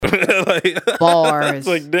like, Bars.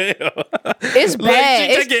 Like, damn. It's bad.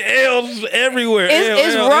 Like, she taking L's everywhere.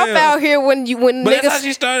 It's rough out here when But niggas. that's how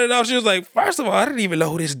she started off. She was like, first of all, I didn't even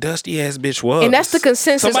know who this dusty ass bitch was. And that's the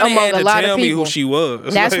consensus Somebody among had a to lot tell of me people. who she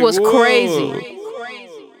was. That's like, what's whoa. crazy.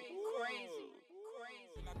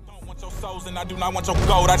 And I do not want your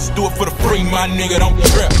gold, I just do it for the free, my nigga, don't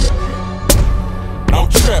trip.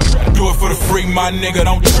 Don't trip, I do it for the free, my nigga,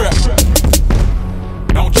 don't trip.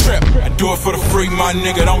 Don't trip, I do it for the free, my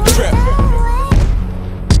nigga, don't trip.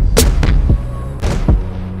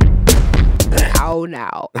 Ow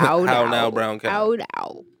now. How now, brown cow. Ow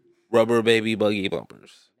now. Rubber baby buggy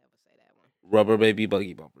bumpers. Rubber baby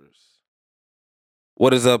buggy bumpers.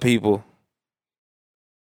 What is up, people?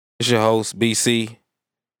 It's your host, BC.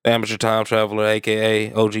 Amateur time traveler,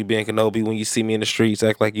 a.k.a. OG Ben Kenobi. When you see me in the streets,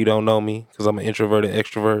 act like you don't know me, because I'm an introverted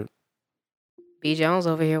extrovert. B. Jones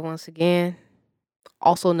over here once again.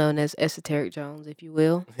 Also known as Esoteric Jones, if you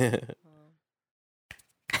will.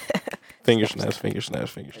 Finger snaps, finger snaps,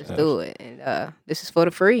 finger snaps. Let's do it. And this is for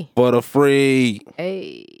the free. For the free.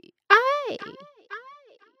 Hey. Aye.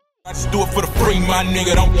 I just do it for the free, my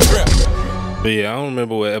nigga, don't trip. But yeah, I don't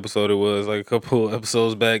remember what episode it was. Like a couple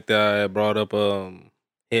episodes back that I brought up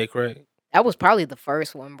head crack. That was probably the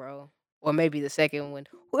first one, bro. Or maybe the second one.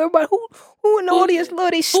 Everybody who in the audience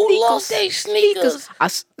love these sneakers. Who loves they sneakers?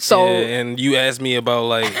 So yeah, and you asked me about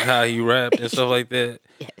like how he rapped and stuff like that.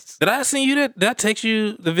 yes. Did I send you that? Did I text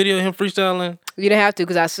you the video of him freestyling? You didn't have to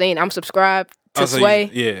because I'm subscribed to Oh, so Sway.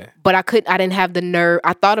 Yeah. But I didn't have the nerve.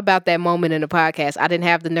 I thought about that moment in the podcast. I didn't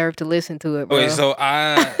have the nerve to listen to it, bro. Okay, so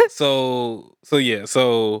I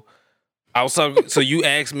was talking. So you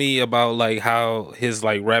asked me about like how his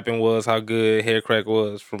like rapping was, how good Hair Crack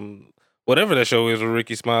was from whatever that show is with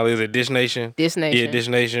Ricky Smiley. Is it Dish Nation? Dish Nation. Yeah, Dish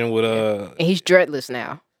Nation with And he's dreadless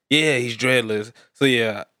now. Yeah, he's dreadless. So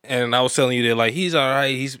yeah, and I was telling you that like he's all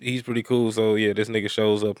right. He's pretty cool. So yeah, this nigga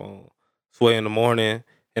shows up on Sway in the morning,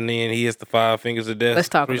 and then he hits the 5 fingers of death. Let's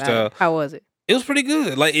talk freestyle. about it. How was it? It was pretty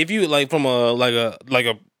good. Like if you like from a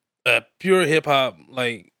pure hip hop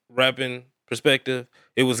like rapping perspective,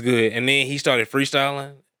 it was good. And then he started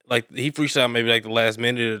freestyling. Like he freestyled maybe like the last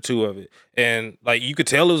minute or two of it, and like you could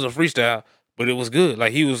tell it was a freestyle, but it was good.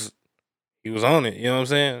 Like he was on it. You know what I'm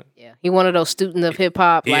saying? Yeah, he one of those students of hip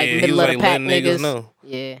hop, like he middle was, of the pack letting niggas. know.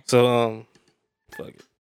 Yeah. So fuck it.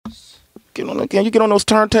 Can you get on those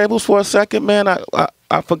turntables for a second, man?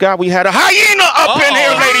 I forgot we had a hyena up in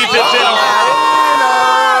here, ladies and gentlemen.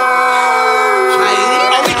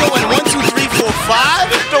 Are we going 1, 2, 3, 4,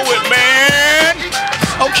 5? Let's do it, man.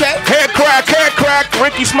 Okay. Head crack,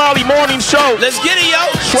 Ricky Smiley morning show. Let's get it, yo.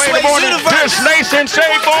 Sway in the morning, Universe. Dish Nation,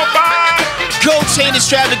 shave on by. Gold chain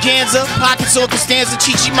extravaganza, pockets on Costanza,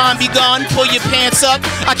 Chi-Chi mom be gone, pull your pants up.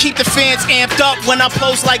 I keep the fans amped up when I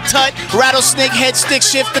pose like Tut. Rattlesnake head stick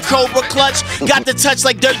shift, the Cobra clutch. Got the touch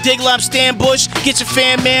like Dirt Diggler, I'm Stan Bush. Get your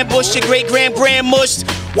fan man Bush, your great grand mushed.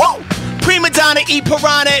 Whoa! Prima Donna, eat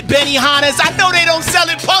piranha at Benihana's. I know they don't sell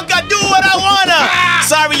it, punk, I do what I wanna.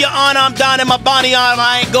 Sorry, your honor, I'm down in my Bonnie arm.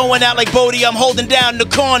 I ain't going out like Bodie, I'm holding down the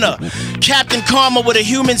corner. Captain Karma with a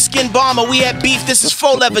human skin bomber. We had beef, this is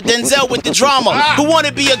full leather. Denzel with the drama. Who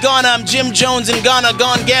wanna be a Ghana? I'm Jim Jones and Ghana,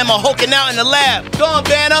 gone gamma, hulking out in the lab. Gone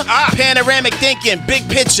Banner, panoramic thinking, big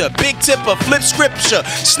picture, big tipper, flip scripture,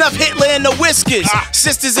 snuff Hitler in the whiskers.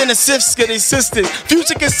 Sisters in the sister, they sisters.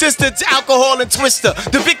 Future consistent, alcohol and twister.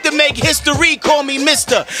 The victim make history, call me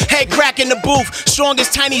Mister. Head crack in the booth,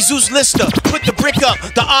 strongest tiny Zeus lister. Put the brick up,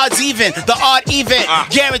 the odds even, the odd event.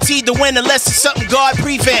 Guaranteed to win unless it's something God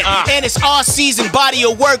prevent. And it's our season, body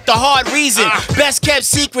of work, the hard reason. Best kept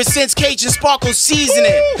secret since Cajun Sparkle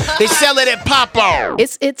seasoning. They sell it at Papa.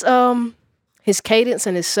 It's his cadence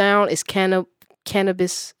and his sound is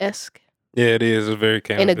cannabis-esque. Yeah, it is. It's very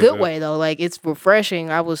cannabis. In a good way though. Like it's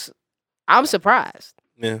refreshing. I'm surprised.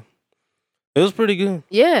 Yeah. It was pretty good.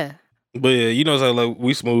 Yeah. But yeah, you know, so like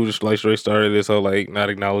we smooth like straight started this whole like not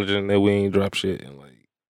acknowledging that we ain't drop shit in like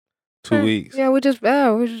 2 weeks. Yeah, we just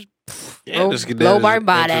Just get blow that right into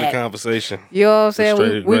by the that. conversation. You know what I'm saying?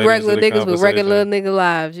 Straight We right regular into the niggas with regular conversation. nigga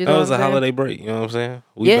lives. You know That was what a I'm saying? holiday break, you know what I'm saying?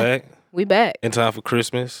 Yeah. Back We back. in time for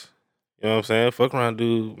Christmas. You know what I'm saying? Fuck around,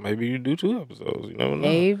 dude. Maybe you do 2 episodes. You never know.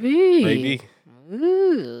 Maybe.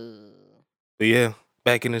 Ooh. But yeah,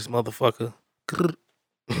 back in this motherfucker.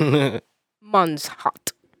 Mon's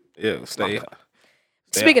hot. Yeah, stay hot.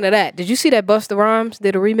 Speaking of that, did you see that Busta Rhymes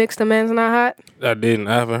did a remix to Man's Not Hot? I didn't.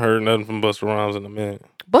 I haven't heard nothing from Busta Rhymes in a minute.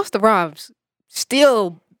 Busta Rhymes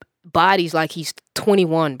still bodies like he's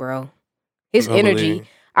 21, bro. His I energy. believe.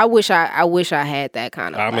 I wish I had that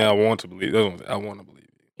kind of. I mean, I want to believe. That's what I want to believe.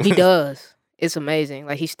 He does. It's amazing.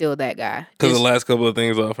 Like, he's still that guy. Because the Just- last couple of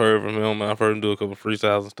things I've heard from him, I've heard him do a couple of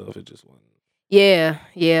freestyles and stuff. It just wasn't. Yeah.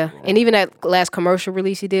 And even that last commercial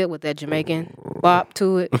release he did with that Jamaican bop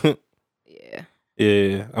to it. Yeah.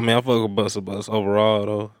 Yeah, I mean, I fuck with Busta Bus overall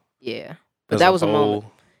though. Yeah. But As that was a moment.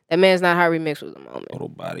 whole That Man's Not How Remix was a moment. Total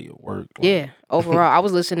body of work. like, Yeah. Overall, I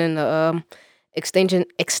was listening to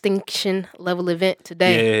Extinction Level Event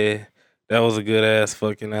today. Yeah, that was a good ass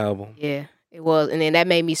fucking album. Yeah, it was. And then that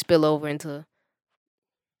made me spill over into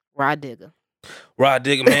Rod Digger. Rod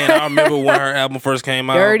Digger, man, I remember when her album first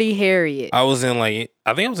came out. Dirty Harriet. I was in I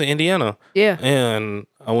think I was in Indiana, Yeah. and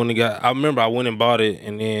I remember I went and bought it,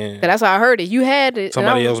 and then 'Cause that's how I heard it. You had it. and I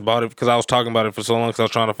somebody was- else bought it because I was talking about it for so long because I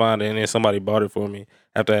was trying to find it, and then somebody bought it for me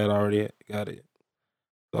after I had already got it.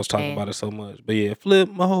 I was talking Man. about it so much, but yeah, flip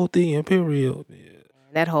my whole thing Imperial. Yeah,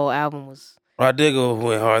 That whole album was. Rod Digger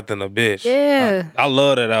went hard than a bitch. Yeah. I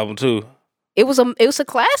love that album too. It was a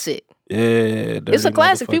classic. Yeah, It's a Dirty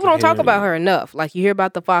classic. People Motherfucking don't talk about Harriet. her enough. Like, you hear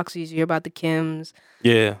about the Foxies, you hear about the Kims.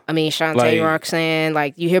 Yeah, I mean, Shantae Like- Roxanne.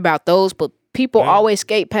 Like, you hear about those, but people Yeah. always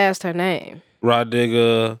skate past her name. Rod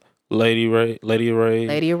Digger, Lady Ray. Lady of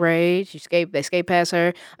Rage. They skate past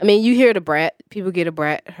her. I mean, you hear the Brat. People get a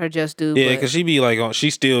Brat. Her just do. Yeah, but- because she be she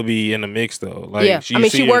still be in the mix though. Like, yeah. I mean,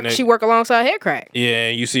 she work alongside Hair Crack. Yeah,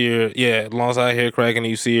 and you see her, alongside Hair Crack, and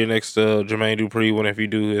you see her next to Jermaine Dupri when if you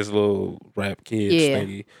do his little rap kids Yeah.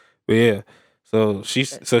 thingy. But yeah, so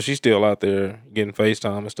she's still out there getting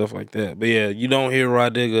FaceTime and stuff like that. But yeah, you don't hear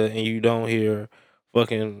Rod Digger and you don't hear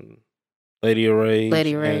fucking Lady of Rage.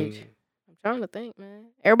 Lady of Rage. I'm trying to think, man.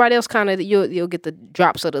 Everybody else kind of you'll get the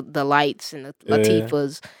drops of the lights and the Yeah.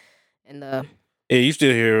 Latifahs and the Yeah, you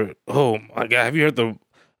still hear. Oh my god, have you heard the?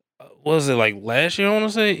 What was it like last year? I want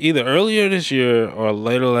to say either earlier this year or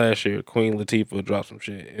later last year. Queen Latifah dropped some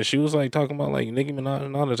shit, and she was like talking about like Nicki Minaj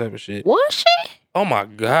and all that type of shit. was she? Oh my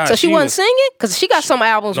god! So she wasn't singing? Because she got some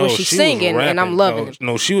albums where she's she was singing, and I'm rapping. loving it.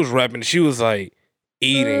 No, she was rapping. She was like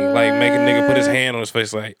eating, like making nigga put his hand on his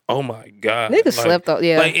face, like, oh my god, Niggas like, slept up,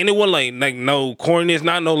 yeah. Like, and it wasn't like no corniness,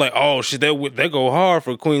 not no like, oh shit, that go hard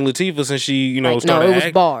for Queen Latifah since she Like, no, started it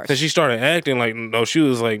was bars. since she started acting like no, she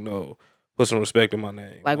was like no, put some respect in my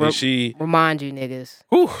name. Like, And she, Remind you niggas.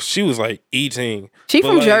 whew, she was like eating. She But,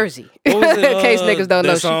 from like, Jersey. What was it, In case niggas don't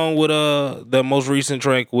that know. song with the most recent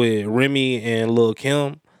track with Remy and Lil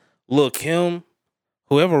Kim. Lil Kim,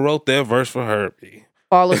 whoever wrote that verse for her,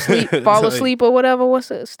 Fall asleep, fall Like- asleep or whatever.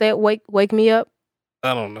 What's it? Wake me up.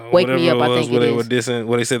 I don't know. Wake Me whatever Up, I it was, think where it they were is. dissing,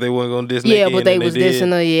 where they said they weren't gonna diss. Yeah, Nicki, but and they then was did.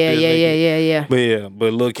 dissing her. Yeah. But yeah,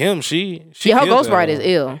 but Lil Kim, she Yeah, her killed that ghostwriter is one.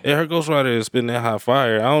 ill. Yeah, her ghostwriter is spitting that hot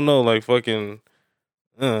fire. I don't know, like fucking.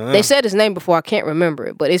 They said his name before. I can't remember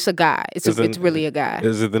it, but it's a guy. It's Is it- really a guy.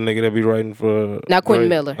 Is it the nigga that be writing for? Not Quentin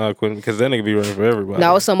Miller. Quentin, because that nigga be writing for everybody.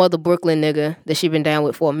 No, it's some other Brooklyn nigga that she been down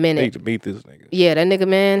with for a I minute. need to meet this nigga. Yeah, that nigga,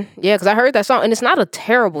 man. Yeah, because I heard that song, and it's not a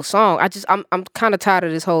terrible song. I'm kind of tired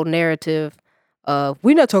of this whole narrative.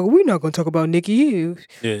 We're not gonna talk about Nicki Hughes.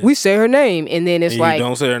 Yeah, We say her name, and then it's And like, you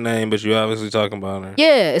don't say her name, but you obviously talking about her.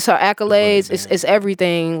 yeah, it's her accolades. It's like, It's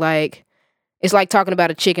everything. Like, it's like talking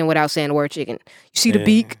about a chicken without saying the word chicken. You see the Yeah.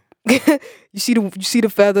 beak. you see the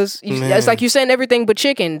feathers. It's like you're saying everything but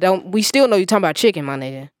chicken. We still know you're talking about chicken, my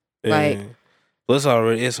nigga. Like- Yeah. But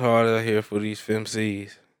it's hard out here for these femcs.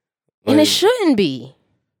 And Like, it shouldn't be.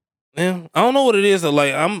 yeah, I don't know what it is. Though.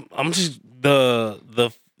 Like I'm just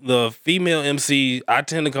the female MC. I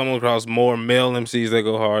tend to come across more male MCs that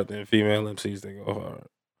go hard than female MCs that go hard.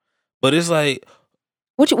 But it's like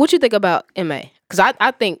What you think about MA? Because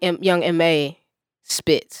I think young MA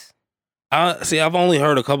spits. I've only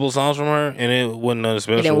heard a couple of songs from her, and it wasn't nothing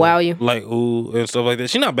special. It didn't wow you? Like ooh and stuff like that.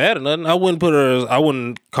 She not bad or nothing. I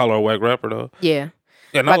wouldn't call her a whack rapper though. Yeah.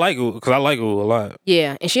 And I like ooh because I like ooh a lot.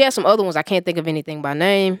 Yeah, and she has some other ones. I can't think of anything by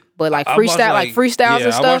name, but like I watched, freestyles yeah, and I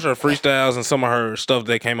stuff. watched her freestyles and some of her stuff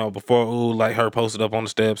that came out before. Ooh, like her posted up on the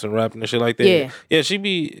steps and rapping and shit like that. Yeah. yeah,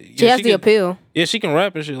 she She has the can, appeal. Yeah, she can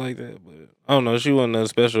rap and shit like that. But I don't know, she wasn't nothing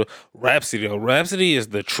special. Rhapsody though, Rhapsody is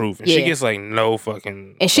the truth, and she Yeah. gets like no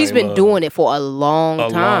fucking. And she's like, been love. doing it for a long a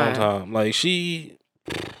time. long time. Like she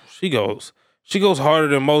goes harder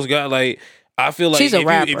than most guys. Like I feel like She's a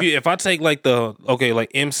rapper. if I take like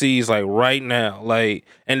like MCs like right now, like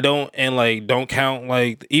and don't count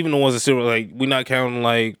like even the ones that still like we're not counting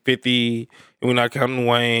like 50, and we're not counting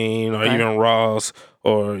Wayne or Right. even Ross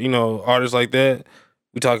or artists like that.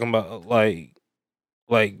 We talking about like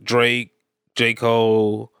Drake, J.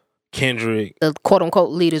 Cole, Kendrick. The quote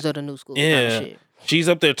unquote leaders of the new school. kind of Yeah. shit. She's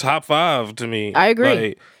up there top 5 to me. I agree.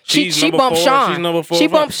 Like, She she's she number bumped 4. Sean. She's number 4. She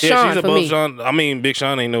bumped yeah, Sean she's for above me. Sean. I mean, Big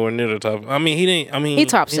Sean ain't nowhere near the top. I mean, he didn't. I mean, He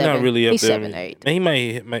top he's 7. not really up He's there. 7, 8. And he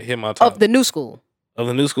might hit my top. Of the new school. Of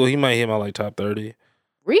the new school, he might hit my like top 30,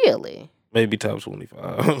 Really? maybe top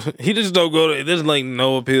 25. He just don't go to. There's like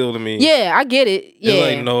no appeal to me. Yeah, I get it. There's, Yeah,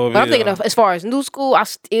 like, no but I'm thinking appeal. of as far as new school, I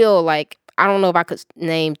still like. I don't know if I could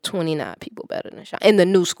name 29 people better than Sean in the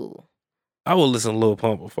new school. I would listen to Lil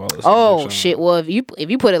Pump before I listen. Oh to Sean. shit! Well, if you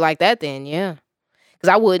put it like that, then yeah, because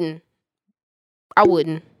I wouldn't. I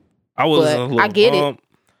would but listen to Lil I get it. Pump.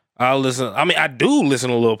 I listen. I mean, I do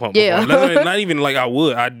listen to Lil Pump. Yeah. Before. Not even like I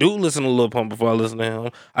would. I do listen to Lil Pump before I listen to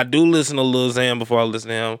him. I do listen to Lil Xan before I listen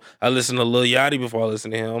to him. I listen to Lil Yachty before I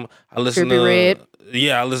listen to him. I listen Trippie to Redd.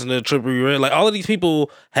 Yeah, I listen to Trippie Redd. Like all of these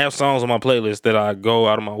people have songs on my playlist that I go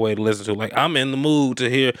out of my way to listen to. Like I'm in the mood to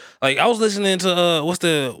hear. Like I was listening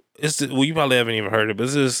to well, you probably haven't even heard it, but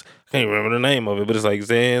it's just I can't remember the name of it, but it's like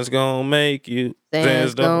Xan's gonna make you.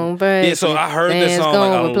 Xan's gonna break. Yeah, so I heard that Xan's song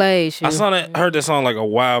gonna like replace you. heard that song like a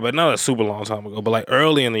while, but not a super long time ago. But like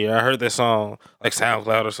early in the year, I heard that song like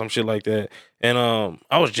SoundCloud or some shit like that, and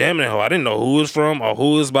I was jamming that hoe. I didn't know who it was from or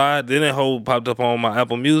who it was by. Then that hoe popped up on my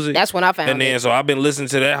Apple Music. That's when I found and then it. so I've been listening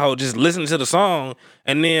to that hoe, just listening to the song,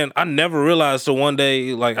 and then I never realized till one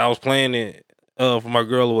day like I was playing it for my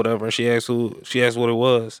girl or whatever, and she asked what it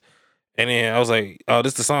was, and then I was like, oh,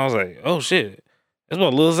 this the song. I was like, oh shit. That's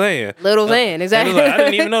about Lil Xan. Lil Xan, And exactly. it was like, I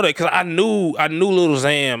didn't even know that because I knew Lil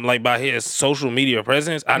Xan like by his social media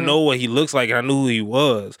presence. I know what he looks like and I knew who he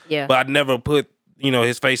was. Yeah. But I never put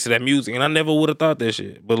his face to that music, and I never would have thought that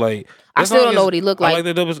shit. But like, I that still song don't know what he looked like. I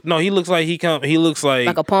like that. No, he looks like he looks like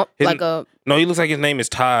Like a pump, his- like a No, he looks like his name is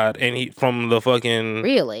Todd, and he from the fucking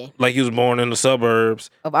really like he was born in the suburbs.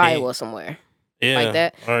 of Iowa somewhere. Yeah, Like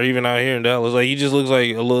that? or even out here in Dallas. Like he just looks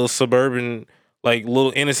like a little suburban, like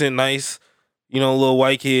little innocent, nice, little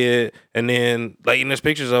white kid. And then like and there's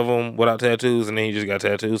pictures of him without tattoos, and then he just got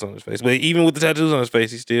tattoos on his face. But even with the tattoos on his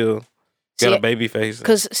face, he still got a baby face.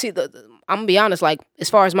 Because see, I'm gonna be honest. Like as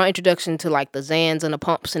far as my introduction to like the Xans and the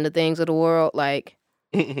Pumps and the things of the world, like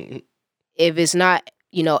if it's not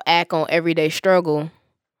Act on Everyday Struggle.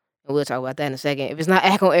 And we'll talk about that in a second. If it's not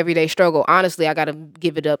Act on Everyday Struggle, honestly, I gotta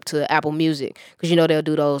give it up to Apple Music because they'll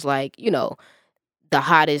do those like the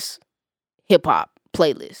hottest hip hop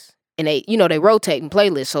playlists, and they rotate in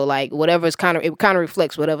playlists. So like whatever's kind of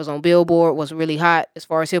reflects whatever's on Billboard was really hot as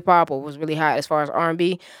far as hip hop or was really hot as far as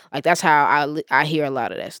R&B. Like that's how I hear a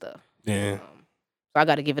lot of that stuff. Yeah. So I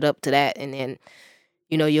got to give it up to that, and then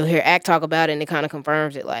you'll hear Act talk about it, and it kind of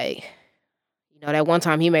confirms it. Like that one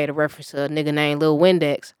time he made a reference to a nigga named Lil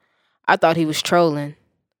Windex. I thought he was trolling,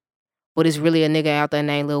 but it's really a nigga out there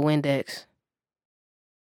named Lil Windex.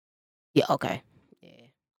 Yeah, okay.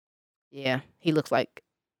 Yeah, he looks like,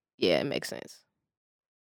 it makes sense.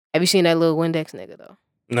 Have you seen that Lil Windex nigga, though?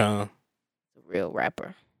 No. A real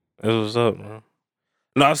rapper. That's what's up, bro.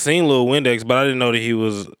 No, I've seen Lil Windex, but I didn't know that he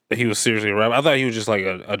was seriously a rapper. I thought he was just like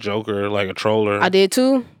a joker, like a troller. I did,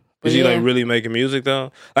 too. Is he like really making music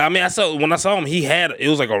though? Like, I mean, when I saw him, it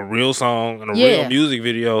was like a real song and a real music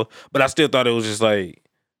video, but I still thought it was just like.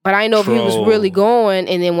 But I didn't know if he was troll. really going,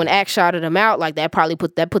 and then when Act shouted him out, like that probably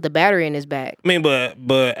put the battery in his back. I mean,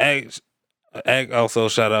 but Act also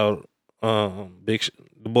shout out the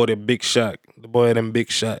boy that Big Shaq, the boy at them Big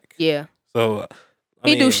Shaq. Yeah. So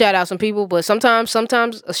He do shout out some people, but sometimes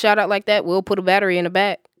a shout out like that will put a battery in the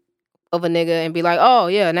back of a nigga and be like, oh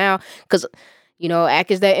yeah, now because. Act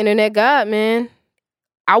is that internet god, man.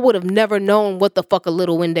 I would have never known what the fuck a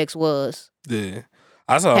Little Windex was. Yeah,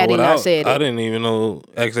 I saw had he not said it. I didn't even know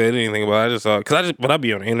Act said anything about it. I just saw but I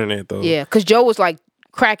be on the internet though. Yeah, because Joe was like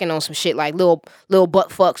cracking on some shit like little butt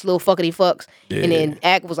fucks, little fuckity fucks, and then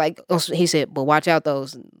Act was like, he said, but watch out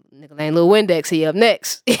those nigga named Lil Windex. He up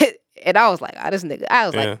next, and I was like, this nigga. I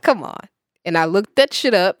was like, come on, and I looked that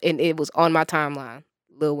shit up, and it was on my timeline,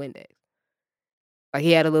 Lil Windex. Like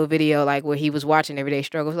he had a little video like where he was watching Everyday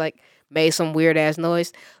Struggles, like made some weird ass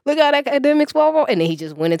noise. Look at Academics, blah, blah, and then he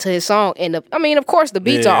just went into his song. And of course, the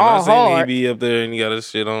beats are all hard. He be up there and he got his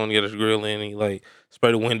shit on, he got his grill in, and he like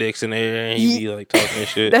spray the Windex in there, and he be like talking and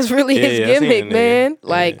shit. That's really his gimmick, man.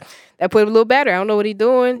 Like that put a little battery. I don't know what he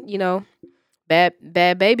doing. Bad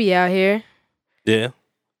baby out here. Yeah,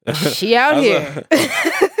 she out here.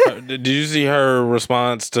 Did you see her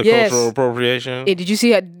response to cultural appropriation? Did you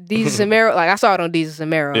see her Deezus and Mero? Like I saw it on Deezus and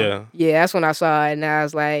Mero. Yeah, that's when I saw it, and I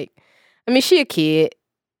was like, I mean, she a kid.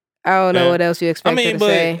 I don't know what else you expect her to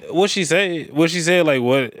say. What she said, like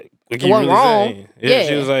what? It wasn't wrong. Yeah,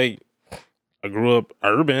 she was like, I grew up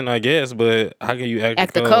urban, I guess, but how can you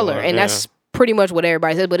act the color? And that's pretty much what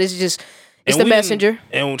everybody says. But it's just, it's the messenger.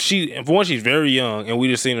 And for one, she's very young, and we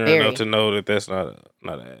just seen her enough to know that that's not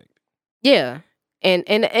an act. Yeah.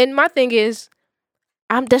 And my thing is,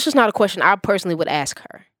 that's just not a question I personally would ask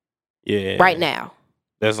her. Yeah. Right now.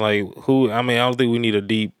 That's like who? I mean, I don't think we need a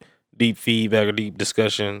deep feedback or deep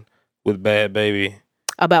discussion with Bad Baby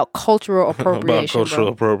about cultural appropriation. about cultural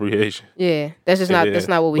appropriation. Yeah, that's just not. Yeah. That's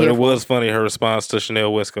not what we. But here it for. was funny her response to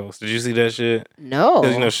Chanel West Coast. Did you see that shit? No.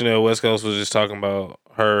 Because Chanel West Coast was just talking about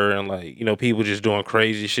her and like people just doing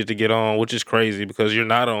crazy shit to get on, which is crazy because you're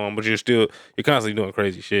not on, but you're constantly doing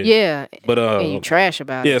crazy shit. Yeah. But and you trash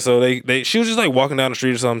about it. Yeah, so she was just like walking down the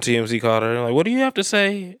street or something. TMZ called her and like, what do you have to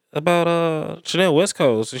say about Chanel West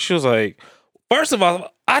Coast? And she was like, first of all,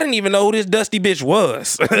 I didn't even know who this dusty bitch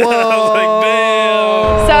was. I was like,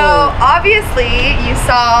 damn. So obviously you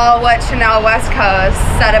saw what Chanel West Coast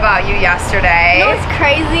said about you yesterday. You know what's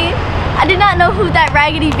crazy? I did not know who that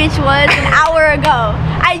raggedy bitch was an hour ago.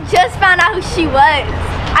 I just found out who she was.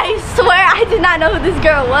 I swear I did not know who this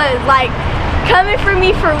girl was. Like, coming for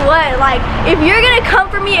me for what? Like, if you're gonna come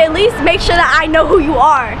for me, at least make sure that I know who you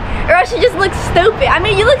are. Or else you just look stupid. I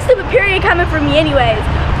mean, you look stupid, period, coming for me anyways.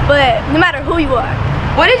 But no matter who you are.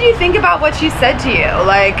 What did you think about what she said to you?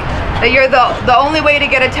 Like, that you're the only way to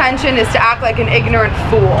get attention is to act like an ignorant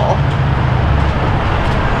fool.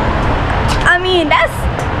 I mean, that's...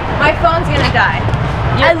 My phone's gonna die.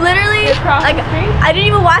 I literally, like, I didn't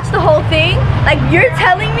even watch the whole thing. Like, you're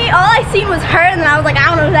telling me, all I seen was her, and then I was like, I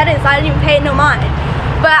don't know who that is, so I didn't even pay it no mind.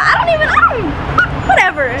 But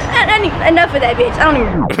whatever. Enough of that bitch. I don't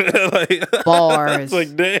even like, Bars. It's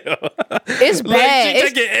like, damn. It's bad. Like,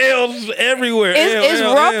 she taking L's everywhere. It's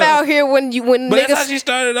rough out here when But niggas. that's how she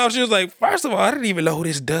started off. She was like, first of all, I didn't even know who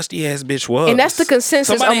this dusty ass bitch was. And that's the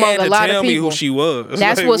consensus Somebody among had a to lot tell of me people. who she was.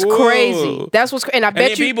 That's like, what's whoa. crazy. That's what's and I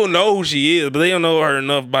bet you people know who she is, but they don't know her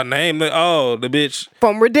enough by name. Like, oh, the bitch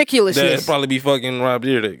from ridiculousness. that probably be fucking Rob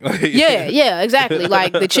Dyrdek. Like, yeah, exactly.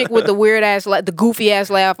 Like the chick with the weird ass, like the goofy ass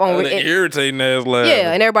laugh on. the irritating ass laugh.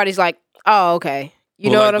 Yeah, and everybody's like, oh, okay.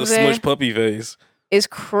 You know what I'm saying? The smush puppy face. It's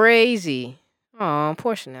crazy. Oh,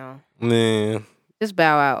 poor Chanel. Man. Just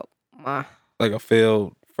bow out, ma. Like a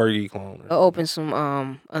failed Fergie clone. Or open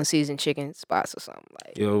some unseasoned chicken spots or something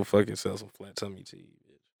like. Yo, fucking sell some flat tummy tea.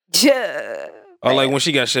 Yeah. Or like when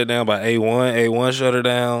she got shut down by A1. A1 shut her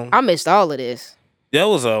down. I missed all of this. It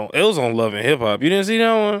was on Love and Hip Hop. You didn't see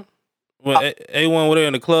that one? When A1 were there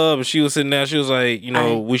in the club and she was sitting down, she was like,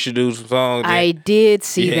 we should do some songs. I did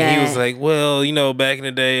see that. He was like, well, back in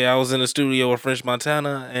the day, I was in the studio with French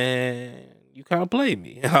Montana and you kind of played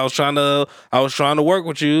me. I was trying to work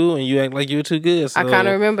with you and you act like you were too good. So I kind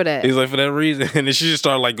of remember that. He's like, for that reason. And then she just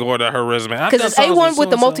started like going down her resume. Because it's A1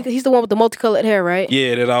 with the he's the one with the multicolored hair, right?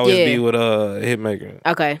 Yeah, that always be with Hitmaker.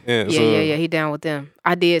 Okay. Yeah. He down with them.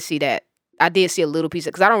 I did see that. I did see a little piece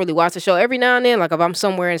of because I don't really watch the show every now and then. Like if I'm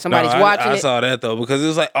somewhere and somebody's watching it. I saw that though because it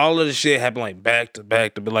was like all of the shit happened like back to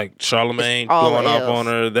back to be like Charlamagne going off on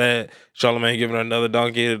her, that Charlamagne giving her another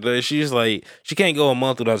donkey. She's like she can't go a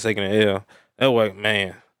month without taking an L. That way,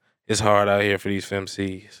 man, it's hard out here for these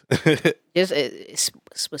femcs. Just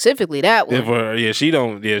specifically that one.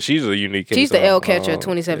 She's a unique case. She's the L catcher of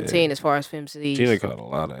 2017 as far as femcs. She done caught a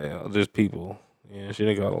lot of L's. Just people. Yeah, she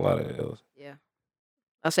done caught a lot of L's. Yeah.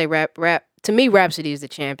 I'll say rap. To me, Rhapsody is the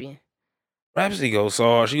champion. Rhapsody goes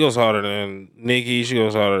hard. She goes harder than Nicki. She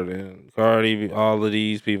goes harder than Cardi. All of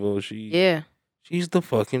these people. She's the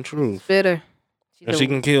fucking truth. Fitter. And she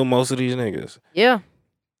can kill most of these niggas. Yeah.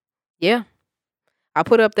 I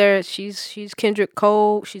put up there. She's Kendrick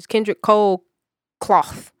Cole. She's Kendrick Cole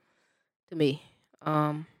cloth to me.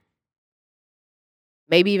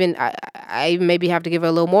 Maybe even I maybe have to give her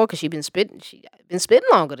a little more because she's been spitting. She's been spitting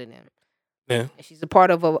longer than him. Yeah, she's a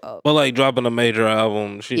part of a. But like dropping a major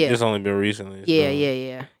album, it's only been recently.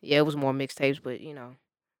 Yeah. It was more mixtapes, but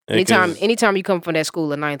anytime you come from that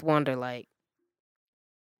school of Ninth Wonder, like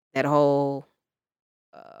that whole,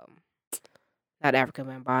 not African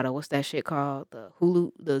Bambaataa, what's that shit called?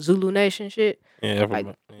 The Zulu Nation shit.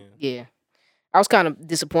 Yeah, yeah. I was kind of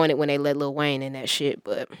disappointed when they let Lil Wayne in that shit,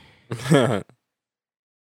 but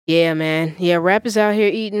yeah, man, rap is out here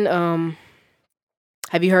eating.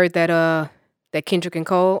 Have you heard that Kendrick and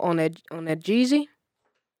Cole on that Jeezy?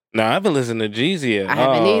 No, I haven't listened to Jeezy yet. I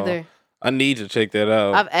haven't either. I need to check that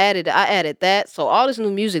out. I added that. So all this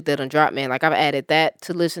new music that done dropped, man, like I've added that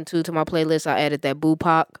to listen to my playlist. I added that Boo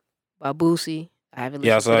Pac by Boosie. I haven't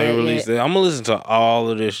listened to that. Yeah, I saw he released that. I'm gonna listen to all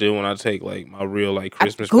of this shit when I take like my real like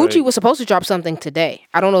Christmas break. Gucci was supposed to drop something today.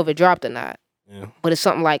 I don't know if it dropped or not. Yeah. But it's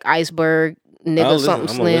something like Iceberg, nigga, something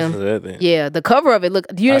slim. To that then. Yeah, the cover of it look.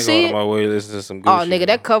 Do you see it? My way to listen to some Gucci. Oh, nigga,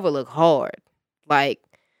 that cover look hard. Like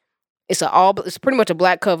it's pretty much a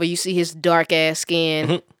black cover. You see his dark ass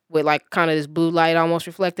skin with like kind of this blue light almost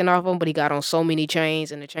reflecting off him, but he got on so many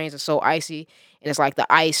chains and the chains are so icy, and it's like the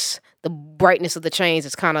ice, the brightness of the chains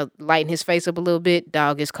is kind of lighting his face up a little bit.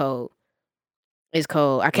 Dog is cold. It's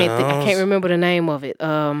cold. I can't remember the name of it. Yeah,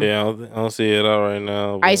 I don't see it out right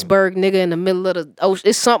now. but Iceberg nigga in the middle of the ocean.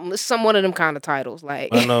 It's some one of them kind of titles. Like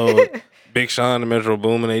I know Big Sean and Metro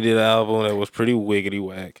Boomin, they did an album that was pretty wiggity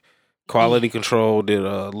whack. Quality Control did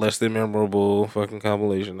a less than memorable fucking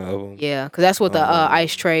compilation album. Yeah, because that's what the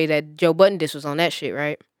Ice Tray that Joe Budden did was on that shit,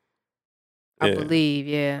 right? I believe,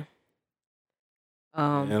 yeah.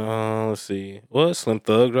 Let's see. What? Slim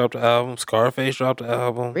Thug dropped the album. Scarface dropped the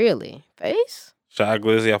album. Really? Face? Shy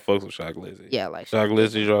Glizzy, I fucks with Shy Glizzy. Yeah, I like Shy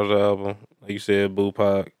Glizzy dropped the album. Like you said,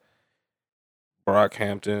 Bupac,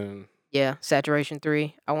 Brockhampton. Yeah, Saturation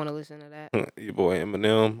 3. I want to listen to that. Your boy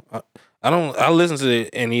Eminem. I listened to the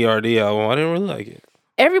NERD album. I didn't really like it.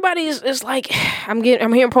 Everybody is like, I'm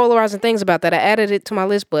hearing polarizing things about that. I added it to my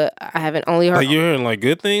list, but I haven't only heard. Like you're hearing like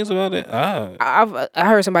good things about it. I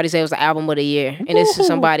heard somebody say it was the album of the year, and this is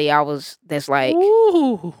somebody that's like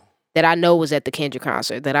that I know was at the Kendrick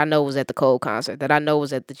concert, that I know was at the Cole concert, that I know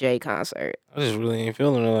was at the Jay concert. I just really ain't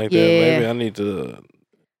feeling it like that. Maybe I need to.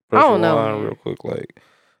 I don't know real quick. Like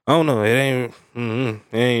I don't know. It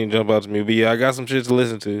ain't jump out to me. But yeah, I got some shit to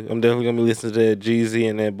listen to. I'm definitely gonna be listening to that Jeezy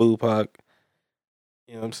and that Bupac.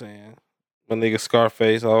 You know what I'm saying? My nigga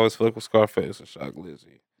Scarface, I always fuck with Scarface and Shy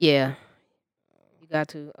Glizzy. Yeah. You got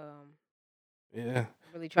to yeah.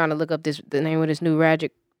 Really trying to look up the name of this new Rajik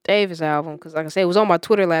Davis album, because like I said, it was on my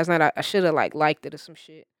Twitter last night. I should have liked it or some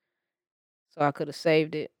shit. So I could have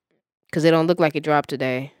saved it. Because it don't look like it dropped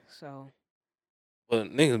today. So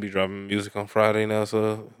But niggas be dropping music on Friday now,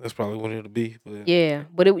 so that's probably what it'll be. But yeah.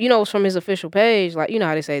 But it, it's from his official page. Like, you know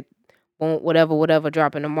how they say whatever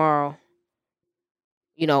dropping tomorrow.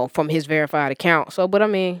 From his verified account. So, but I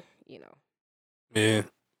mean, Yeah.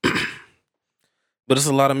 But it's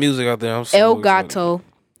a lot of music out there. I'm so El excited. Gato,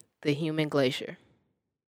 the Human Glacier.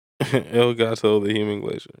 El Gato, the Human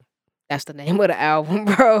Glacier. That's the name of the album,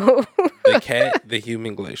 bro. The Cat, the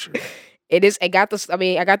Human Glacier. It is. I got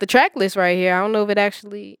the track list right here. I don't know if it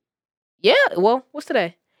actually. Yeah. Well, what's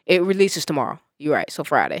today? It releases tomorrow. You're right. So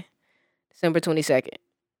Friday, December 22nd.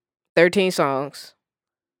 13 songs.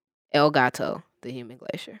 El Gato, the Human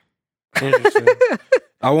Glacier. Interesting.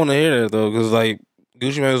 I want to hear that though, because like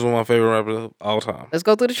Gucci Mane is one of my favorite rappers of all time. Let's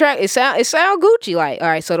go through the track. It sound Gucci like. All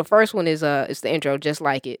right. So the first one is it's the intro, Just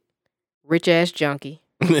Like It. Rich Ass Junkie.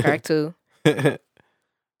 Track 2.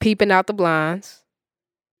 Peeping Out the Blinds.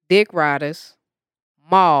 Dick Riders.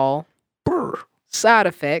 Mall. Brr. Side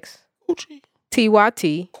Effects. Gucci.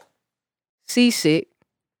 TYT. Seasick.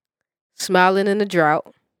 Smiling in the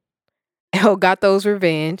Drought. El Gato's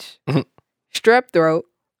Revenge. Strep Throat.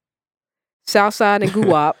 Southside and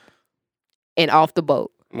Guwap. And Off the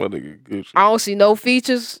Boat. What nigga Gucci. I don't see no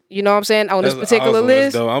features, you know what I'm saying, on this particular awesome.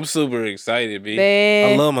 list. I'm super excited, B.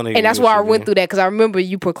 Man. I love my nigga And that's Gucci, why I B. went through that, because I remember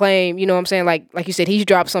you proclaim, you know what I'm saying, like you said, he's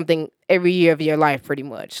dropped something every year of your life pretty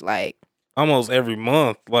much. Like almost every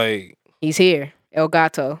month. Like he's here. El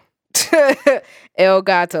Gato. El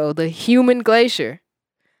Gato, the Human Glacier.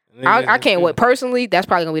 I can't wait. Personally, that's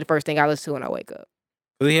probably gonna be the first thing I listen to when I wake up.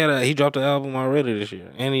 He dropped the album already this year.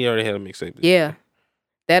 And he already had a mixtape this Yeah. year.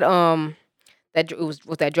 That was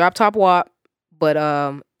that Drop Top WAP,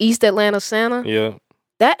 but East Atlanta Santa. Yeah.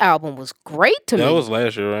 That album was great to me. That was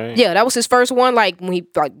last year, right? Yeah, that was his first one. Like when he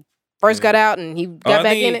first got out and he got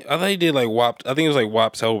back in it. I think he did like WAP. I think it was like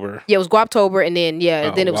WAPtober. Yeah, it was Guaptober, and then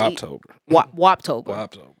then it was WAPtober.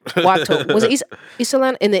 Waptober. Waptober. Was it East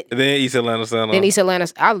Atlanta? And then East Atlanta Santa. Then East Atlanta.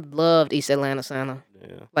 I loved East Atlanta Santa.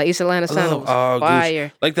 Yeah. Like East Atlanta Santa was fire.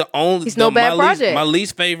 Gucci. Like the only He's no bad project. My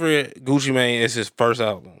least favorite Gucci Mane is his first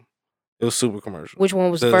album. It was super commercial. Which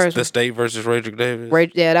one was the first? The State versus Rachel Davis.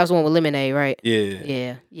 Yeah, that was the one with Lemonade, right?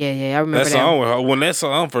 Yeah. Yeah. I remember that. Song, when that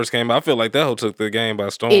song first came out, I feel like that whole took the game by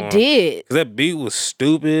storm. It did. Because that beat was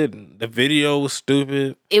stupid. The video was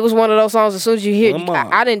stupid. It was one of those songs, as soon as you hear it,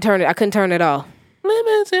 I didn't turn it. I couldn't turn it off.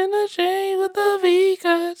 Lemons in the chain with the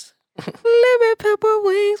V-cuts. Lemon pepper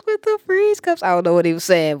wings with the freeze cups. I don't know what he was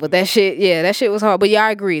saying, but that shit was hard. But yeah,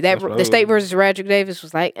 I agree. The State versus Rajik Davis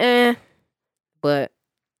was like, but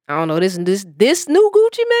I don't know, this new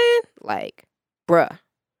Gucci man, like, bruh,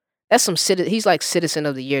 that's some he's like Citizen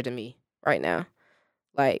of the Year to me right now.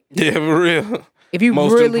 Like, yeah, for real. If you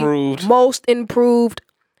most improved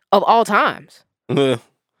of all times. Yeah.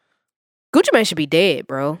 Gucci Mane should be dead,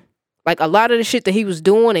 bro. Like a lot of the shit that he was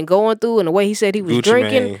doing and going through, and the way he said he was Gucci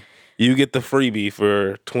drinking. Mane, you get the freebie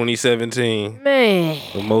for 2017. Man,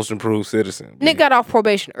 the most improved citizen. Nick got off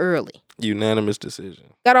probation early. Unanimous decision.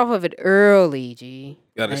 Got off of it early, G.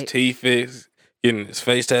 Got his teeth fixed, getting his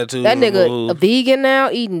face tattooed. That nigga removed, a vegan now,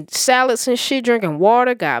 eating salads and shit, drinking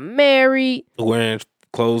water, got married. wearing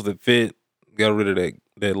clothes that fit. Got rid of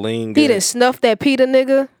that lean. He done snuffed that Peter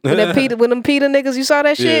nigga. When them Peter niggas, you saw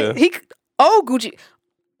that shit? Yeah. Old Gucci.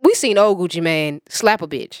 We seen old Gucci Man slap a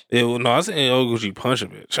bitch. Yeah, well, no, I seen old Gucci punch a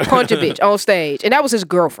bitch. Punch a bitch on stage. And that was his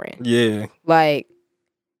girlfriend. Yeah. Like,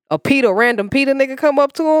 a random Peter nigga come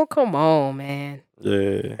up to him? Come on, man.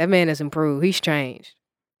 Yeah. That man has improved. He's changed.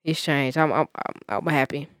 I'm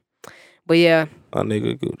happy. But yeah. My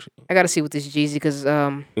nigga Gucci. I gotta see what this Jeezy, because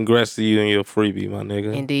congrats to you and your freebie, my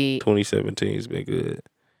nigga. Indeed. 2017's been good.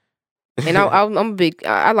 And I'm a big.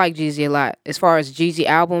 I like Jeezy a lot. As far as Jeezy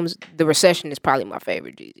albums, The Recession is probably my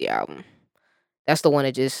favorite Jeezy album. That's the one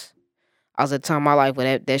that just. I was at a time in my life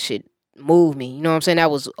where that shit moved me. You know what I'm saying?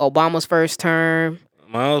 That was Obama's first term.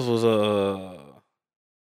 Mine was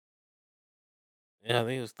I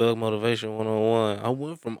think it was Thug Motivation 101. I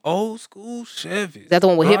went from old school Chevy. Is that the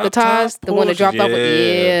one with Hypnotized? The one that dropped off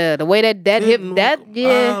with the way that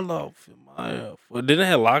Well, didn't it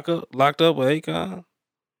have locked up with Akon?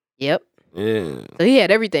 Yep. Yeah. So he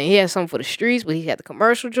had everything. He had something for the streets, but he had the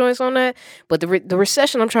commercial joints on that. But the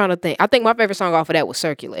Recession, I'm trying to think. I think my favorite song off of that was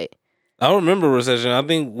Circulate. I remember Recession. I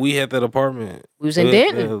think we had that apartment. We was in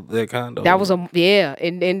Denton. That condo. That was in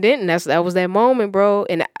Denton. That was that moment, bro.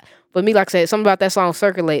 And for me, like I said, something about that song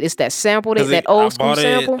Circulate. It's that sample, that old school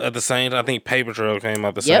sample. At the same time, I think Paper Trail came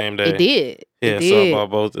out the same day. It did. Yeah, so I bought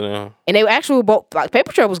both of them. And they actually both, like,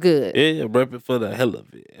 Paper Trail was good. Yeah, rep it for the hell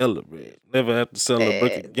of it. Never have to sell a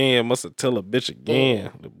brick again. Must have tell a bitch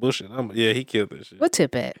again. The bullshit. He killed that shit. What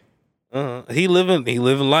Tip at? He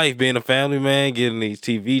living life, being a family man, getting these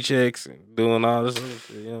TV checks and doing all this other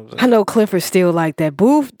shit. You know what I'm saying? I know Clifford still like that.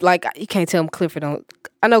 Booth, like, you can't tell him Clifford don't.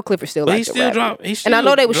 I know Clifford still like that. And I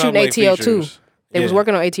know they was shooting ATL too. They was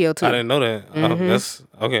working on ATL too. I didn't know that. That's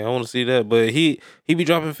okay. I want to see that. But he be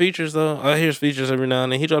dropping features though. I hear his features every now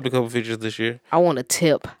and then. He dropped a couple features this year. I want a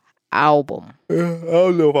Tip album. I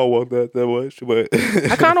don't know if I want that much, but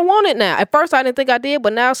I kind of want it now. At first, I didn't think I did,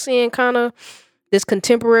 but now seeing kind of this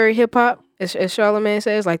contemporary hip hop, as Charlamagne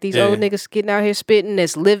says, like these old niggas getting out here spitting,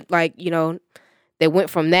 that's lived, like, you know, they went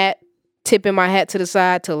from that tipping my hat to the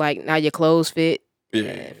side to like now your clothes fit,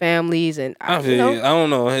 families, and I don't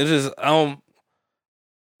know. It's just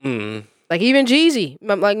like even Jeezy,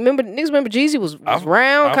 like remember Jeezy was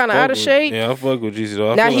round, kind of out of shape. Yeah, I fuck with Jeezy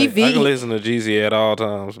though. Now I can listen to Jeezy at all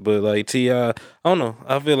times, but like T.I., I don't know.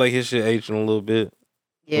 I feel like his shit aging a little bit.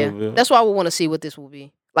 Yeah, that's why I would want to see what this will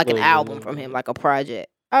be, like an album from him, like a project.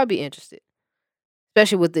 I'd be interested,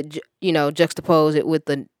 especially with the juxtapose it with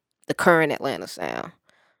the current Atlanta sound.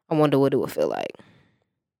 I wonder what it would feel like.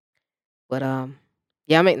 But I'm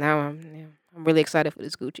really excited for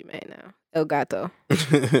this Gucci Mane now. El Gato.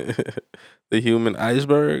 The human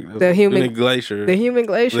iceberg? The human glacier. The human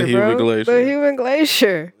glacier, bro. The human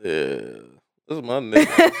glacier. Yeah. That's my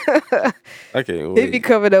nigga. I can't wait. He be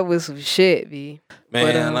covered up with some shit, B.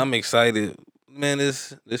 Man, I'm excited. Man,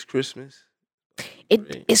 this Christmas.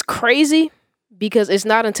 It's crazy because it's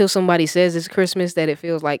not until somebody says it's Christmas that it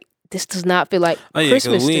feels like this does not feel like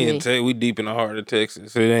Christmas to me. We deep in the heart of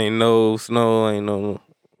Texas. It ain't no snow, ain't no.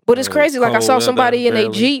 But it's crazy. Like I saw somebody in a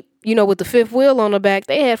Jeep, with the fifth wheel on the back.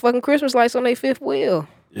 They had fucking Christmas lights on their fifth wheel.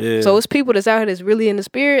 Yeah. So it's people that's out here that's really in the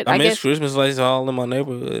spirit. I guess Christmas lights all in my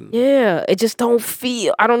neighborhood. Yeah. It just don't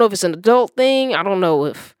feel. I don't know if it's an adult thing. I don't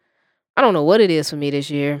know what it is for me this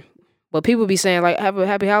year. But people be saying like, have a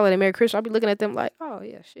happy holiday, Merry Christmas. I'll be looking at them like, oh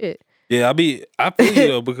yeah, shit. Yeah, I feel you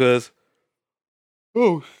though because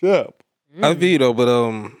oh snap. I feel you though,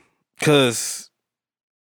 but cause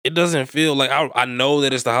it doesn't feel like I know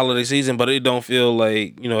that it's the holiday season, but it don't feel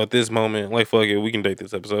like, at this moment, like fuck it, we can date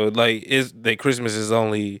this episode. Like Christmas is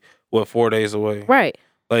only 4 days away. Right.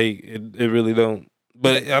 Like it really don't.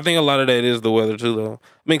 But I think a lot of that is the weather too though.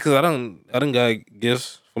 I mean, cause I done got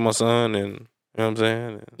gifts for my son and you know what I'm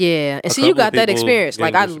saying? Yeah. And see, you got that experience.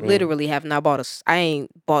 Like I literally have not I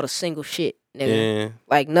ain't bought a single shit. Nigga. Yeah.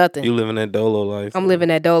 Like nothing. You living that dolo life. I'm living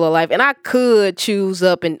that dolo life. And I could choose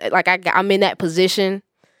up and like I'm in that position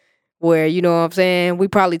where, you know what I'm saying, we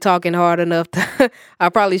probably talking hard enough to, I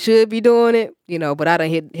probably should be doing it, but I done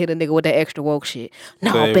hit a nigga with that extra woke shit.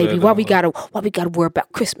 No, baby, why we gotta worry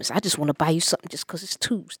about Christmas? I just want to buy you something just because it's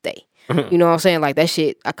Tuesday. You know what I'm saying? Like that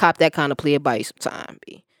shit, I cop that kind of play, buy you some time,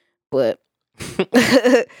 B. But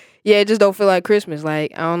yeah, it just don't feel like Christmas.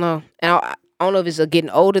 Like, I don't know. And I don't know if it's a getting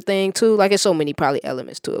older thing too. Like, it's so many probably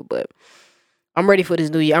elements to it, but I'm ready for this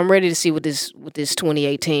new year. I'm ready to see what this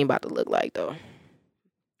 2018 about to look like though.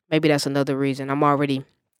 Maybe that's another reason. I'm already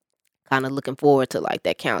kind of looking forward to like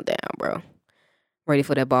that countdown, bro. Ready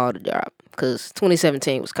for that ball to drop. Because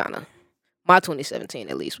 2017 was my 2017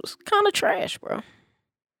 at least was kind of trash, bro.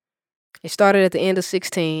 It started at the end of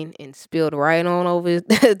 16 and spilled right on over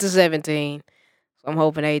to 17. So I'm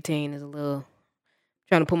hoping 18 is a little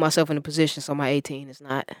trying to put myself in a position so my 18 is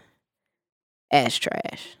not as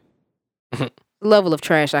trash. The level of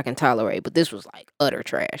trash I can tolerate, but this was like utter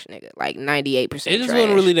trash, nigga. Like 98% It just trash.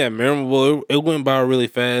 wasn't really that memorable. It went by really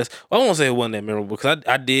fast. Well, I won't say it wasn't that memorable because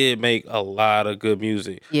I did make a lot of good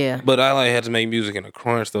music. Yeah. But I like had to make music in a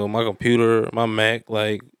crunch though. My computer, my Mac,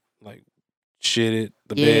 like shitted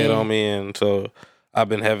the bed Yeah. on me, and so I've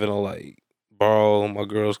been having to like borrow my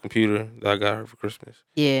girl's computer that I got her for Christmas.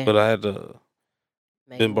 Yeah. But I had to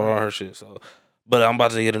been borrowing her shit. So, but I'm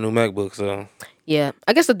about to get a new MacBook. So Yeah.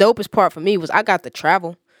 I guess the dopest part for me was I got to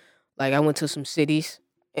travel. Like I went to some cities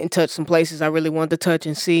and touched some places I really wanted to touch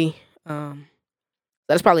and see.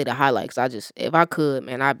 That's probably the highlights. If I could,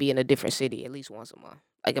 man, I'd be in a different city at least once a month.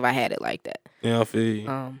 Like if I had it like that. yeah, I feel you.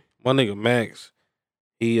 My nigga Max,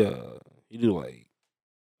 he do like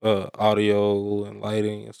audio and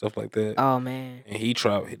lighting and stuff like that. Oh man. And he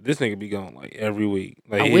travel. This nigga be going like every week.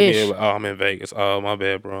 Like I he wish. be like, oh, I'm in Vegas. Oh, my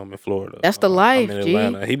bad, bro. I'm in Florida. That's the Oh, life, I'm in G.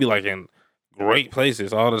 Atlanta. He be like in great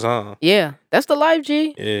places all the time. Yeah, that's the life,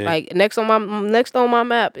 G. Yeah. Like next on my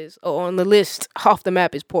map is on the list off the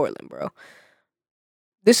map is Portland, bro.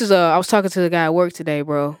 This is I was talking to the guy at work today,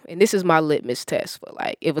 bro, and this is my litmus test for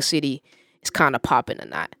like if a city is kind of popping or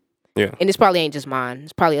not. Yeah. And this probably ain't just mine.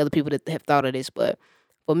 It's probably other people that have thought of this, but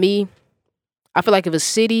for me, I feel like if a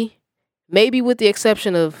city, maybe with the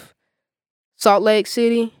exception of Salt Lake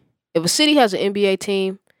City, if a city has an NBA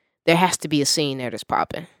team, there has to be a scene there that's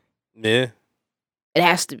popping. Yeah. It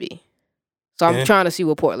has to be. So I'm Yeah. trying to see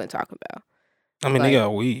what Portland talking about. I mean, Like- they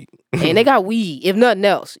got weed. And they got weed, if nothing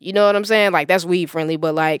else. You know what I'm saying? Like that's weed friendly.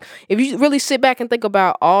 But like if you really sit back and think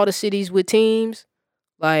about all the cities with teams,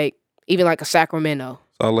 like even like a Sacramento.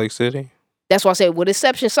 Salt Lake City, That's why I said with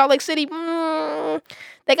exception Salt Lake City,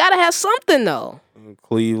 they gotta have something though. and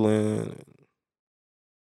Cleveland.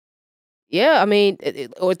 Yeah, I mean,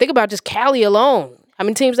 or think about just Cali alone. How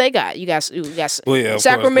many teams they got? You got Well, yeah, of course.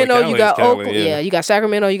 Sacramento, Well, you Cali got is Cali, Oakland. yeah. Yeah, you got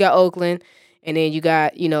Sacramento, you got Oakland, and then you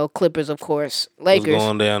got Clippers, of course, What's Lakers.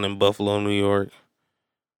 going down in Buffalo, New York?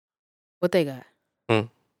 What they got? Hmm.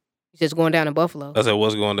 You just going down in Buffalo. I said,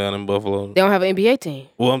 what's going down in Buffalo? They don't have an NBA team.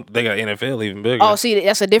 Well, they got NFL even bigger. Oh, see,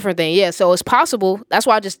 that's a different thing. Yeah, so it's possible. That's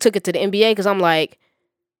why I just took it to the NBA because I'm like,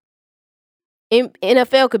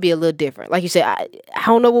 NFL could be a little different. Like you said, I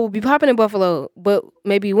don't know what would be popping in Buffalo, but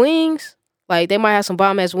maybe wings. Like they might have some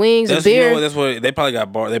bomb ass wings and That's, beer. you know what, that's what they probably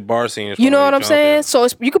got. Their bar scene. is You know what probably I'm saying? jumping.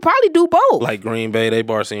 So you could probably do both. Like Green Bay, they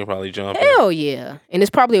bar scene probably jumping. Hell yeah. And it's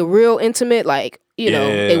probably a real intimate, like, they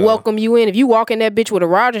Yeah. welcome you in. If you walk in that bitch with a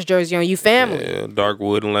Rodgers jersey on, you family. Yeah, dark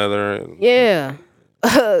wood and leather. And, Yeah.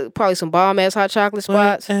 Probably some bomb ass hot chocolate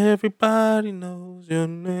spots. Everybody knows your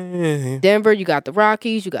name. Denver, you got the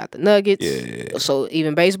Rockies, you got the Nuggets. Yeah. So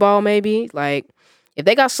even baseball, maybe. Like, if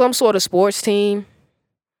they got some sort of sports team,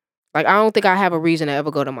 like, I don't think I have a reason to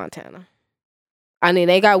ever go to Montana. I mean,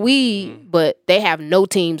 they got weed, but they have no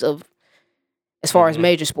teams as far as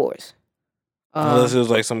major sports. Unless it was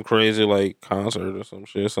like some crazy like concert or some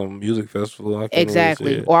shit, some music festival. I can't really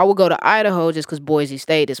Exactly. see it. Or I would go to Idaho just because Boise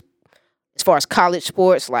State is, as far as college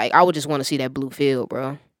sports, like, I would just want to see that blue field,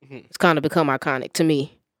 bro. It's kind of become iconic to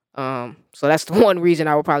me. So that's the one reason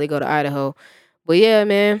I would probably go to Idaho. But yeah,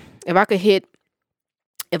 man, if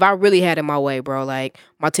I really had it my way, bro, like,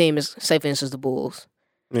 my team is, say for instance, the Bulls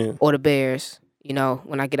Yeah. or the Bears,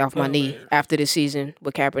 when I get off my knee after this season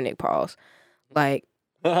with Kaepernick pause. Like,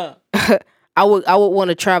 I would want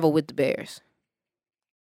to travel with the Bears.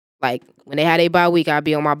 Like, when they had a bye week, I'd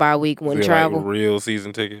be on my bye week, wouldn't Get, travel. like, real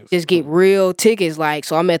season tickets. Just get real tickets, like,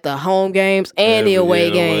 so I'm at the home games and the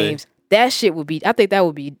away games. That shit I think that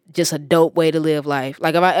would be just a dope way to live life.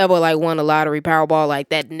 Like, if I ever, like, won a lottery Powerball, like,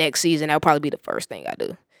 that next season, that would probably be the first thing I do.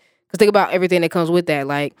 Because think about everything that comes with that.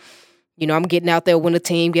 Like, I'm getting out there when the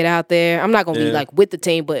team get out there. I'm not going to be, like, with the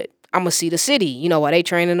team, but I'm going to see the city, while they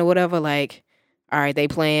training or whatever. Like, all right, they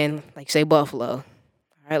playing, like, say, Buffalo.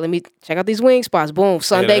 All right, let me check out these wing spots. Boom,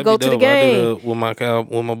 Sunday, that'd go be to the dope. I do game. that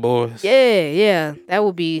with my boys. Yeah, that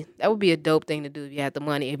would be a dope thing to do if you had the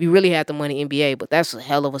money. If you really had the money, NBA, but that's a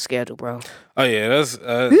hell of a schedule, bro. Oh yeah, that's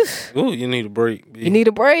ooh, you need a break. B. You need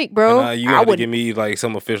a break, bro. And, you got to give me like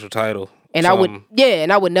some official title. And I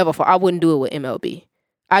would never. I wouldn't do it with MLB.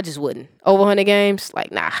 I just wouldn't. Over 100 games, like,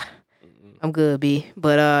 nah. I'm good, B.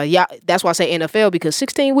 But yeah, that's why I say NFL, because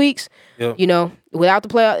 16 weeks, Yep. without the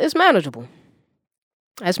playoff, it's manageable.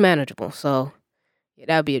 That's manageable. So yeah,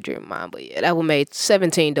 that'd be a dream of mine. But yeah, that would make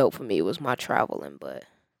 17 dope for me. Was my traveling, but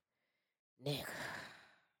nigga,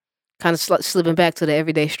 kind of slipping back to the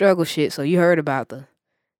everyday struggle shit. So you heard about the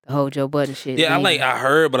the whole Joe Budden shit. Yeah, I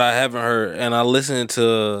heard, but I haven't heard, and I listened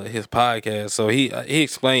to his podcast. So he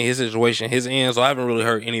explained his situation, his end. So I haven't really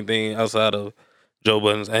heard anything outside of Joe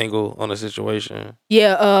Budden's angle on the situation.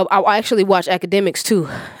 Yeah, I actually watched Academics too.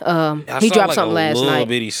 He dropped something last night. A little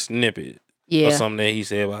bitty snippet. Yeah, or something that he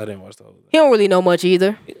said, but I didn't watch the whole thing. He don't really know much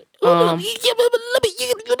either. Let me see.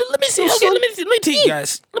 Let me tell you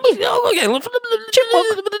guys. This is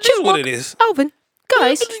what it is. Alvin,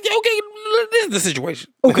 guys. Okay, this is the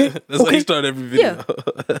situation. Okay. That's how he started every video. Yeah.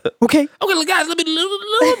 Okay, look, guys, let me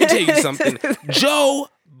tell you something. Joe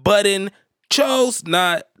Budden chose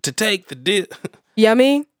not to take the deal. Yeah, I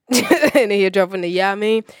mean, and then he'll drop in the yeah, I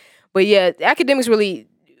mean. But yeah, Academics really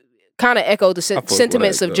kind of echoed the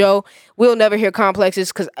sentiments of Joe. We'll never hear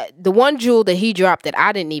Complexes because the one jewel that he dropped that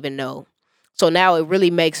I didn't even know. So now it really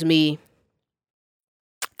makes me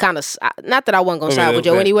kind of, not that I wasn't going to side with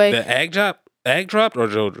Joe anyway. The Ag dropped or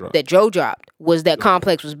Joe dropped? That Joe dropped was that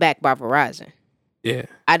Complex was backed by Verizon. Yeah.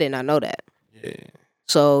 I did not know that. Yeah.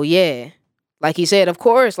 So yeah, like he said, of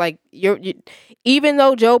course, like you even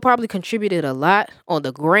though Joe probably contributed a lot on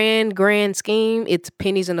the grand scheme, it's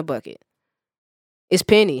pennies in the bucket. It's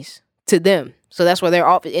pennies to them. So that's why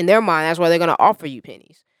they're in their mind, that's why they're going to offer you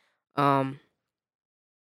pennies. To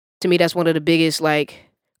me, that's one of the biggest, like,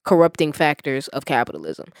 corrupting factors of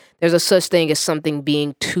capitalism. There's a such thing as something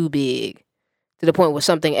being too big to the point where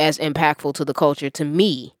something as impactful to the culture, to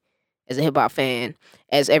me, as a hip-hop fan,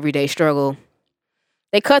 as Everyday Struggle,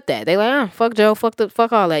 they cut that. They like, fuck Joe,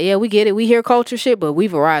 fuck all that. Yeah, we get it. We hear culture shit, but we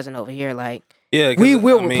Verizon over here, like, yeah, we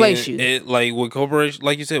will replace you. It, like with corporations,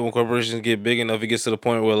 like you said, when corporations get big enough, it gets to the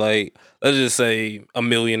point where, like, let's just say $1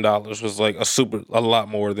 million was like a lot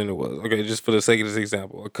more than it was. Okay, just for the sake of this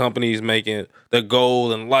example, a company's making their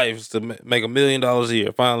goal in life is to make $1 million a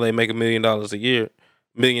year. Finally, they make $1 million a year, $1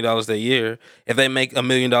 million that year. If they make $1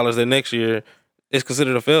 million the next year, it's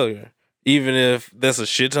considered a failure. Even if that's a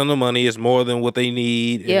shit ton of money, it's more than what they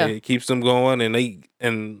need. Yeah. And it keeps them going,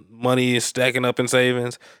 and money is stacking up in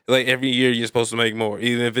savings. Like every year, you're supposed to make more,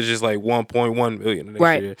 even if it's just like 1.1 million the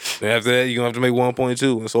next year. And after that, you're gonna have to make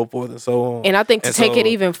 1.2, and so forth and so on. And I think to take it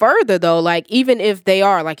even further, though, like even if they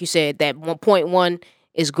are, like you said, that 1.1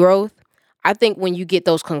 is growth. I think when you get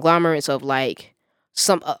those conglomerates of like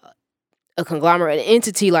a conglomerate, an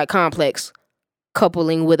entity like Complex,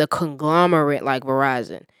 coupling with a conglomerate like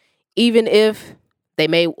Verizon. Even if they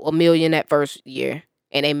made $1 million that first year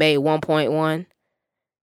and they made 1.1,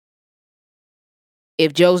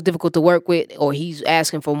 if Joe's difficult to work with or he's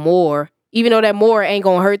asking for more, even though that more ain't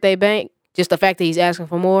gonna hurt their bank, just the fact that he's asking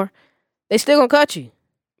for more, they still gonna cut you.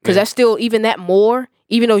 Because that's still, even that more,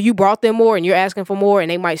 even though you brought them more and you're asking for more and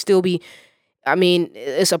they might still be, I mean,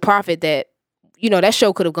 it's a profit that, that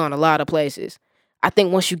show could have gone a lot of places. I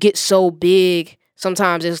think once you get so big,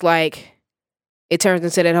 sometimes it's like, it turns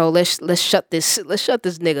into that whole let's shut this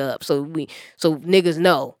nigga up so niggas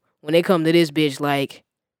know when they come to this bitch, like,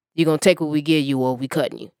 you're gonna take what we give you or we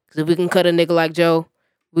cutting you. Because if we can cut a nigga like Joe,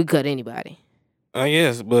 we cut anybody. I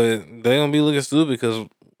guess, but they gonna be looking stupid because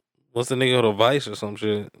what's the nigga with a Vice or some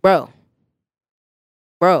shit? Bro.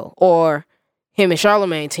 Or him and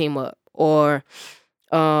Charlamagne team up. Or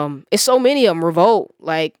it's so many of them. Revolt.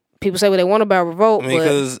 Like, people say what they want about Revolt. I mean,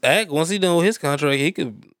 because once he done with his contract, he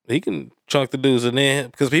can chunk the dudes, and then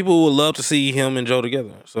because people would love to see him and Joe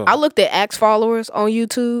together. So I looked at Axe followers on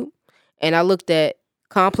YouTube, and I looked at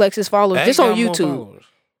Complex's followers Axe just on YouTube.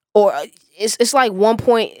 Or it's like 1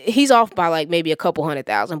 point. He's off by like maybe a couple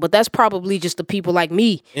 100,000, but that's probably just the people like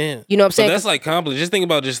me. Yeah, you know what I'm saying? But that's like Complex. Just think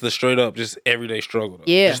about just the straight up, just everyday struggle. Though.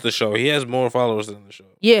 Yeah, just the show. He has more followers than the show.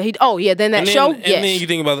 Yeah, then that show. And then you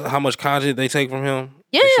think about how much content they take from him.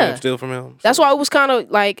 Yeah, steal from him. So. That's why it was kind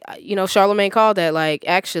of like, Charlamagne called that like,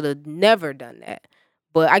 Axe should have never done that.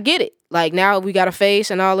 But I get it. Like, now we got a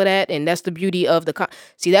face and all of that, and that's the beauty of the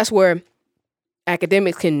see. That's where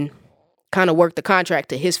Academics can kind of work the contract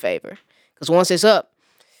to his favor, because once it's up,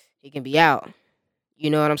 he can be out. You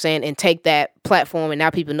know what I'm saying? And take that platform, and now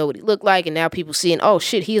people know what he looked like, and now people seeing, oh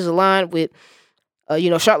shit, he is aligned with, he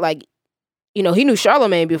knew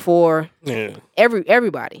Charlamagne before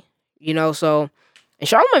everybody. So. And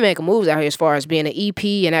Charlamagne making moves out here as far as being an EP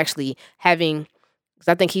and actually having, because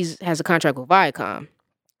I think he has a contract with Viacom.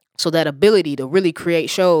 So that ability to really create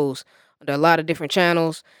shows under a lot of different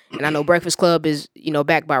channels. And I know Breakfast Club is,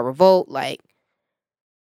 backed by Revolt. Like,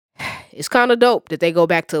 it's kind of dope that they go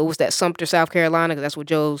back to, what's that, Sumter, South Carolina, because that's where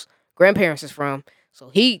Joe's grandparents is from. So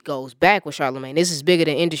he goes back with Charlamagne. This is bigger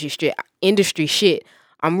than industry shit.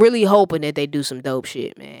 I'm really hoping that they do some dope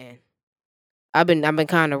shit, man. I've been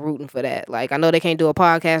kind of rooting for that. Like, I know they can't do a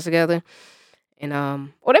podcast together, and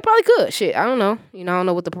or they probably could. Shit, I don't know. I don't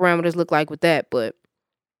know what the parameters look like with that, but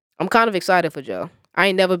I'm kind of excited for Joe. I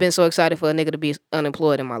ain't never been so excited for a nigga to be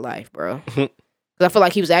unemployed in my life, bro. Because I feel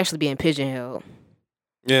like he was actually being pigeonholed.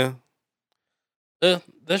 Yeah. That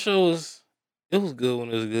show was good when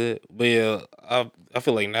it was good. But yeah, I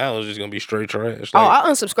feel like now it's just gonna be straight trash. I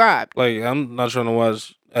unsubscribed. Like I'm not trying to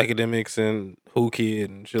watch Academics and Who Kid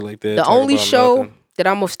and shit like that. The only show that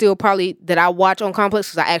I'm still probably that I watch on Complex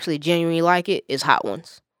because I actually genuinely like it is Hot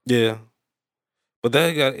Ones. Yeah. But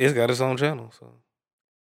it's got its own channel, so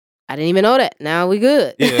I didn't even know that. Now we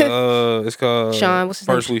good. yeah, it's called Sean, what's his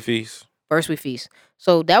First name? We Feast. First We Feast.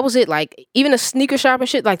 So that was it. Like even a sneaker shop and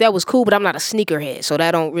shit, like that was cool, but I'm not a sneakerhead, so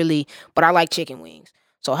that don't really. But I like chicken wings.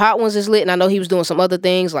 So Hot Ones is lit, and I know he was doing some other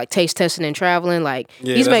things like taste testing and traveling. Like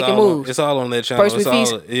he's making moves. It's all on that channel. First We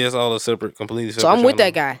Feast. It's all a separate, completely separate. So I'm with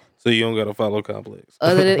that channel. guy. So you don't gotta follow Complex.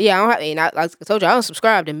 Other than I don't have. And like I told you, I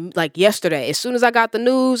unsubscribed and like yesterday. As soon as I got the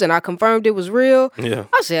news and I confirmed it was real, Yeah.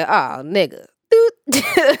 I said, "Oh, nigga,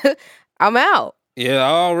 I'm out." Yeah, I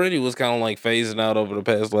already was kind of like phasing out over the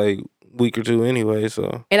past like week or two anyway.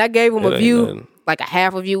 So And I gave him it a ain't view, nothing. like a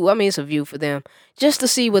half a view. I mean, it's a view for them, just to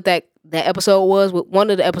see what that episode was. With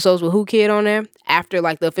one of the episodes with Who Kid on there after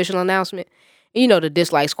like the official announcement. You know, the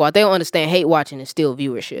dislike squad. They don't understand hate watching is still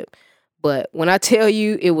viewership. But when I tell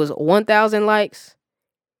you it was 1,000 likes,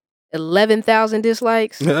 11,000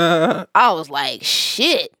 dislikes, I was like,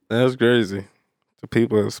 shit. That's crazy. The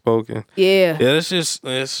people have spoken. Yeah. Yeah, it's just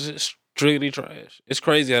strictly trash. It's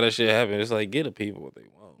crazy how that shit happened. It's like get the people what they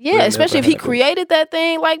want. Yeah, That especially if never he happens. created that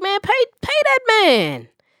thing. Like, man, pay that man.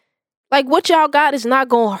 Like, what y'all got is not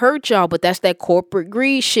gonna hurt y'all, but that's that corporate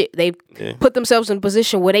greed shit. They Yeah. put themselves in a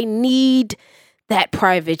position where they need that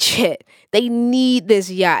private jet. They need this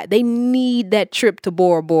yacht. They need that trip to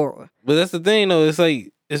Bora Bora. But that's the thing though. It's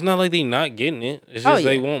like it's not like they not getting it. It's just Oh,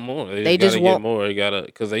 they yeah. want more. They just just gotta want- get more. They gotta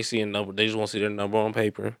because they see a number. They just want to see their number on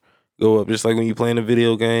paper go up. Just like when you playing a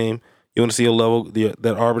video game, you want to see a level,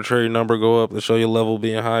 that arbitrary number go up to show your level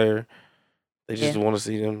being higher. They just want to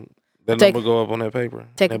see that Take- number go up on that paper.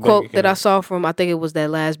 Take a that quote bank that I account. saw from, I think it was that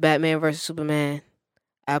last Batman versus Superman.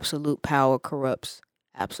 Absolute power corrupts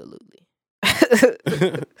absolutely.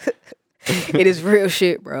 It is real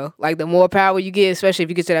shit, bro. Like the more power you get, especially if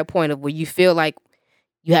you get to that point of where you feel like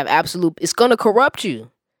you have absolute, it's gonna corrupt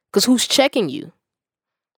you. Cause who's checking you?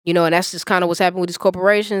 You know, and that's just kind of what's happening with these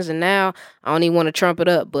corporations. And now I don't even want to trump it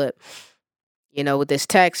up, but you know, with this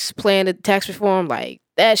tax plan, the tax reform, like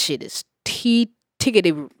that shit is tickety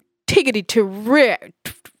to rare.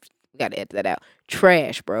 We gotta edit that out.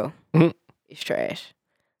 Trash, bro. Mhm. It's trash.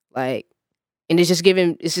 Like, and it's just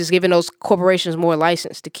giving those corporations more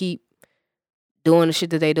license to keep doing the shit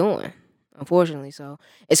that they doing. Unfortunately, so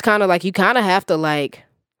it's kind of like you kind of have to like.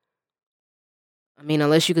 I mean,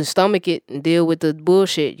 unless you can stomach it and deal with the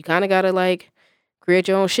bullshit, you kind of gotta like create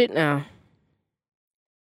your own shit now.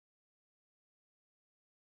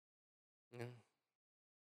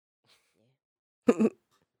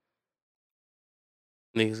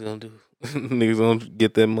 Niggas gonna do. Niggas gonna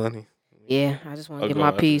get that money. Yeah, I just want to I'll get go my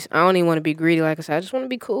after piece. I don't even want to be greedy, like I said. I just want to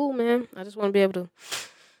be cool, man. I just want to be able to,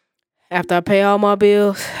 after I pay all my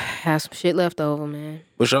bills, have some shit left over, man.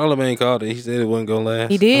 But Charlamagne called it. He said it wasn't gonna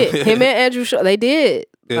last. He did. Him and Andrew, they did.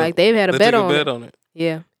 Yeah. Like they've had a They bet took on a it. bet on it.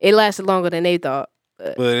 Yeah, it lasted longer than they thought.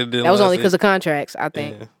 But it didn't. That was only last because of contracts, I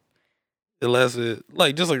think. Yeah. It lasted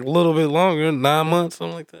like just like a little bit longer, 9 months,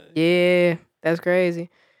 something like that. Yeah, that's crazy.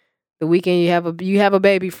 The weekend you have a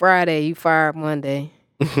baby Friday, you fired Monday.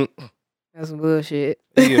 That's some bullshit.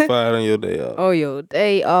 You get fired on your day off. Oh, your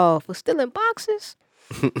day off for stealing boxes?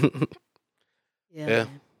 Yeah.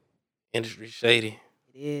 Man, Industry shady.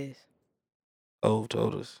 it is. Ove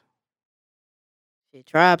told us. Shit,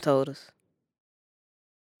 Tribe told us.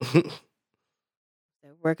 That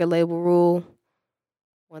record label rule,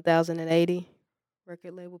 1080.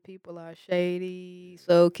 Record label people are shady.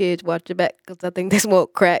 So kids, watch your back, because I think they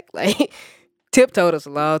smoke crack. Like, Tip told us a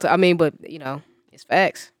long time. I mean, but, you know, it's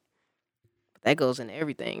facts. But that goes into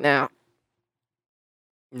everything now.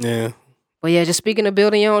 Yeah. But yeah, just speaking of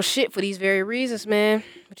building your own shit for these very reasons, man.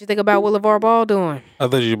 What you think about what LeVar Ball doing? I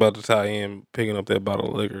thought you were about to tie in picking up that bottle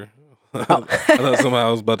of liquor. Oh. I thought somehow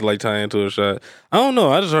I was about to like tie into a shot. I don't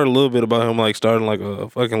know. I just heard a little bit about him like starting like a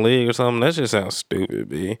fucking league or something. That just sounds stupid,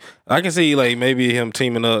 B. I can see like maybe him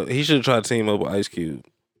teaming up. He should try to team up with Ice Cube.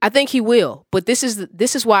 I think he will, but this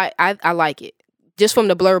is why I like it. Just from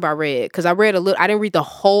the blurb I read, because I read a little. I didn't read the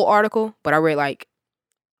whole article, but I read like,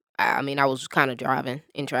 I mean, I was kind of driving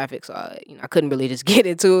in traffic, so I couldn't really just get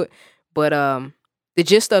into it. But the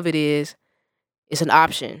gist of it is, it's an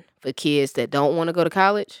option for kids that don't want to go to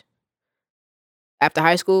college. After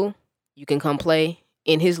high school, you can come play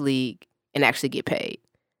in his league and actually get paid.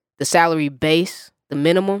 The salary base, the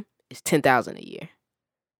minimum, is $10,000 a year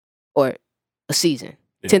or a season.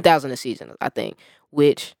 Yeah. $10,000 a season, I think.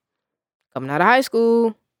 Which coming out of high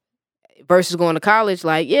school versus going to college,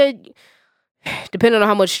 like depending on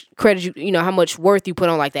how much credit how much worth you put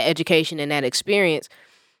on like that education and that experience.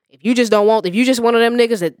 If you just one of them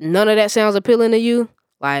niggas that none of that sounds appealing to you,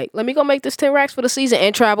 like, let me go make this 10 racks for the season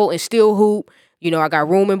and travel and still hoop. I got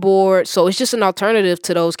room and board. So it's just an alternative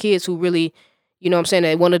to those kids who really,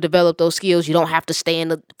 they want to develop those skills. You don't have to stay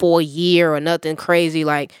for a year or nothing crazy.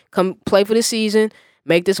 Like, come play for the season,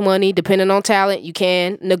 make this money. Depending on talent, you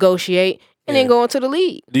can negotiate and then go into the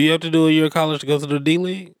league. Do you have to do a year of college to go to the D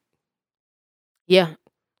League? Yeah.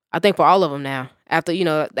 I think for all of them now. After,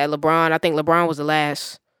 that LeBron, I think LeBron was the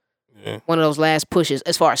last. Yeah. One of those last pushes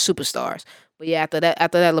as far as superstars. But yeah, after that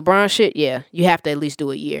LeBron shit, yeah, you have to at least do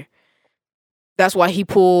a year. That's why he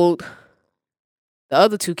pulled the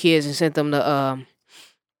other two kids and sent them to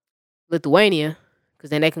Lithuania, because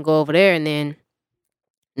then they can go over there, and then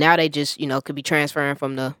now they just could be transferring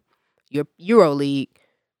from the Euro League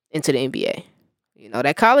into the NBA.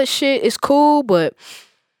 That college shit is cool, but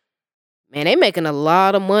man, they making a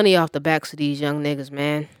lot of money off the backs of these young niggas,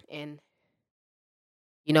 man. And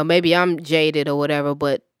maybe I'm jaded or whatever,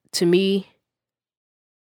 but to me,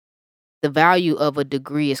 the value of a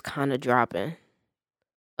degree is kind of dropping.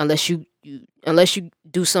 Unless you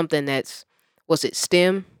do something that's,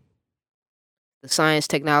 STEM? The science,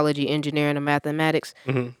 technology, engineering, and mathematics.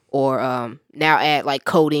 Mm-hmm. Or now add like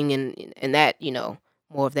coding and that,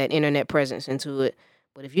 more of that internet presence into it.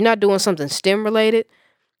 But if you're not doing something STEM related,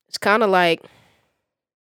 it's kind of like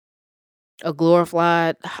a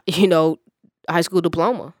glorified, high school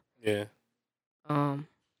diploma. Yeah. And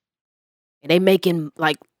they making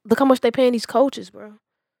like, look how much they paying these coaches, bro.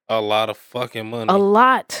 A lot of fucking money. A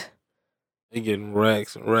lot. They getting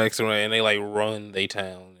racks and racks and they like run they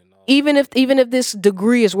town. And all. Even if this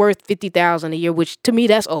degree is worth $50,000 a year, which to me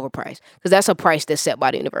that's overpriced, because that's a price that's set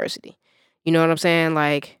by the university. You know what I'm saying?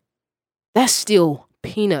 Like, that's still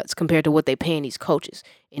peanuts compared to what they paying these coaches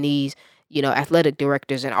and these athletic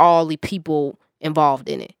directors and all the people involved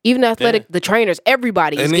in it. Even the trainers,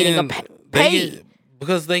 everybody is getting paid.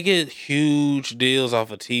 Because they get huge deals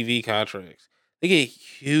off of TV contracts. They get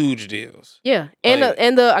huge deals. Yeah. And like,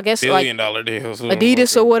 the I guess $1 billion like deals.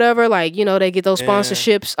 Adidas or whatever, like, they get those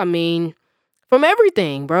sponsorships. I mean, from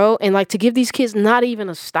everything, bro. And like, to give these kids not even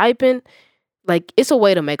a stipend, like, it's a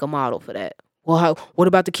way to make a model for that. Well, what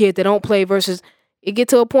about the kid that don't play versus it get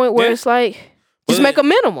to a point where it's like, just make a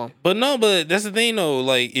minimum. But that's the thing though.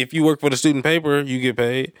 Like, if you work for the student paper, you get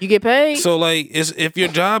paid. You get paid. So like, if your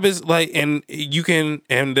job is like, and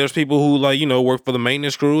there's people who like work for the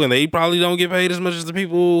maintenance crew, and they probably don't get paid as much as the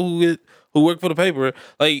people who work for the paper.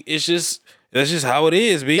 Like, that's just how it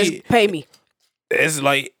is. Just pay me. It's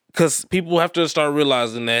like, because people have to start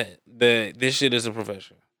realizing that this shit is a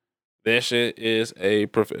profession. That shit is a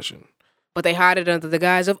profession. But they hide it under the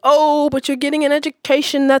guise of, but you're getting an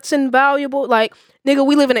education that's invaluable. Like, nigga,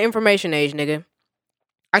 we live in an information age, nigga.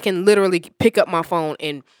 I can literally pick up my phone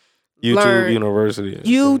and learn. University,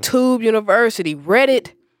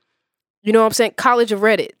 Reddit. You know what I'm saying? College of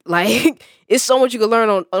Reddit. Like, it's so much you can learn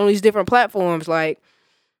on these different platforms. Like,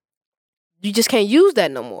 you just can't use that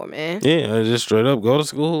no more, man. Yeah, just straight up go to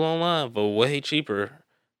school online for way cheaper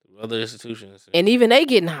than other institutions. And even they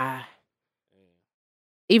getting high.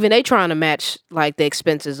 Even they trying to match like the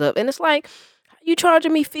expenses up, and it's like, you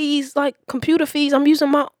charging me fees, like computer fees. I'm using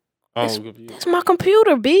my, it's my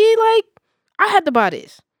computer, B. Like, I had to buy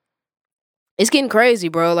this. It's getting crazy,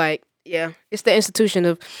 bro. Like, yeah, it's the institution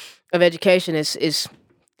of education. It's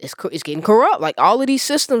getting corrupt. Like, all of these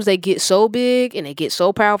systems, they get so big and they get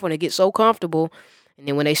so powerful and they get so comfortable, and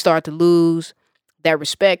then when they start to lose that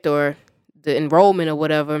respect or the enrollment or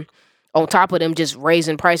whatever, on top of them just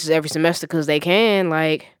raising prices every semester because they can,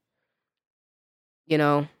 like, it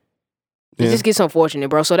just gets unfortunate,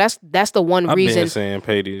 bro. So that's the one reason. I've been saying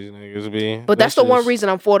pay these niggas, B. But that's the one reason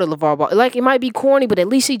I'm for the LeVar Ball. Like, it might be corny, but at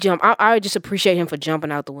least he jumped. I just appreciate him for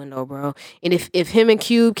jumping out the window, bro. And if him and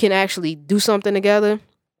Cube can actually do something together,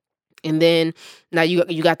 and then now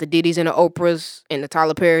you got the Diddy's and the Oprahs and the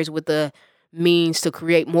Tyler Perry's with the means to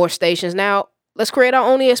create more stations. Now let's create our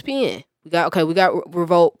own ESPN. We got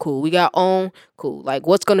Revolt, cool. We got OWN, cool. Like,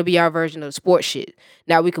 what's gonna be our version of the sports shit?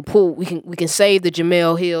 Now we can save the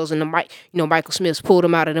Jamel Hills and the Michael Smiths, pull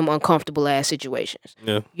them out of them uncomfortable ass situations.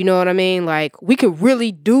 Yeah. You know what I mean? Like, we could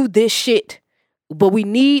really do this shit, but we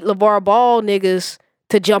need LeVar Ball niggas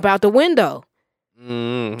to jump out the window. I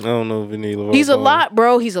don't know if we need LeVar He's Ball. a lot,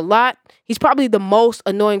 bro. He's a lot. He's probably the most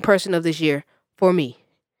annoying person of this year for me.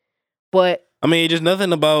 But I mean, just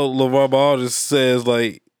nothing about LeVar Ball just says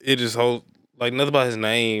like. It just holds like nothing about his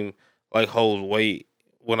name like holds weight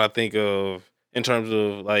when I think of in terms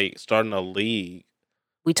of like starting a league.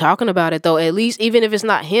 We talking about it though. At least even if it's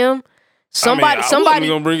not him, somebody. I wasn't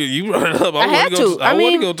gonna bring it. You brought it up. I had to. I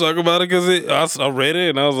want to go talk about it because I read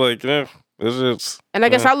it and I was like, yeah, it's just. And I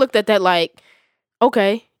guess I looked at that like,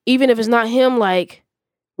 okay, even if it's not him, like,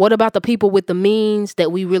 what about the people with the means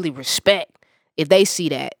that we really respect? If they see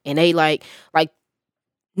that and they like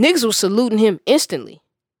niggas was saluting him instantly,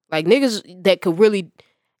 like niggas that could really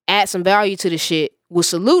add some value to the shit was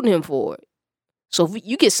saluting him for it. So if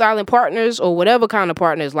you get silent partners or whatever kind of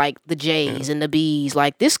partners, like the J's and the B's,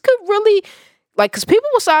 like this could really, like, cause people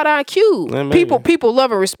will side eye Cube. People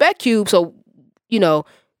love and respect Cube. So, you know,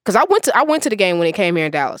 cause I went to the game when it came here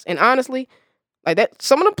in Dallas, and honestly, like that,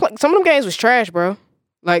 some of them games was trash, bro.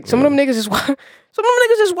 Like some of them niggas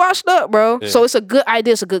just washed up, bro. Yeah. So it's a good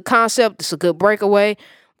idea, it's a good concept, it's a good breakaway.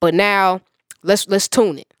 But now let's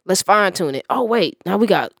tune it, let's fine tune it. Oh wait, now we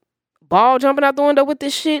got Ball jumping out the window with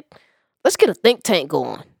this shit. Let's get a think tank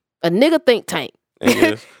going. A nigga think tank.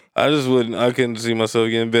 I couldn't see myself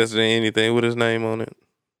getting invested in anything with his name on it.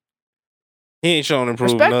 He ain't showing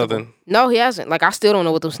improved nothing. No, he hasn't. Like, I still don't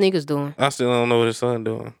know what those sneakers doing. I still don't know what his son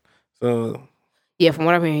doing. So yeah, from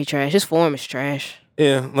what I'm hearing, he trash. His form is trash.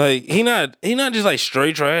 Yeah, like he not just like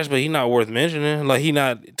straight trash, but he not worth mentioning. Like he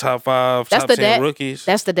not top 5, top 10 rookies.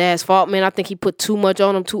 That's the dad's fault, man. I think he put too much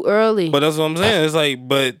on him too early. But that's what I'm saying. It's like,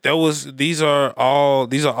 but these are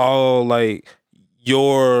all like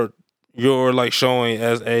your like showing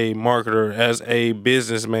as a marketer, as a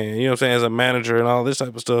businessman. You know what I'm saying? As a manager and all this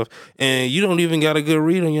type of stuff, and you don't even got a good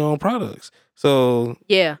read on your own products. So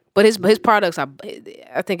yeah, but his products, I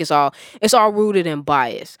think it's all rooted in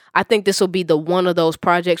bias. I think this will be the one of those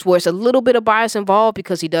projects where it's a little bit of bias involved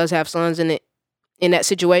because he does have sons in that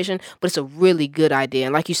situation. But it's a really good idea,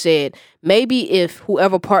 and like you said, maybe if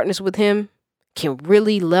whoever partners with him can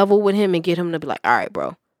really level with him and get him to be like, all right,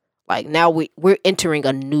 bro, like now we're entering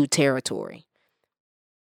a new territory.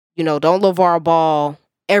 You know, don't LeVar Ball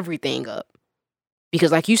everything up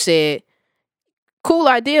because, like you said. Cool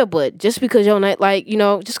idea, but just because your name, like, you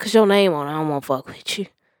know, just because your name on it, I don't want to fuck with you.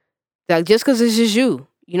 Like, just because it's just you.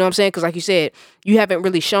 You know what I'm saying? Because like you said, you haven't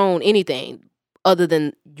really shown anything other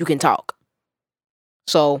than you can talk.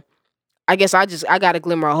 So, I guess I got a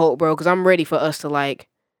glimmer of hope, bro, because I'm ready for us to, like,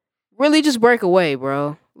 really just break away,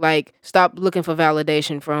 bro. Like, stop looking for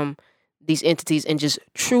validation from these entities and just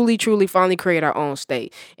truly, truly finally create our own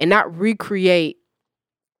state. And not recreate,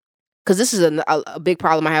 because this is a big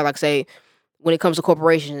problem I have, like, say, when it comes to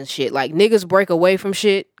corporations and shit. Like, niggas break away from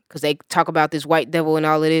shit because they talk about this white devil and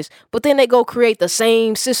all of this, but then they go create the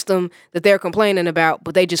same system that they're complaining about,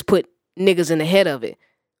 but they just put niggas in the head of it.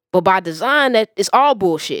 But by design, that it's all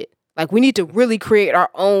bullshit. Like, we need to really create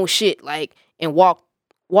our own shit, like, and walk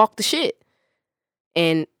the shit.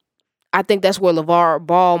 And I think that's where LeVar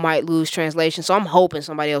Ball might lose translation. So I'm hoping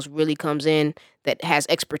somebody else really comes in that has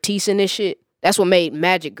expertise in this shit. That's what made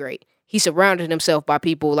Magic great. He surrounded himself by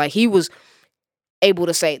people, like, he was able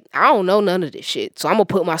to say, I don't know none of this shit, so I'm gonna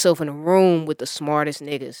put myself in a room with the smartest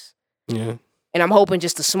niggas. Yeah. And I'm hoping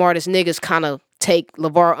just the smartest niggas kind of take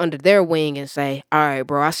LeVar under their wing and say, all right,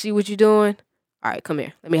 bro, I see what you're doing. All right, come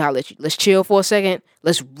here. Let me holler at you. Let's chill for a second.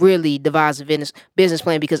 Let's really devise a business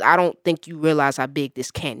plan because I don't think you realize how big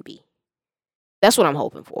this can be. That's what I'm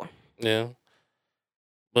hoping for. Yeah.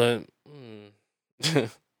 But,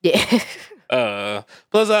 yeah.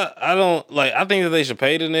 Plus I don't like. I think that they should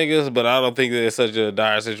pay the niggas, but I don't think that it's such a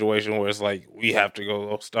dire situation where it's like we have to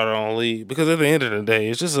go start our own league because at the end of the day,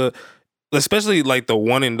 it's just especially like the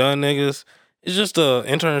one and done niggas. It's just a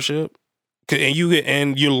internship, and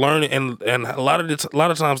you're learning, and a lot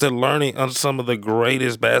of times they're learning on some of the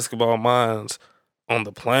greatest basketball minds on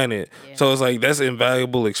the planet. Yeah. So it's like that's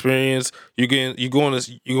invaluable experience. You're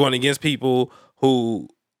going against people who.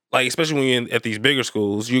 Like, especially when you're at these bigger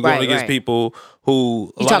schools, you're going against people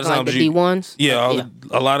who a lot of times like the D1s? Yeah,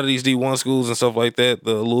 a lot of these D1 schools and stuff like that,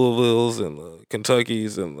 the Louisvilles and the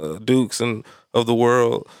Kentuckys and the Dukes and of the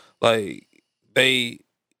world, like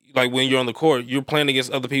when you're on the court, you're playing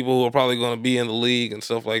against other people who are probably going to be in the league and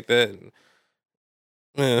stuff like that. And,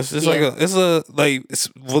 man, it's just it's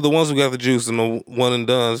for the ones who got the juice and the one and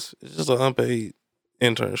dones. It's just an unpaid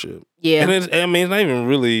internship. Yeah. And it's not even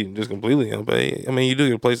really just completely unpaid. I mean, you do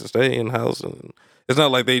get a place to stay in house, and it's not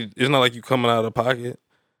like you coming out of pocket.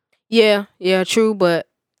 Yeah, true, but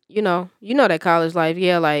you know that college life, I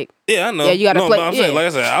know. Yeah, you gotta play. I'm saying, like I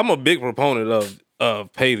said, I'm a big proponent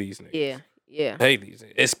of pay these niggas. Yeah. Pay these,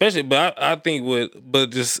 especially, but I think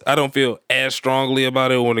I don't feel as strongly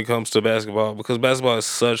about it when it comes to basketball because basketball is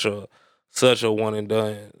such such a one and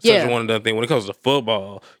done, Yeah. such a one and done thing. When it comes to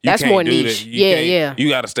football, you That's can't more do niche. that. Yeah. You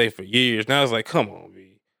got to stay for years. Now it's like, come on,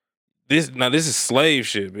 B. This is slave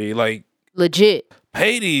shit, B. Like, Legit.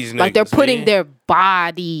 pay these niggas. Like they're putting man. their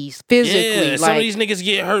bodies physically. Yeah, some of these niggas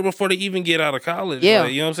get hurt before they even get out of college. Yeah.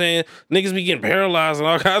 Like, you know what I'm saying? Niggas be getting paralyzed and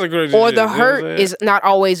all kinds of crazy or shit. the you know what I'm hurt saying? is not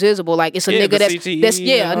always visible. Like it's a Yeah, nigga the that's CTE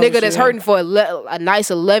a and all nigga that that's shit. hurting for a nice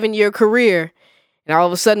 11-year career, and all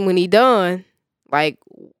of a sudden when he done, like,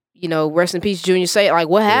 you know, rest in peace, Junior Seau. Like,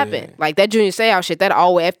 what happened? Yeah. Like that Junior Seau shit, that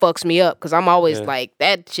always fucks me up because I'm always Yeah. like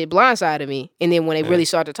that shit blindsided me. And then when they Yeah. really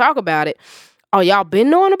start to talk about it, oh, y'all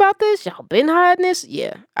been knowing about this? Y'all been hiding this?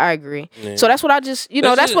 Yeah, I agree. Yeah. So that's what I just, you know,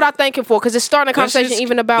 That's that's just- what I'm thinking for because it's starting a That conversation shit's-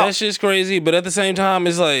 even about. that shit's crazy, but at the same time,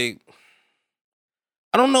 it's like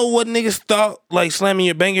I don't know what niggas thought like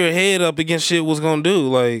banging your head up against shit was gonna do.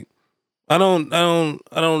 Like I don't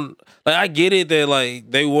like I get it that like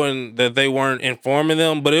they weren't informing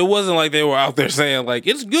them, but it wasn't like they were out there saying like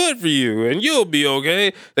it's good for you and you'll be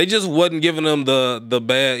okay. They just wasn't giving them the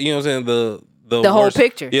bad, you know what I'm saying, the whole worst-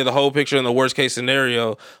 picture. Yeah, the whole picture and the worst case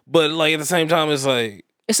scenario. But like at the same time, it's like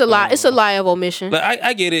It's a lie. It's a lie of omission. like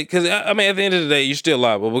I get it because I mean at the end of the day you're still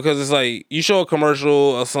liable because it's like you show a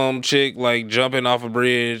commercial of some chick like jumping off a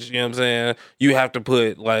bridge, you know what I'm saying? You have to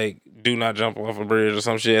put like do not jump off a bridge or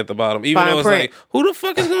some shit at the bottom. Even Fine though it's print. like who the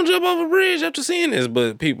fuck is gonna jump off a bridge after seeing this?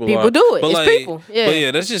 But people People are. do it. But It's like, people. Yeah. But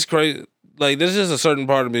yeah, that's just crazy. Like there's just a certain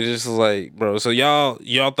part of me that's just like, bro, so y'all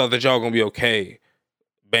thought that y'all gonna be okay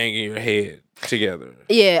banging your head together.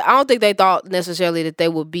 Yeah, I don't think they thought necessarily that they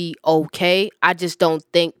would be okay. I just don't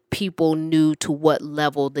think people knew to what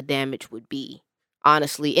level the damage would be,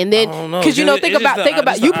 honestly. And then, I don't know. because you know, think It's just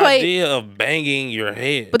about the you play, idea of banging your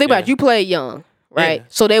head. but think about it, you played young, right? Yeah.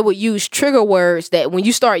 So they would use trigger words that when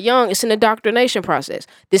you start young, it's an indoctrination process.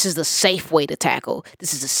 This is the safe way to tackle.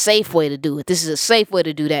 This is a safe way to do it. This is a safe way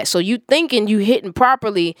to do that. So you thinking you hitting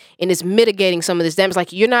properly and it's mitigating some of this damage.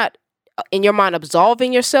 Like you're not in your mind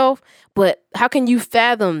absolving yourself, but how can you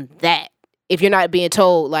fathom that if you're not being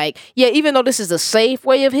told, like, yeah, even though this is a safe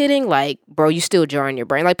way of hitting, like, bro, you still jarring your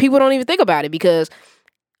brain. Like people don't even think about it because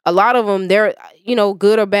a lot of them, they're, you know,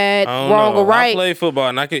 good or bad, I don't wrong know. or right. I play football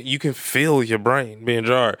and you can feel your brain being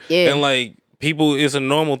jarred. Yeah. And like people, it's a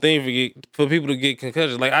normal thing for people to get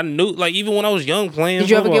concussions. Like I knew, like even when I was young playing Did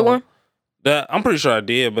you ever get football, one? That I'm pretty sure I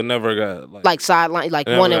did, but never got Like sideline, like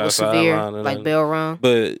Never one that got was severe, sidelined or like nothing. bell rung.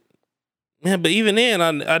 But yeah, but even then,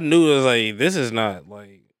 I knew it was like this is not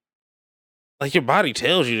like your body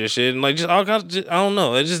tells you this shit, and like just all kinds. I don't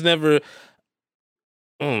know. It just never.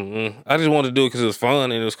 I just wanted to do it because it was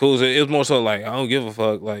fun and it was cool. So it was more so like I don't give a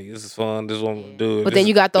fuck. Like this is fun. This is what I'm gonna do. But then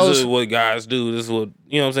you got This those. is what guys do. This is what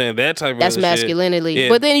you know. What I'm saying that type of That's shit. masculinity. Yeah.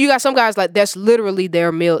 But then you got some guys like that's literally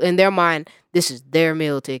their meal in their mind. This is their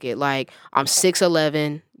meal ticket. Like I'm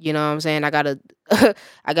 6'11", you know what I'm saying? I got a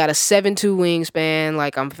I got a 7'2" wingspan.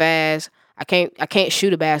 Like I'm fast. I can't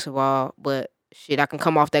shoot a basketball, but shit, I can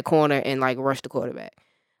come off that corner and like rush the quarterback.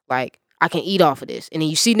 Like I can eat off of this. And then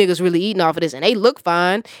you see niggas really eating off of this and they look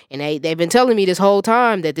fine. And they've been telling me this whole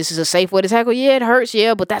time that this is a safe way to tackle. Yeah, it hurts,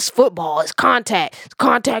 yeah, but that's football. It's contact. It's a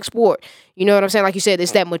contact sport. You know what I'm saying? Like you said,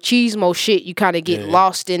 it's that machismo shit. You kind of get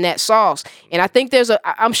lost in that sauce. And I think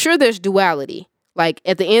I'm sure there's duality. Like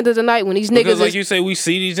at the end of the night when these niggas Because like you say, we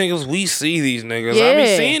see these niggas. We see these niggas. I be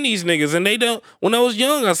Yeah. seeing these niggas, and they don't. When I was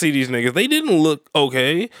young, I see these niggas. They didn't look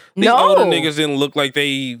okay. These No. older niggas didn't look like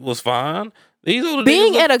they was fine. These older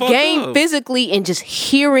being niggas at a look fucked game up. physically and just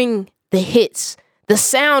hearing the hits, the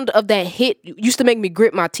sound of that hit used to make me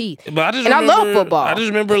grit my teeth. But I just And I love remember- football. I just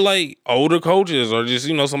remember like older coaches or just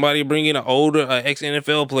somebody bringing an older ex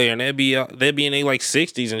NFL player and they'd be in their like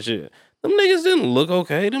 60s and shit. Them niggas didn't look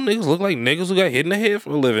okay. Them niggas look like niggas who got hit in the head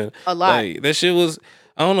for a living. A lot. Like, that shit was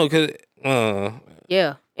I don't know cause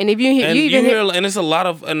Yeah. And if you hear, and you even hear, and it's a lot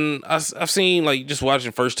of, and I've seen like just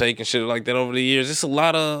watching First Take and shit like that over the years. It's a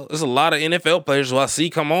lot of NFL players who I see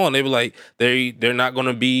come on. They be like they're not going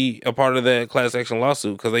to be a part of that class action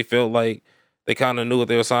lawsuit because they felt like they kind of knew what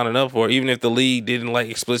they were signing up for, even if the league didn't like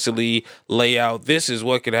explicitly lay out this is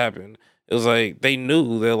what could happen. It was like they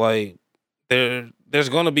knew that like there's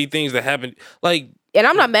going to be things that happen like. and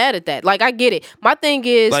I'm not mad at that. Like I get it. My thing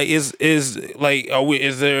is, Like is like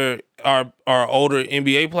are older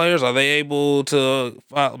NBA players, are they able to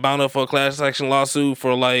bound up for a class action lawsuit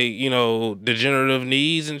for like degenerative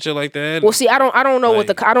knees and shit like that? well, see, I don't know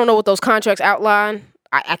like- I don't know what those contracts outline.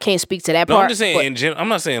 I can't speak to that No, part. I'm just saying but- I'm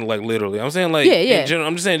not saying like literally. I'm saying like Yeah, yeah. in general.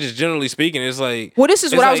 I'm just saying just generally speaking. It's like Well, this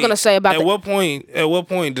is it's what I was like, gonna say about at the- what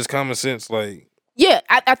point does common sense like Yeah,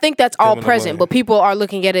 I think that's all Coming present, away. but people are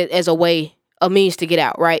looking at it as a means to get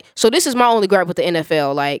out, right? So this is my only gripe with the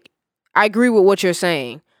NFL. Like, I agree with what you're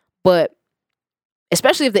saying, but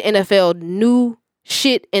especially if the NFL knew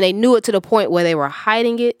shit and they knew it to the point where they were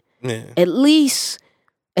hiding it. Yeah. At least,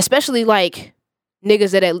 especially like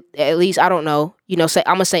niggas that at least, I don't know, say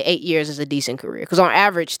I'm gonna say 8 years is a decent career. Because on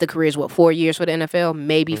average, the career is 4 years for the NFL,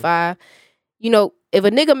 maybe 5. If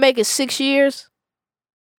a nigga make it 6 years,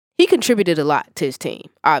 he contributed a lot to his team,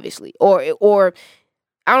 obviously. Or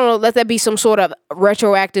I don't know, let that be some sort of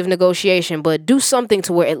retroactive negotiation, but do something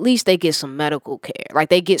to where at least they get some medical care. Like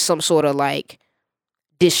they get some sort of like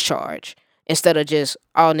discharge instead of just,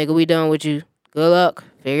 oh nigga, we done with you. Good luck.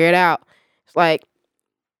 Figure it out. It's like,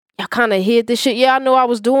 y'all kind of hid this shit. Yeah, I know I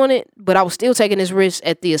was doing it, but I was still taking this risk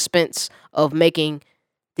at the expense of making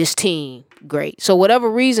this team great. So whatever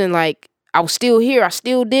reason, like, I was still here. I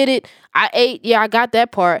still did it. I ate. Yeah, I got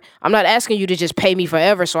that part. I'm not asking you to just pay me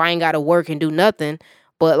forever so I ain't got to work and do nothing.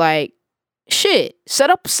 But, like, shit, set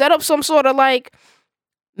up some sort of, like,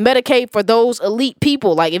 Medicaid for those elite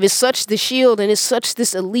people. Like, if it's such the shield and it's such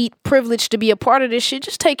this elite privilege to be a part of this shit,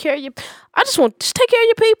 just take care of your... just take care of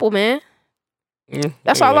your people, man.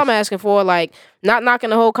 That's all I'm asking for. Like, not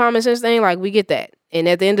knocking the whole common sense thing. Like, we get that. And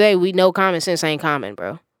at the end of the day, we know common sense ain't common,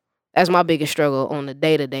 bro. That's my biggest struggle on the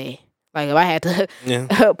day-to-day. Like, if I had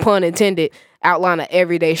to, pun intended, outline an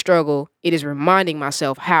everyday struggle, it is reminding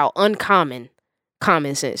myself how uncommon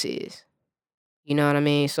common sense is. You know what I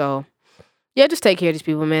mean? So, yeah, just take care of these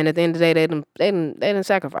people, man. At the end of the day, they didn't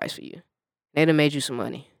sacrifice for you. They done made you some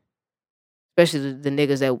money. Especially the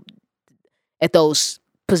niggas that, at those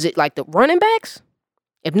positions, like the running backs,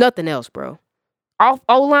 if nothing else, bro.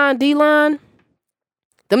 O-line, D-line,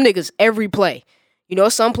 them niggas every play.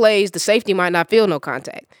 Some plays, the safety might not feel no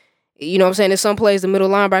contact. You know what I'm saying? There's some plays the middle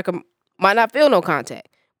linebacker might not feel no contact.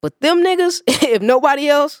 But them niggas, if nobody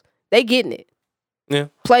else, they getting it. Yeah.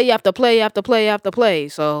 Play after play after play after play.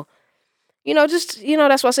 So,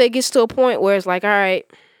 that's why I say it gets to a point where it's like, all right,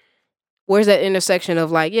 where's that intersection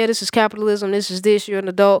of like, yeah, this is capitalism, this is this, you're an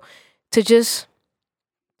adult, to just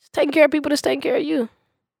taking care of people that's taking care of you.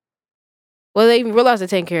 Well, they even realize they're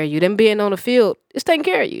taking care of you. Them being on the field, it's taking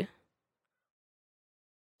care of you.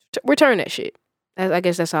 Return that shit. I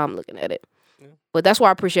guess that's how I'm looking at it. Yeah. But that's why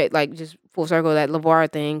I appreciate, like, just full circle that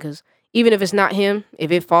LeVar thing, because even if it's not him,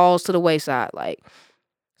 if it falls to the wayside, like,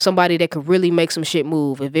 somebody that could really make some shit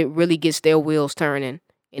move, if it really gets their wheels turning,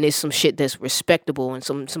 and it's some shit that's respectable, and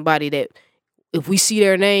somebody that, if we see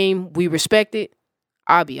their name, we respect it,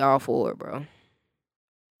 I'll be all for it, bro.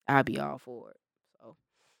 I'll be all for it. So,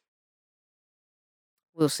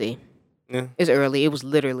 we'll see. Yeah. It's early. It was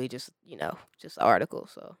literally just an article,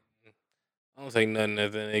 so. I don't think nothing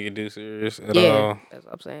that they can do serious at all. Yeah, that's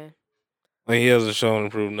what I'm saying. Like, he hasn't shown to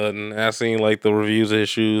prove nothing. I seen, like, the reviews of his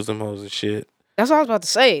shoes, them hoes and shit. That's what I was about to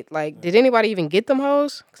say. Like, did anybody even get them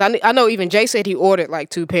hoes? Because I know even Jay said he ordered, like,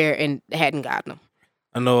 2 pair and hadn't gotten them.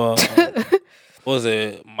 I know, what was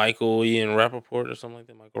it, Michael Ian Rappaport or something like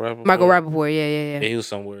that? Michael Rappaport, yeah. He was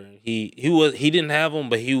somewhere. He didn't have them,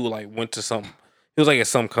 but he, like, went to some... He was, like, at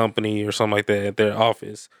some company or something like that at their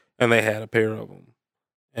office, and they had a pair of them.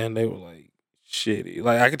 And they were, like, shitty.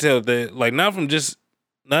 Like, I could tell that, like, not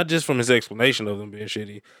just from his explanation of them being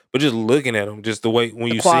shitty, but just looking at them, just the way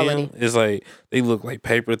when you see them, it's like they look like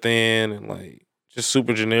paper thin and like just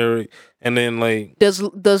super generic. And then like, does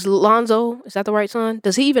Lonzo, is that the right son?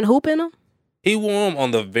 Does he even hoop in them? He wore them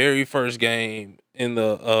on the very first game in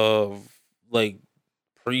the like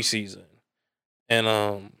preseason,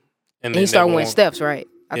 and he started wearing Steph's, right?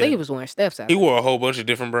 I think he was wearing Steph's. He wore a whole bunch of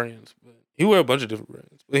different brands. He wore a bunch of different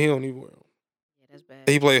brands, but he don't even wear them. Yeah, that's bad.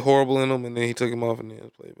 He played horrible in them, and then he took them off, and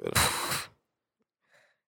then played better.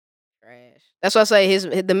 Trash. That's why I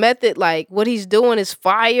say the method, like what he's doing, is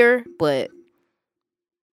fire, but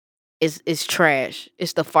it's trash.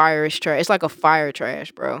 It's the fire is trash. It's like a fire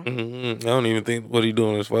trash, bro. Mm-hmm. I don't even think what he's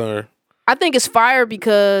doing is fire. I think it's fire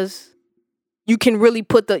because you can really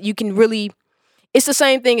it's the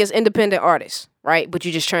same thing as independent artists, right? But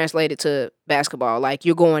you just translate it to basketball. Like,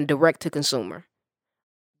 you're going direct to consumer.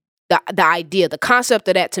 The idea, the concept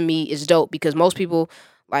of that to me is dope because most people,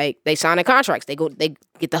 like, they sign their contracts. They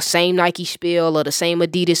get the same Nike spill or the same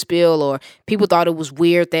Adidas spill, or people thought it was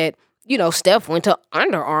weird that, Steph went to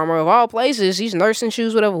Under Armour of all places. These nursing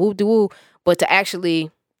shoes, whatever, whoop-de-woo. But to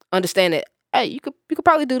actually understand that, hey, you could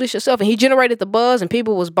probably do this yourself. And he generated the buzz and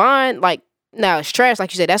people was buying, like, now it's trash,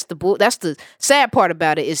 like you said. That's the sad part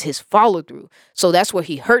about it is his follow through. So that's where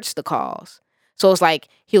he hurts the cause. So it's like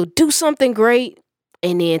he'll do something great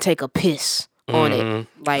and then take a piss on it,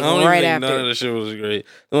 like right after. None of the shit was great.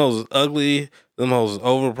 Them hoes was ugly. Them hoes was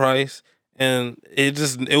overpriced, and it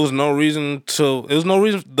was no reason.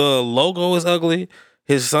 The logo is ugly.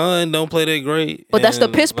 his son don't play that great. But that's the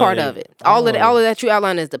and, piss part like, of it. All of that you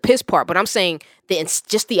outlined is the piss part. But I'm saying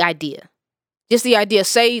just the idea. Just the idea.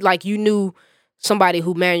 Say like you knew somebody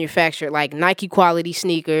who manufactured like Nike quality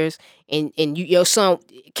sneakers, and your son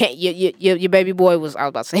can't. Your baby boy was. I was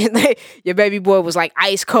about to say your baby boy was like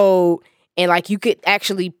ice cold, and like you could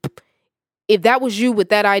actually, if that was you with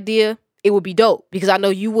that idea, it would be dope because I know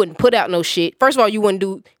you wouldn't put out no shit. First of all, you wouldn't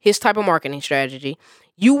do his type of marketing strategy.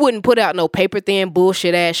 You wouldn't put out no paper thin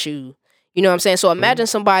bullshit ass shoe. You know what I'm saying? So imagine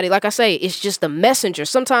somebody, like I say, it's just the messenger.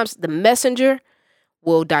 Sometimes the messenger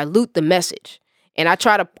will dilute the message. And I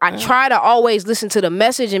try to always listen to the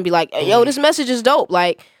message and be like, yo, this message is dope.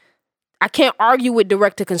 Like, I can't argue with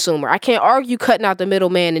direct to consumer. I can't argue cutting out the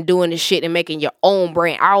middleman and doing this shit and making your own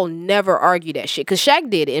brand. I'll never argue that shit. Cause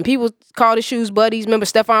Shaq did it. And people call the shoes buddies. Remember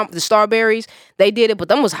Stephon, the Starberries? They did it, but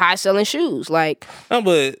them was high selling shoes. Like, no,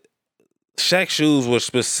 but Shaq shoes were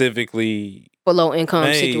specifically for low income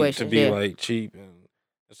made situations. to be like cheap and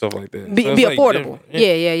stuff like that. Be So it's, like, affordable.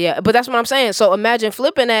 different. Yeah. But that's what I'm saying. So imagine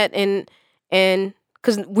flipping that and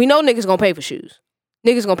because we know niggas gonna pay for shoes.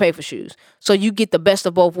 Niggas gonna pay for shoes. So you get the best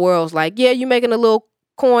of both worlds. Like, yeah, you making a little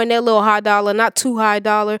coin, that little high dollar, not too high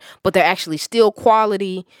dollar, but they're actually still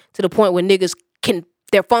quality to the point where niggas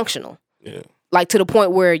they're functional. Yeah. Like to the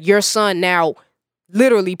point where your son now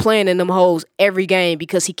literally playing in them hoes every game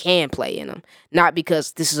because he can play in them. Not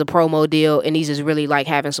because this is a promo deal and these is really like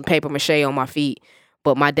having some paper mache on my feet.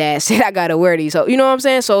 But my dad said I gotta wear these. So you know what I'm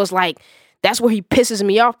saying? So it's like that's where he pisses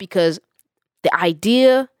me off because the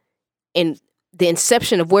idea and the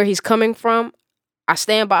inception of where he's coming from, I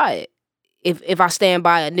stand by it. If I stand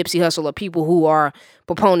by a Nipsey Hussle or people who are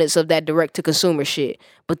proponents of that direct to consumer shit.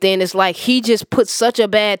 But then it's like he just puts such a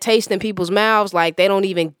bad taste in people's mouths, like they don't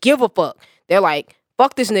even give a fuck. They're like,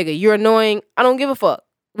 fuck this nigga, you're annoying. I don't give a fuck.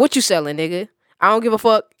 What you selling, nigga? I don't give a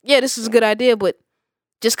fuck. Yeah, this is a good idea, but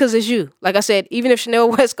just because it's you. Like I said, even if Chanel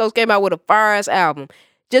West Coast came out with a fire-ass album,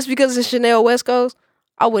 just because it's Chanel West Coast,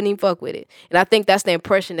 I wouldn't even fuck with it. And I think that's the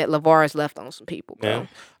impression that LeVar has left on some people, bro. Yeah.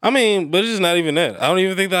 I mean, but it's just not even that. I don't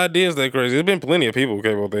even think the idea is that crazy. There's been plenty of people who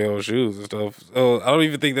came up with their own shoes and stuff. So I don't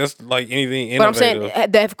even think that's like anything innovative. But I'm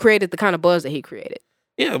saying that have created the kind of buzz that he created.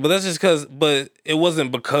 Yeah, but that's just but it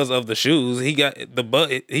wasn't because of the shoes. He got the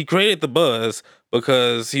buzz. He created the buzz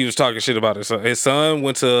because he was talking shit about his son. His son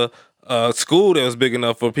went to a school that was big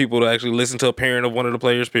enough for people to actually listen to a parent of one of the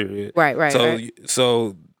players, period. Right.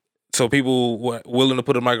 So people were willing to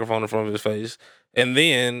put a microphone in front of his face. And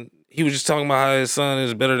then he was just talking about how his son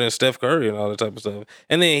is better than Steph Curry and all that type of stuff.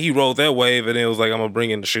 And then he rode that wave and then it was like, I'm going to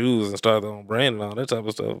bring in the shoes and start their own brand and all that type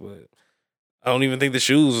of stuff. But I don't even think the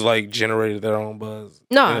shoes like generated their own buzz.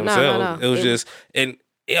 No. It was just, and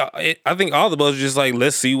yeah, I think all the buzz was just like,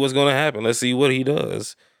 let's see what's going to happen. Let's see what he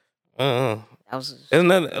does. Isn't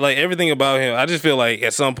that like everything about him? I just feel like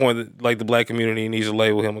at some point, like the black community needs to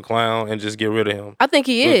label him a clown and just get rid of him. I think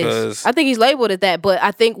he is. I think he's labeled at that. But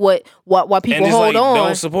I think what people hold on,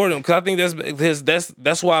 don't support him because I think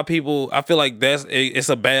that's why people. I feel like it's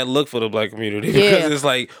a bad look for the black community because it's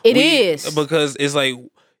like because it's like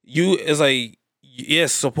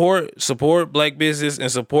yes, support black business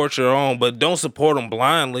and support your own, but don't support them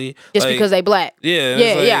blindly just because they black.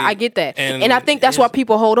 Yeah, I get that, and I think that's why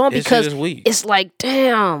people hold on because it's like,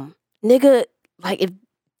 damn, nigga,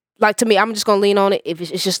 like to me, I'm just gonna lean on it if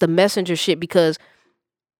it's just the messenger shit because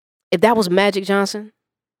if that was Magic Johnson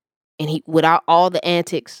and he without all the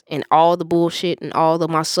antics and all the bullshit and all the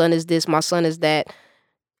my son is this, my son is that,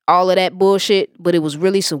 all of that bullshit, but it was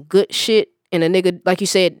really some good shit and a nigga, like you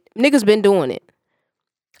said, niggas been doing it.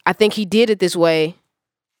 I think he did it this way,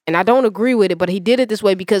 and I don't agree with it, but he did it this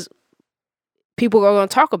way because people are going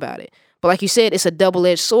to talk about it. But like you said, it's a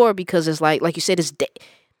double-edged sword because it's like you said, it's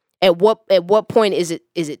at what point is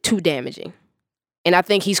it too damaging? And I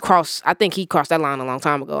think he crossed that line a long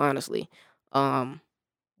time ago, honestly.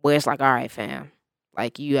 Where it's like, all right, fam,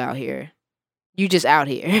 like you out here, you just out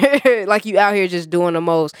here, like you out here just doing the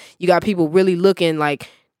most. You got people really looking like.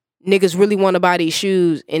 Niggas really want to buy these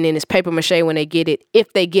shoes, and then it's paper mache when they get it,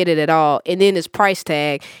 if they get it at all, and then it's price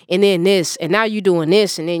tag, and then this, and now you doing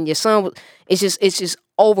this, and then your son. It's just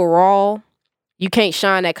overall, you can't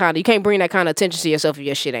you can't bring that kind of attention to yourself if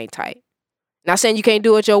your shit ain't tight. Not saying you can't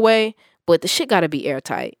do it your way, but the shit got to be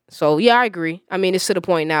airtight. So yeah, I agree. I mean, it's to the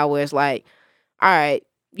point now where it's like, all right,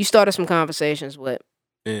 you started some conversations, but.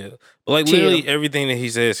 Yeah, but like literally everything that he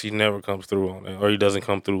says, he never comes through on it, or he doesn't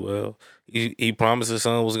come through well. He promised his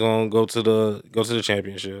son was gonna go to the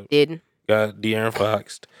championship. Didn't. Got De'Aaron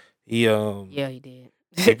Foxed. He he did.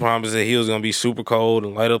 He promised that he was gonna be super cold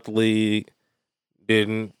and light up the league.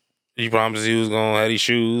 Didn't. He promised he was gonna have these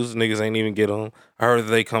shoes. Niggas ain't even get them. I heard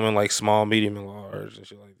that they come in like small, medium, and large and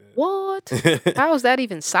shit like that. What? How is that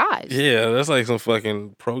even sized? Yeah, that's like some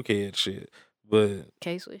fucking pro kid shit. But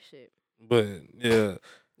K-Swiss shit. But yeah.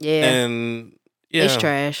 Yeah. And yeah. It's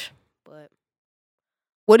trash. But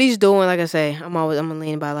what he's doing, like I say, I'm gonna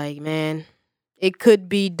lean by like, man, it could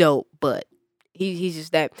be dope, but he's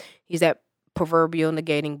just that proverbial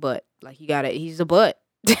negating butt. Like he's a butt.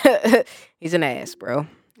 He's an ass, bro.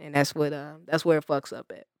 And that's where it fucks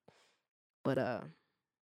up at. But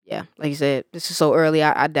yeah, like you said, this is so early,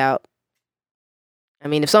 I doubt. I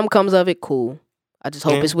mean, if something comes of it, cool. I just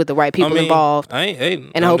hope it's with the right people involved. I ain't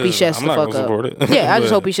hating. And I hope he shuts the fuck up. Yeah, I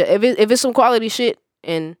just hope he shut. If it's some quality shit,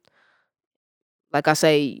 and like I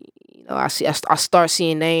say, you know, I start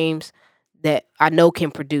seeing names that I know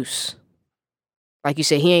can produce. Like you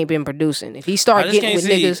said, he ain't been producing. If he start getting with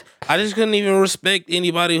niggas, I just couldn't even respect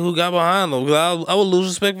anybody who got behind him. Cause I would lose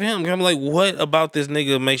respect for him. I'm like, what about this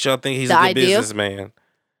nigga makes y'all think he's a good businessman?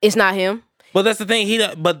 It's not him. But that's the thing.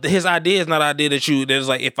 But his idea is not an idea that's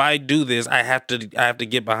like, if I do this, I have to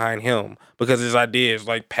get behind him because his idea is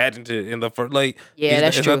like patented in the first. Like, yeah,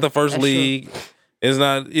 that's it's true. not the first league. True. It's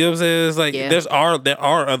not. You know what I'm saying? It's like there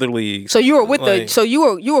are other leagues. So you were with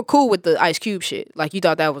you were cool with the Ice Cube shit. Like you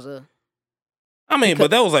thought that was a. I mean,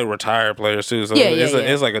 but that was like retired players too. So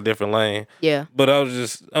it's like a different lane. Yeah. But I'm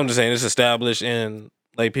just saying it's established and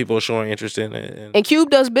like people are showing interest in it. And Cube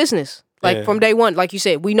does business like from day one. Like you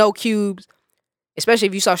said, we know Cube's. Especially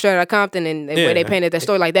if you saw Straight Outta Compton and the way they painted that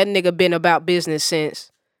story, like that nigga been about business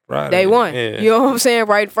since day one. Yeah. You know what I'm saying?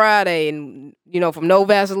 Right Friday, and you know from No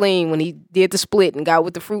Vaseline when he did the split and got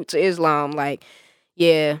with the Fruits of Islam. Like,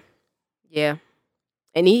 yeah,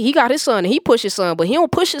 and he got his son and he pushed his son, but he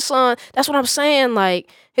don't push his son. That's what I'm saying. Like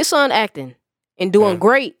his son acting and doing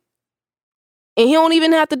great. And he don't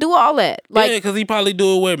even have to do all that. Like, yeah, because he probably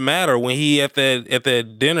do it with Matter when he at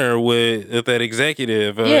that dinner with that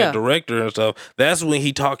executive director and stuff. That's when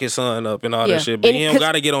he talk his son up and all that shit. But he don't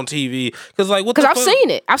got to get on TV because like what? Because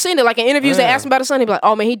I've seen it like in interviews. They ask him about his son. He be like,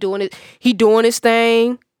 "Oh man, he doing his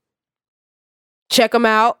thing. Check him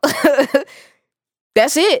out."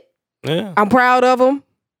 That's it. Yeah, I'm proud of him.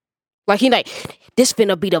 Like he like. This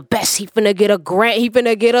finna be the best. He finna get a grant. He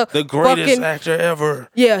finna get the greatest actor ever.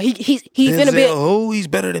 Yeah, he finna be. Oh, he's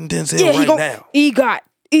better than Denzel now. He got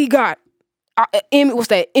Emmy. What's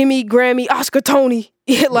that? Emmy, Grammy, Oscar, Tony.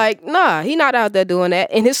 Like, nah, he not out there doing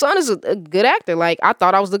that. And his son is a good actor. Like, I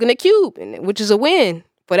thought I was looking at Cube, which is a win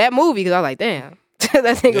for that movie because I was like, damn,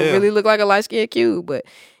 that thing really look like a light skinned Cube. But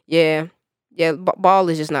yeah, Ball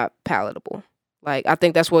is just not palatable. Like, I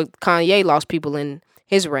think that's what Kanye lost people in.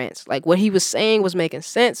 His rants, like what he was saying was making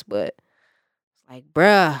sense, but like,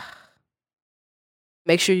 bruh,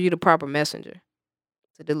 make sure you're the proper messenger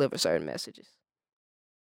to deliver certain messages.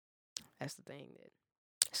 That's the thing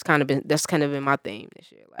that's kind of been my theme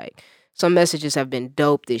this year. Like some messages have been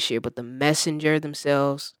dope this year, but the messenger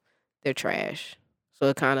themselves, they're trash. So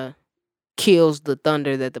it kind of kills the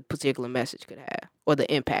thunder that the particular message could have, or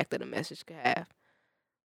the impact that a message could have.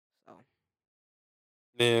 So.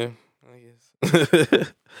 Yeah. I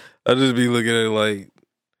guess. I just be looking at it like,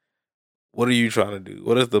 what are you trying to do?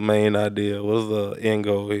 What is the main idea? What is the end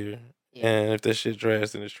goal here? Yeah. And if that shit trash,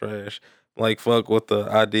 then it's trash. Like, fuck what the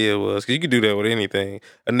idea was. Because you can do that with anything.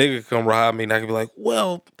 A nigga could come rob me and I could be like,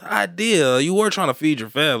 well, the idea, you were trying to feed your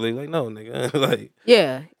family. Like, no, nigga. Like,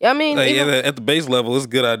 yeah. I mean, like, at the base level, it's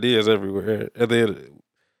good ideas everywhere. At the end,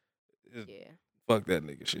 fuck that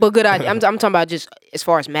nigga shit. But good idea. I'm talking about just as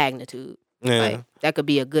far as magnitude. Yeah. Like, that could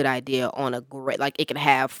be a good idea on a great, like it could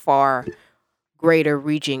have far greater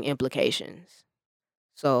reaching implications.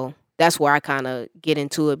 So that's where I kind of get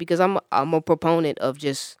into it because I'm a proponent of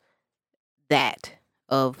just that,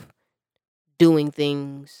 of doing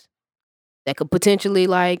things that could potentially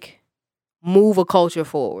like move a culture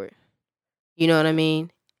forward. You know what I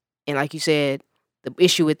mean? And like you said, the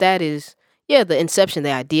issue with that is, yeah, the inception,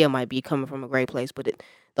 the idea might be coming from a great place, but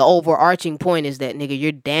the overarching point is that, nigga,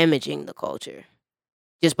 you're damaging the culture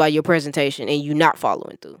just by your presentation and you not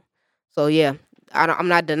following through. So, yeah, I'm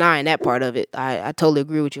not denying that part of it. I totally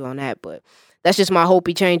agree with you on that, but that's just my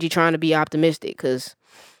hopey changey trying to be optimistic, because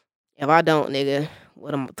if I don't, nigga,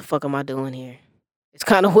 what the fuck am I doing here? It's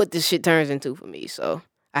kind of what this shit turns into for me, so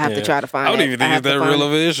I have to try to find it. I don't even think it's that real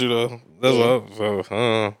of an issue, though. That's all.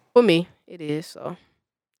 So, for me, it is, so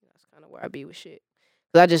that's kind of where I be with shit.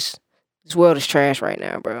 Because this world is trash right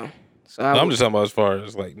now, bro. So I'm just talking about as far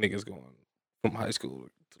as like niggas going from high school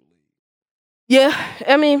to league. Yeah,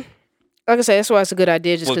 I mean, like I said, that's why it's a good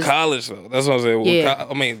idea. Just with college, though, that's what I'm saying. Yeah.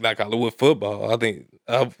 I mean, not college, with football. I think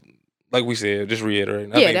like we said, just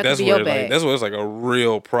reiterating. I Yeah, think that could that's be where your bag. that's where it's like a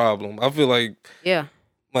real problem. I feel like Yeah.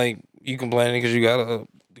 you complaining because you gotta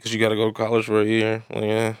go to college for a year. Like,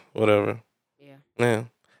 yeah, whatever. Yeah.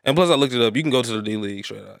 And plus, I looked it up. You can go to the D League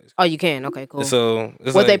straight out. Oh, you can. Okay, cool. So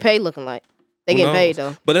it's what like, they pay looking like? They who getting paid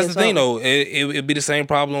knows? though. But that's the thing Something. though. It'd be the same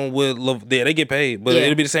problem with yeah, they get paid, but Yeah.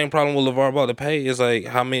 it'd be the same problem with LeVar Ball. The pay is like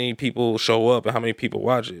how many people show up and how many people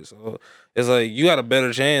watch it. So it's like you got a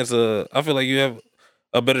better chance. I feel like you have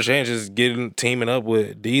a better chance just teaming up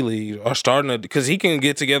with D League or starting because he can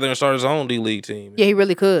get together and start his own D League team. Yeah, he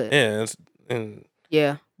really could.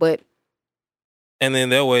 Yeah, But and then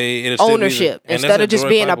that way it'll still be ownership and instead that's of just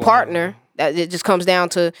direct being a pipeline. partner. That it just comes down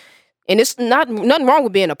to, and it's nothing wrong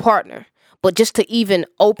with being a partner, but just to even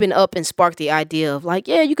open up and spark the idea of like,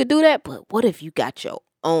 yeah, you could do that, but what if you got your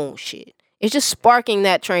own shit? It's just sparking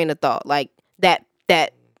that train of thought, like that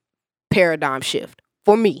paradigm shift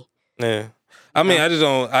for me. Yeah. I mean, I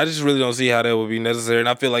just really don't see how that would be necessary. And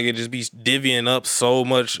I feel like it just be divvying up so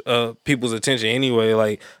much people's attention anyway.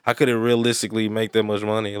 Like, how could it realistically make that much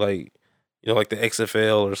money? Like, like the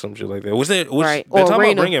XFL or some shit like that. Right. They're Or talking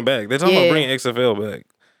arena. about bringing back. They're talking about bringing XFL back.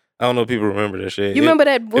 I don't know if people remember that shit. You remember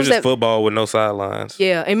that? It was just football with no sidelines.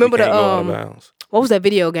 Yeah, and remember You the can't go out of bounds. what was that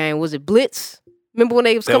video game? Was it Blitz? Remember when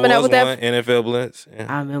they was coming out with one, that? NFL Blitz. Yeah.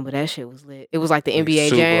 I remember that shit was lit. It was like the Like NBA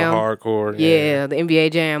super Jam. hardcore. Yeah, the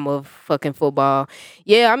NBA Jam of fucking football.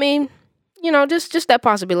 Yeah, I mean, just that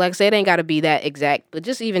possibility. Like I said, it ain't got to be that exact, but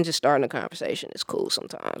just starting a conversation is cool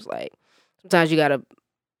sometimes. Like sometimes you gotta,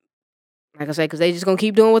 like I said, because they just gonna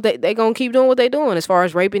keep doing what they gonna keep doing what they doing as far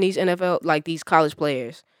as raping these NFL, like these college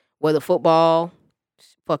players, whether football,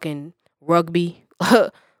 fucking rugby,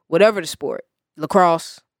 whatever the sport,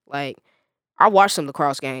 lacrosse. Like I watch some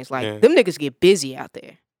lacrosse games. Like them niggas get busy out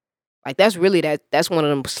there. Like that's really that's one of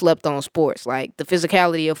them slept on sports. Like the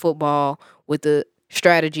physicality of football with the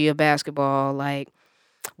strategy of basketball, like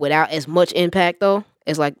without as much impact though,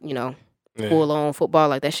 as like, full on football.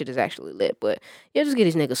 Like that shit is actually lit. But yeah, just get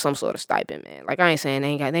these niggas some sort of stipend, man. Like I ain't saying you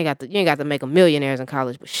ain't got to make them millionaires in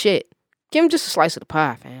college, but shit. Give them just a slice of the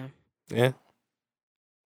pie, fam. Yeah.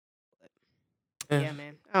 Yeah,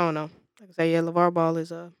 man. I don't know. Like I say, yeah, LeVar Ball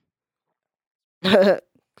is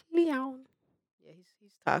Leon. Yeah,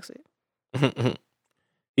 he's toxic.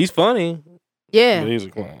 He's funny. Yeah. But he's a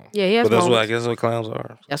clown. Yeah, he has But that's what I moments. guess what clowns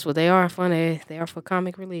are. That's what they are. Fun. They are for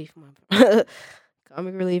comic relief.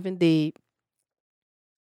 Comic relief indeed.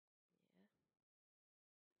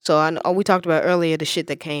 So I know we talked about earlier the shit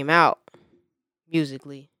that came out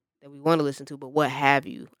musically that we want to listen to, but what have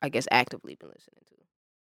you, I guess, actively been listening to?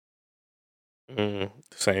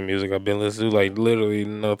 The same music I've been listening to. Like literally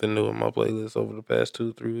nothing new on my playlist over the past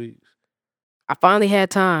 2-3 weeks. I finally had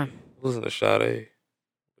time. Listen to Sade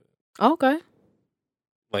Okay.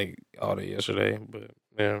 like all day yesterday, but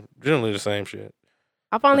yeah, generally the same shit.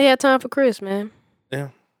 I finally had time for Chris, man. Yeah.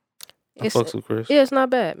 I It's, fucks with Chris. yeah, it's not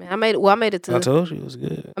bad, man. I made it to I told you it was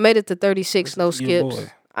good. I made it to 36, no Listen to your skips.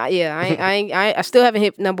 boy. I still haven't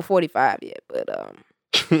hit number 45 yet, but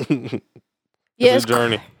yeah, It's a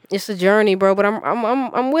journey. It's a journey, bro. But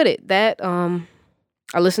I'm with it. That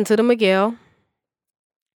I listened to the Miguel.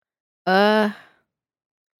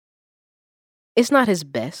 It's not his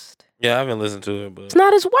best. Yeah, I haven't listened to it, but It's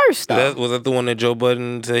not his worst though. was that the one that Joe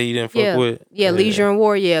Budden said he didn't fuck with? Yeah, Leisure and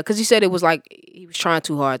War. Yeah, because he said it was like he was trying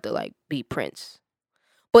too hard to like beat Prince.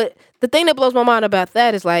 But the thing that blows my mind about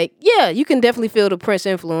that is like, yeah, you can definitely feel the Prince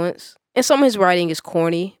influence, and some of his writing is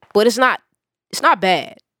corny, but it's not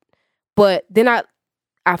bad. But then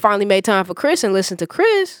I finally made time for Chris and listened to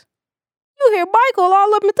Chris. You hear Michael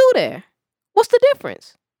all up and through there. What's the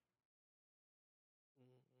difference?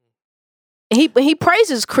 And he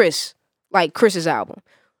praises Chris, like Chris's album.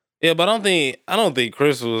 Yeah, but I don't think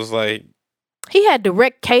Chris was like. He had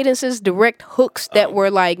direct cadences, direct hooks that were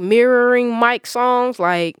like mirroring Mike's songs.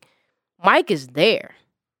 Like Mike is there,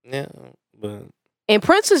 Yeah, but and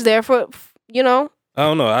Prince is there for I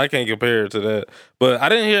don't know. I can't compare it to that. But I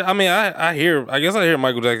didn't hear. I mean, I guess I hear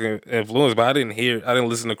Michael Jackson influence, but I didn't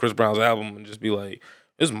listen to Chris Brown's album and just be like,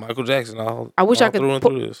 "This is Michael Jackson." I wish all I could through and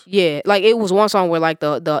through this. Yeah, like it was one song where like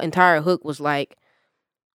the entire hook was like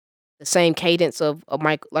the same cadence of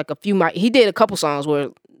Mike, like a few Mike. He did a couple songs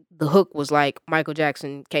where the hook was like Michael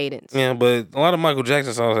Jackson cadence. Yeah, but a lot of Michael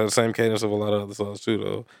Jackson songs had the same cadence of a lot of other songs too,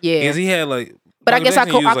 though. Yeah, because he had like. But Michael I guess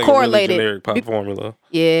Jackson used, I like, correlated. a really generic pop formula.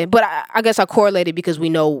 Yeah, but I guess I correlated because we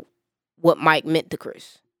know what Mike meant to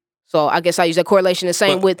Chris. So I guess I use that correlation the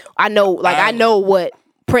same with I know what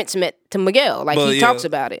Prince meant to Miguel. Like he talks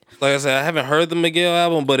about it. Like I said, I haven't heard the Miguel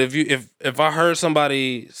album, but if I heard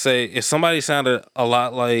somebody say if somebody sounded a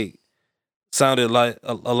lot like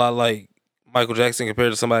Michael Jackson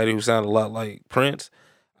compared to somebody who sounded a lot like Prince,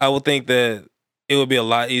 I would think that it would be a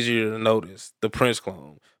lot easier to notice the Prince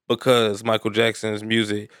clone because Michael Jackson's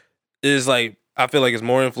music is like, I feel like it's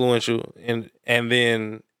more influential and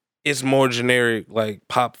then it's more generic like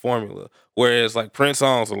pop formula. Whereas like Prince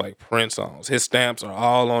songs are like Prince songs. His stamps are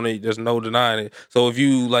all on it. There's no denying it. So if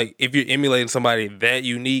you're emulating somebody that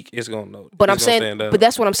unique, it's gonna know. But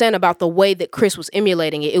that's what I'm saying about the way that Chris was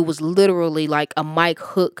emulating it. It was literally like a mic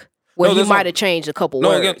hook where he might have changed a couple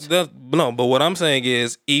words. But what I'm saying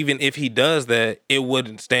is, even if he does that, it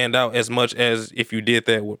wouldn't stand out as much as if you did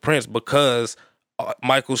that with Prince because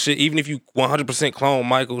Michael shit, even if you 100% clone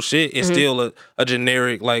Michael shit, it's still a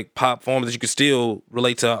generic like pop form that you could still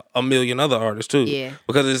relate to a million other artists too. Yeah.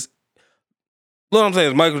 Because it's what I'm saying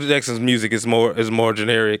is Michael Jackson's music is more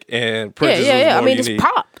generic and Prince's is more I mean, unique. it's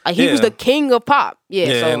pop. Like, he was the king of pop.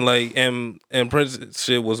 And Prince's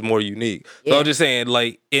shit was more unique. So I'm just saying,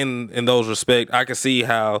 like in those respects, I can see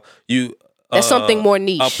how you that's something more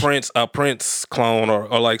niche. A Prince clone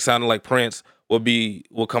or like sounding like Prince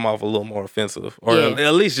will come off a little more offensive, or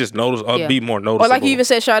at least just notice, or be more noticeable. Or like you even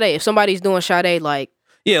said, Sade. If somebody's doing Sade, like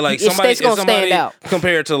somebody's gonna stand out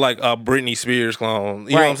compared to like a Britney Spears clone.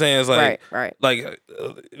 You know what I'm saying? It's like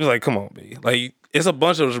it's like come on, B. Like it's a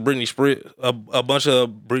bunch of Britney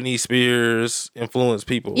Spears influenced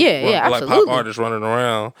people. Yeah, like absolutely. pop artists running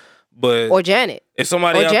around. But or Janet. If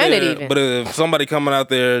somebody if somebody coming out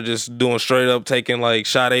there just doing straight up taking like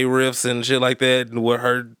Sade riffs and shit like that, and with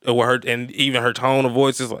her and even her tone of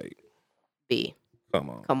voice is like B. Come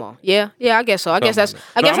on. Yeah, I guess so. I guess that's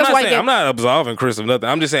why I'm not absolving Chris of nothing.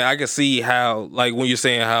 I'm just saying I can see how, like when you're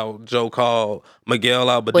saying how Joe called Miguel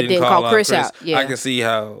out but didn't call Chris out. Yeah. I can see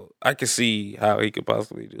how he could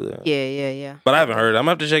possibly do that. Yeah. But I haven't heard it. I'm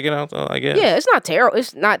gonna have to check it out though, I guess. Yeah, it's not terrible.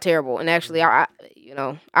 It's not terrible. And actually I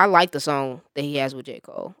like the song that he has with J.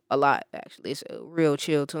 Cole a lot, actually. It's a real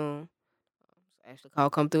chill tune. It's actually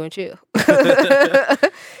called Come Through and Chill. And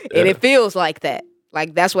it feels like that.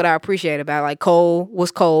 Like, that's what I appreciate about it. Like, Cole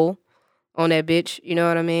was Cole on that bitch. You know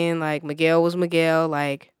what I mean? Like, Miguel was Miguel.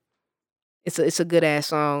 Like, it's a good-ass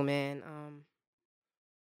song, man.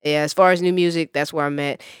 As far as new music, that's where I'm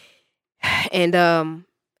at. And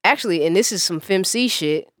actually, and this is some FemC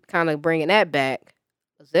shit, kind of bringing that back.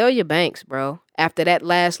 Azealia Banks, bro. After that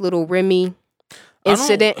last little Remy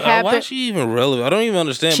incident happened. Why is she even relevant? I don't even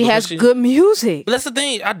understand. She has good music. But that's the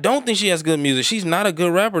thing. I don't think she has good music. She's not a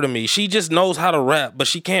good rapper to me. She just knows how to rap, but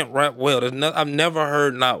she can't rap well. I've never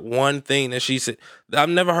heard not one thing that she said.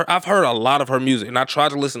 I've heard a lot of her music, and I tried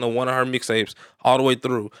to listen to one of her mixtapes all the way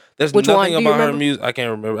through. There's nothing about her music. I can't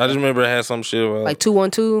remember. I just remember it had some shit about, like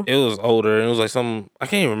 212. It was older, and it was like some. I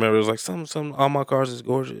can't even remember. It was like some. All my cars is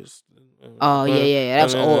gorgeous. Oh yeah.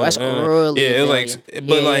 That's old. That's early. Yeah, it was like,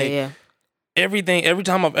 but every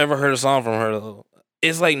time I've ever heard a song from her though,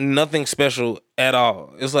 it's like nothing special at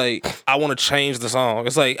all. It's like I want to change the song.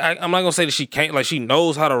 It's like I'm not gonna say that she can't, like she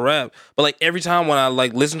knows how to rap, but like every time when I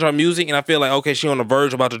like listen to her music and I feel like okay, she on the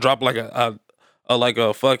verge about to drop like a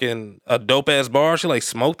dope ass bar, she like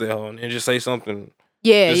smoke that hoe and just say something.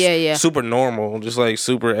 Yeah. Super normal, just like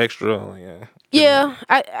super extra. Yeah,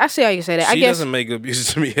 I see how you say that. She I guess doesn't make good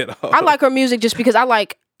music to me at all. I like her music just because I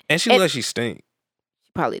like. And she looks like she stink.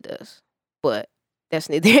 She probably does, but that's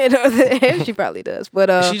neither here nor there. She probably does,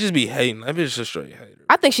 but she just be hating. That bitch just straight hater.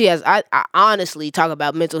 I think she has. I honestly talk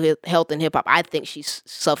about mental health and hip hop. I think she's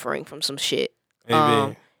suffering from some shit.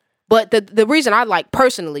 Maybe. But the reason I like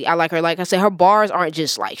her, like I said, her bars aren't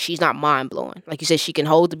just like, she's not mind blowing. Like you said, she can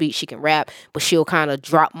hold the beat, she can rap, but she'll kind of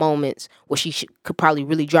drop moments where she could probably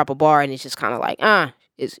really drop a bar, and it's just kind of like,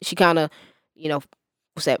 she kind of,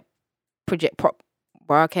 what's that,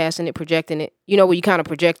 broadcasting it, projecting it. Where you kind of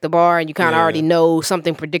project the bar and you kind of already know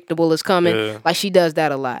something predictable is coming. Yeah. Like she does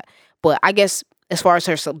that a lot. But I guess as far as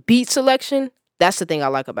her beat selection, that's the thing I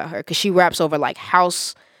like about her, because she raps over like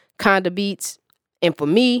house kind of beats, and for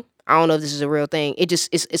me, I don't know if this is a real thing.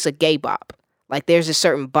 It's a gay bop. Like there's a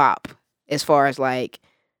certain bop as far as like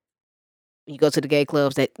you go to the gay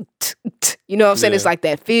clubs that you know what I'm saying? It's like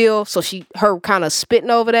that feel. So her kind of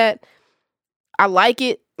spitting over that. I like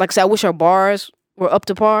it. Like I said, I wish her bars were up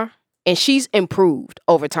to par. And she's improved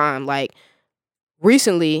over time. Like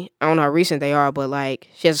recently, I don't know how recent they are, but like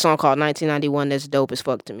she has a song called 1991 that's dope as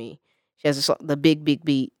fuck to me. She has the big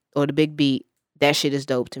beat or the big beat. That shit is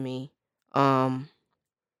dope to me.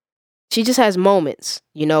 She just has moments,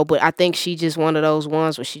 but I think she just one of those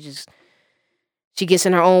ones where she gets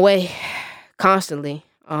in her own way constantly.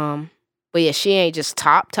 But yeah, she ain't just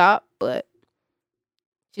top, but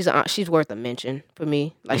she's worth a mention for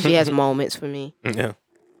me. Like she has moments for me. Yeah.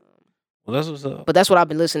 Well, that's what's up. But that's what I've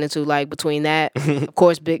been listening to. Like between that, of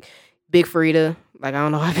course, Big Big Frida. Like, I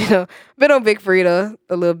don't know, I've been on Big Frida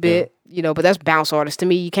a little bit, you know, but that's bounce artist. To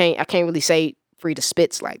me, I can't really say Frida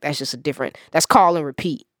spits. Like, that's just that's call and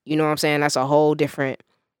repeat. You know what I'm saying? That's a whole different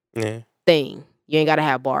thing. You ain't gotta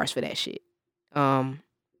have bars for that shit. Fucking,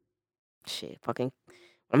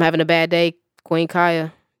 I'm having a bad day, Queen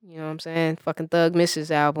Kaya. You know what I'm saying? Fucking Thug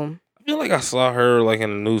Misses album. I feel like I saw her like in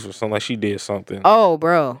the news or something. Like she did something. Oh,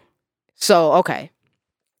 bro. So, okay.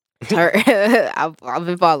 I've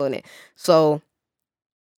been following it. So,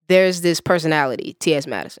 there's this personality, T.S.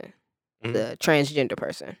 Madison, the transgender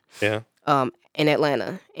person. Yeah. In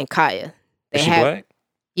Atlanta, in Kaya. Is she black?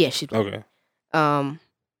 Yeah, she's black. Okay.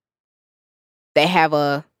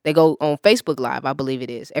 They go on Facebook Live, I believe it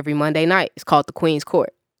is, every Monday night. It's called The Queen's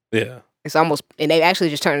Court. Yeah. It's almost, and they actually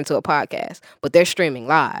just turned into a podcast, but they're streaming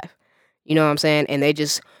live. You know what I'm saying? And they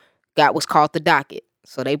just got what's called the docket.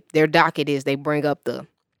 So their docket is they bring up the,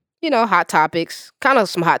 hot topics, kind of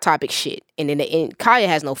some hot topic shit. And then Kaya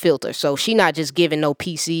has no filter. So she not just giving no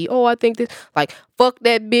PC. Oh, I think this, like, fuck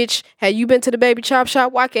that bitch. Have you been to the baby chop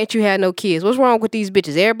shop? Why can't you have no kids? What's wrong with these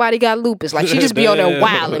bitches? Everybody got lupus. Like, she just be on there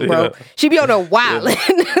wilding, bro. Yeah. She be on there wilding.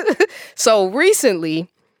 Yeah. So recently,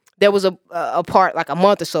 there was a part like a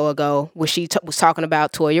month or so ago where she was talking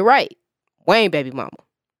about Toya Wright, Wayne baby mama.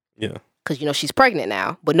 Yeah. Because, she's pregnant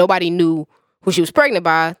now, but nobody knew who she was pregnant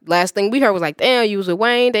by. Last thing we heard was like, damn, you was with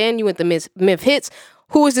Wayne, then you went to Myth Hits.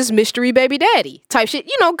 Who is this mystery baby daddy type shit?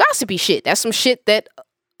 Gossipy shit. That's some shit that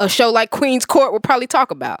a show like Queen's Court would probably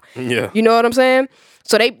talk about. Yeah. You know what I'm saying?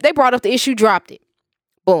 So they brought up the issue, dropped it.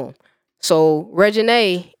 Boom. So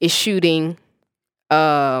Reginae is shooting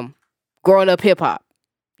Growing Up Hip Hop.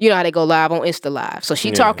 You know how they go live on Insta Live. So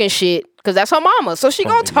she talking shit, because that's her mama. So she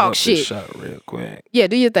gonna talk shit. Shot real quick. Yeah,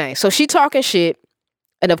 do your thing. So she talking shit.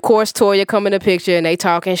 And of course, Toya come in the picture and they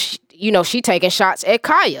talking, she taking shots at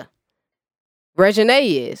Kaya.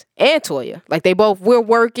 Reginae is. And Toya. Like, they both, we're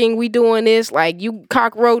working, we doing this. Like, you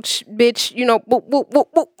cockroach, bitch, boop, boop, boop,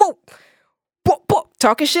 boop, boop. Boop, boop.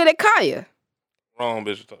 Talking shit at Kaya. Wrong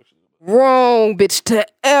bitch to talk shit about. Wrong bitch to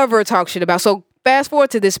ever talk shit about. So, fast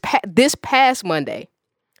forward to this past Monday.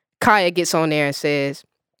 Kaya gets on there and says,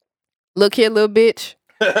 look here, little bitch.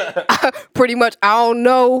 Pretty much, I don't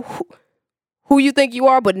know who you think you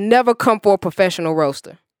are, but never come for a professional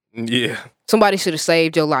roaster. Yeah. Somebody should have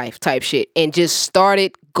saved your life type shit. And just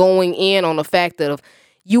started going in on the fact that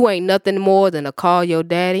you ain't nothing more than a call your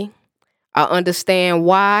daddy. I understand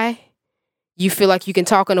why you feel like you can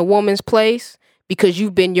talk in a woman's place, because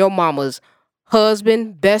you've been your mama's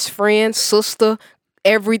husband, best friend, sister,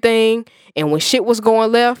 everything. And when shit was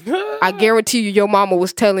going left, I guarantee you your mama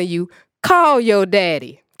was telling you, call your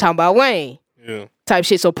daddy. Talking about Wayne. Yeah. Type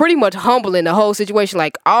shit. So pretty much humbling the whole situation.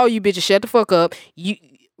 Like, all you bitches shut the fuck up.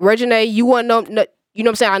 Reginae, you want no, you know what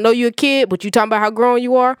I'm saying? I know you a kid, but you talking about how grown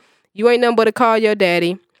you are. You ain't nothing but to call your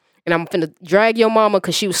daddy. And I'm finna drag your mama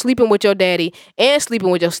because she was sleeping with your daddy and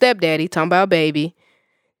sleeping with your stepdaddy, talking about baby.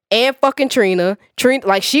 And fucking Trina.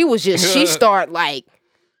 Like, she was just, she start like,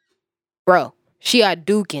 bro, she out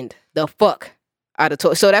duking the fuck out of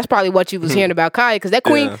Toya. So that's probably what you was hearing about Kaya, because that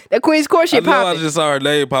Queen's Court shit popping. I just saw her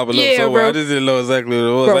name popping up somewhere. Bro. I just didn't know exactly what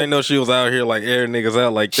it was. Bro. I didn't know she was out here like airing niggas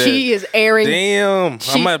out like that. She is airing. Damn.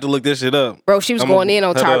 I might have to look this shit up. Bro, she was going in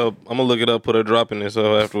on top. I'm gonna look it up, put her drop in this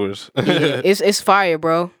afterwards. Yeah, it's fire,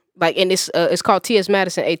 bro. Like, and it's called T.S.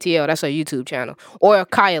 Madison ATL. That's her YouTube channel. Or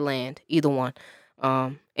Kaya Land, either one.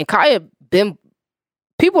 And Kaya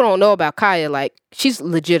people don't know about Kaya. Like, she's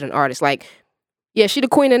legit an artist. Like, yeah, she the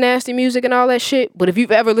queen of nasty music and all that shit. But if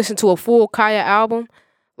you've ever listened to a full Kaya album,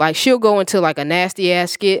 like, she'll go into like a nasty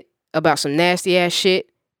ass skit about some nasty ass shit,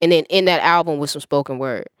 and then in that album with some spoken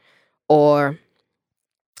word. Or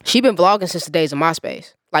she been vlogging since the days of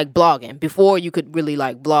MySpace. Like, blogging before you could really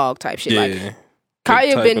like blog type shit. Yeah. Like,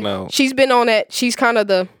 Kaya she's been on that. She's kind of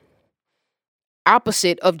the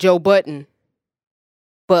opposite of Joe Budden,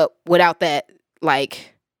 but without that,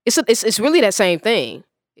 like, it's really that same thing.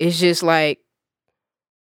 It's just like,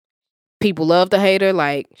 people love to hate her.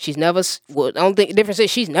 Like, she's never, the only difference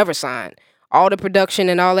is she's never signed. All the production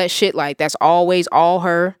and all that shit, like, that's always all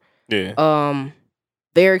her. Yeah.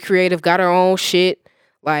 Very creative, got her own shit.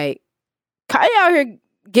 Like, Kaya out here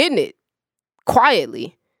getting it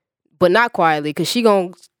quietly, but not quietly, because she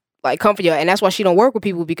gonna like come for you. And that's why she don't work with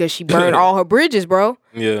people, because she burned all her bridges, bro.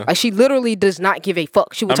 Yeah. Like, she literally does not give a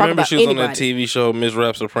fuck. She would talk about anybody. I remember she was on that TV show, Miss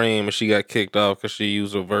Rap Supreme, and she got kicked off because she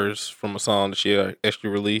used a verse from a song that she had actually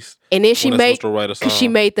released. And then she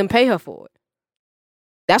made them pay her for it.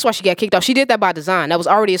 That's why she got kicked off. She did that by design. That was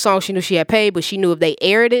already a song she knew she had paid, but she knew if they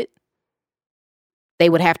aired it, they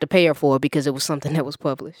would have to pay her for it because it was something that was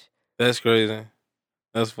published. That's crazy.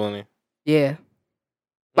 That's funny. Yeah.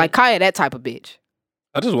 Like Kaya, that type of bitch.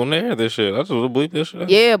 I just want to hear this shit. I just want to believe this shit.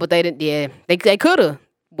 Yeah, but they didn't. Yeah, they could have,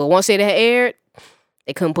 but once it had aired,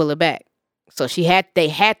 they couldn't pull it back. So they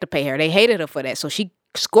had to pay her. They hated her for that. So she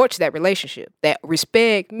scorched that relationship. That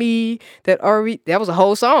respect me. That was a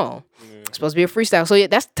whole song. It's supposed to be a freestyle. So yeah,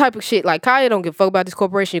 that's the type of shit. Like Kaya don't give a fuck about this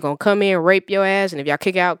corporation. You're gonna come in, rape your ass, and if y'all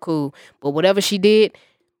kick out, cool. But whatever she did,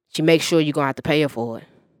 she makes sure you're gonna have to pay her for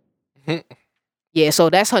it. Yeah, so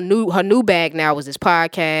that's her new bag now is this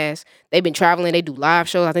podcast. They've been traveling. They do live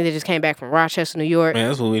shows. I think they just came back from Rochester, New York. Man,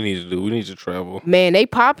 that's what we need to do. We need to travel. Man, they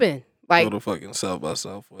popping. Like, go to fucking South by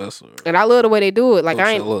Southwest. And I love the way they do it. Like,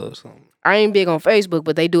 I I ain't big on Facebook,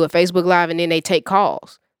 but they do a Facebook Live and then they take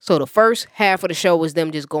calls. So the first half of the show was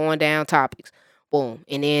them just going down topics. Boom.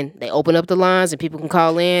 And then they open up the lines and people can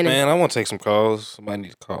call in. Man, I want to take some calls. Somebody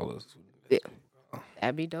needs to call us. Yeah.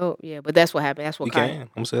 That'd be dope. Yeah, but that's what happened. That's what you Kaya. Can.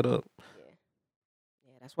 I'm set up.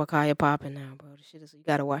 Yeah, that's what Kaya popping now, bro. The shit is, you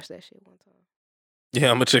gotta watch that shit one time. Yeah,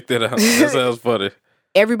 I'm gonna check that out. That sounds funny.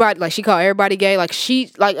 Everybody, like, she called everybody gay. Like,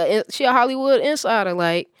 she a Hollywood insider.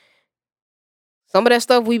 Like, some of that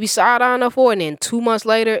stuff we be side-eyeing her for, and then 2 months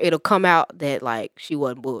later, it'll come out that, like, she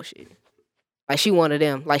wasn't bullshit. Like, she one of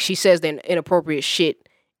them. Like, she says the inappropriate shit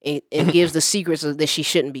and gives the secrets that she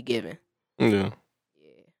shouldn't be giving. Yeah.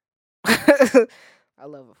 I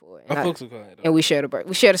love her for it. And we share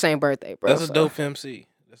the same birthday, bro. That's a dope MC.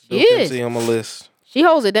 That's a dope MC on my list. She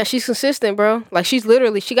holds it. That she's consistent, bro. Like, she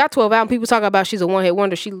got 12 albums. People talk about she's a one-hit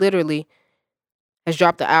wonder. She literally has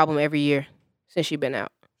dropped an album every year since she been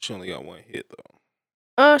out. She only got one hit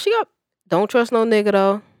though. She got Don't Trust No Nigga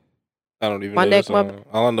though. I don't even know that song.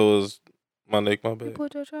 All I know is My Neck, My Bad. You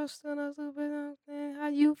put your trust in us, how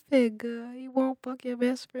you figure you won't fuck your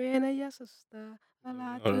best friend and your sister.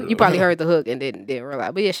 You probably heard the hook and didn't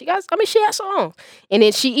realize. But yeah, she had songs. And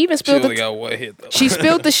then she even spilled got one hit though. She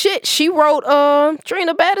spilled the shit. She wrote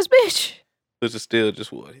Trina Baddest Bitch. Which is still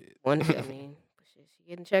just one hit. I mean, she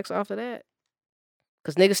getting checks off of that.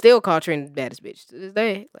 Cause niggas still call Trina the baddest bitch to this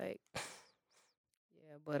day. Like,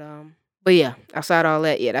 yeah, but yeah, outside all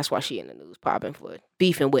that, yeah, that's why she in the news popping for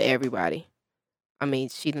beefing with everybody. I mean,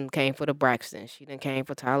 she done came for the Braxton. She done came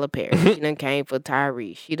for Tyler Perry. She done came for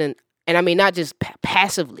Tyrese. She done, and I mean, not just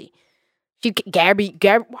passively. Gabby,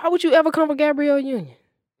 why would you ever come for Gabrielle Union?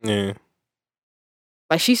 Yeah.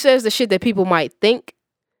 Like, she says the shit that people might think,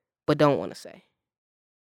 but don't want to say.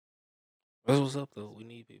 That's what's up, though. We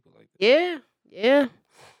need people like that. Yeah, yeah.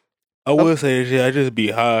 I will say shit. I just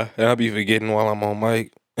be high, and I be forgetting while I'm on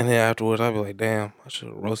mic. And then afterwards, I be like, damn, I should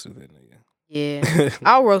have roasted that nigga. Yeah.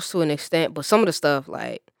 I'll roast to an extent, but some of the stuff,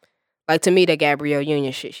 like to me, that Gabrielle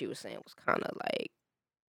Union shit she was saying was kind of like...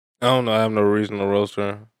 I don't know. I have no reason to roast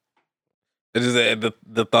her. It's just that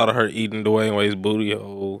the thought of her eating Dwayne Wade's booty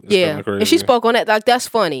hole is kind of crazy. And she spoke on that. Like, that's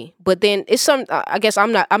funny. But then it's some... I guess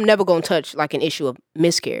I'm never going to touch, like, an issue of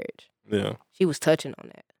miscarriage. Yeah. She was touching on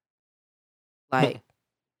that. Like,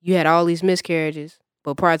 you had all these miscarriages,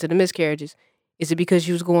 but prior to the miscarriages, is it because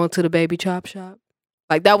you was going to the baby chop shop?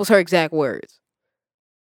 Like, that was her exact words.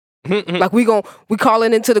 Like, we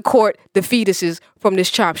calling into the court the fetuses from this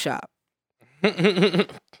chop shop. And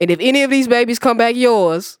if any of these babies come back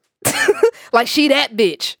yours, like, she that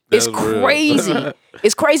bitch. It's crazy.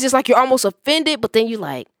 It's crazy. It's like you're almost offended, but then you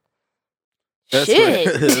like,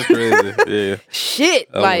 shit. That's crazy. Yeah. Shit.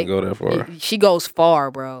 I like, wouldn't go that far. She goes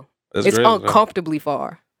far, bro. That's it's crazy, uncomfortably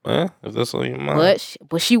far. Well, if that's on your mind.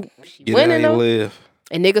 But she Get winning how you though. live.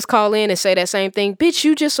 And niggas call in and say that same thing. Bitch,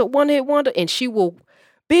 you just a one-hit wonder. And she will,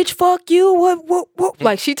 bitch, fuck you. What?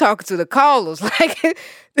 Like, she talking to the callers. Like,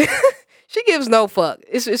 she gives no fuck.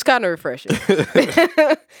 It's kind of refreshing.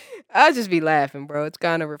 I just be laughing, bro. It's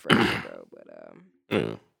kind of refreshing, bro.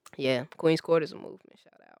 But, yeah, Queen's Court is a movement.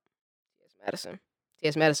 Shout out. T.S. Madison.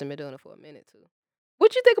 T.S. Madison been doing it for a minute, too.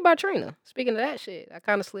 What'd you think about Trina? Speaking of that shit, I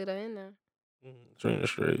kind of slid her in there. Trina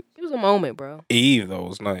straight. It was a moment, bro. Eve, though,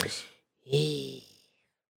 was nice. Eve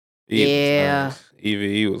was nice.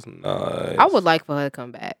 Evie was nice. I would like for her to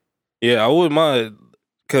come back. Yeah, I wouldn't mind.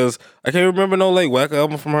 Because I can't remember no, like, whack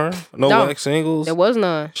album from her. No whack singles. There was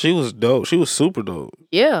none. She was dope. She was super dope.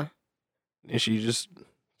 Yeah. And she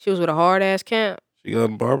was with a hard-ass camp. She got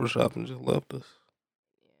in barbershop and just left us.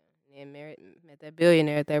 Yeah. And met that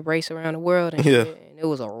billionaire at that race around the world. And shit, and it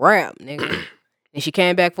was a wrap, nigga. And she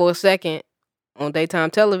came back for a second on daytime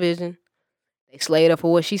television. They slayed her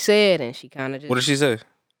for what she said, and she kind of just... What did she say?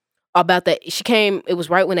 About that, she came... It was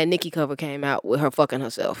right when that Nicki cover came out with her fucking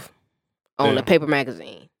herself on the paper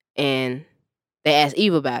magazine. And they asked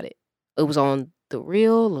Eve about it. It was on The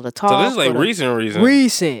Real or The Talk. So this is like recent.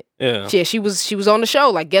 Recent. Yeah. Yeah, she was on the show,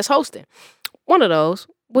 like guest hosting. One of those.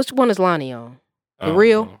 Which one is Lonnie on? The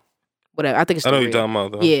Real? whatever. I think it's I know the what you're talking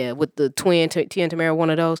about though. Yeah, with the twin Tia and Tamara, one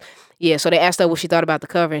of those. Yeah, so they asked her what she thought about the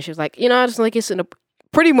cover, and she was like, I just think it's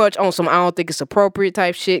pretty much on some I don't think it's appropriate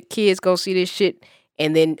type shit. Kids go see this shit.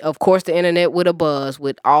 And then, of course, the internet with a buzz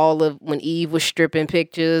with all of when Eve was stripping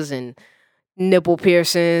pictures and nipple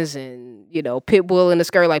piercings and, Pitbull in the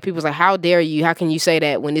skirt. Like, people's like, how dare you? How can you say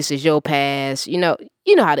that when this is your past? You know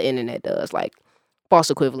how the internet does, like, false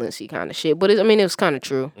equivalency kind of shit. But, it was kind of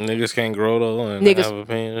true. Niggas can't grow, though, and have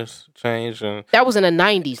opinions change. And that was in the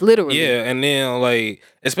 90s, literally. Yeah, and then, like,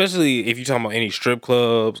 especially if you talking about any strip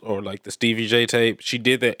clubs or, like, the Stevie J tape, she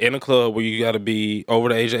did that in a club where you got to be over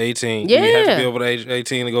the age of 18. Yeah. You have to be over the age of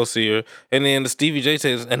 18 to go see her. And then the Stevie J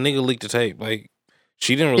tape, a nigga leaked the tape. Like,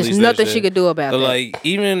 she didn't release There's that nothing shit. she could do about But, that. like,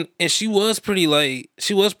 and she was pretty,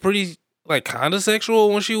 kind of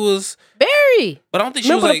sexual when she was... Very. But I don't think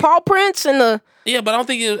she Remember was, the paw prints and the... Yeah, but I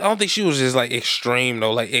don't think she was just like extreme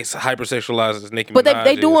though. Like it's hypersexualized as Nicki But Minaj.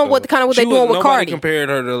 they doing what they doing with nobody Cardi. compared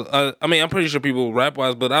her to. I'm pretty sure people rap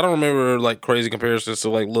wise, but I don't remember like crazy comparisons to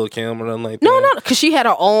like Lil' Kim or nothing like that. No, because she had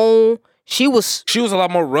her own. She was a lot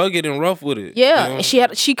more rugged and rough with it. Yeah, you know?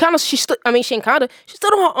 and she stood on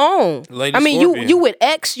her own. Lady I mean, Scorpion. you with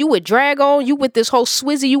X, you with Dragon, you with this whole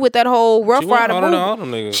Swizzy, you with that whole Rough She went Rider harder than all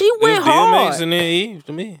movement. them niggas. She It went was hard. DMX and then Eve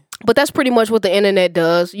to me. But that's pretty much what the internet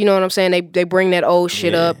does. You know what I'm saying? They bring that old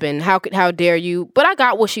shit up and how dare you? But I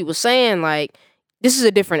got what she was saying. Like, this is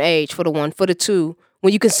a different age for the one. For the two,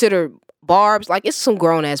 when you consider Barb's, like it's some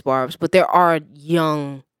grown ass Barb's, but there are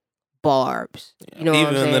young Barb's. You know what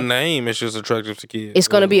I'm saying? Even the name is just attractive to kids. It's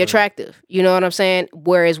gonna be attractive. You know what I'm saying?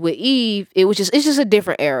 Whereas with Eve, it's just a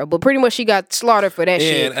different era. But pretty much she got slaughtered for that Yeah,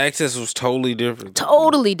 shit. and Access was totally different.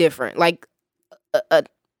 Totally different. Like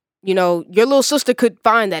your little sister could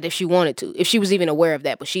find that if she wanted to, if she was even aware of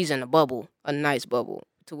that. But she's in a bubble, a nice bubble,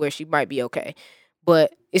 to where she might be okay.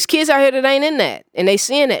 But it's kids out here that ain't in that, and they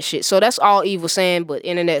seeing that shit. So that's all Eve was saying. But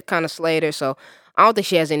internet kind of slayed her. So I don't think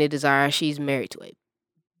she has any desire. She's married to a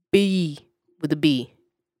B with a B,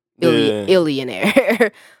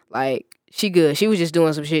 Illionaire. Like she good. She was just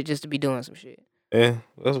doing some shit just to be doing some shit. Yeah,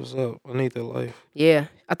 that's what's up. I need that life. Yeah,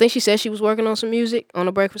 I think she said she was working on some music on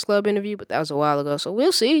a Breakfast Club interview, but that was a while ago. So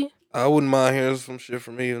we'll see. I wouldn't mind hearing some shit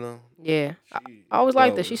from me, Yeah, I always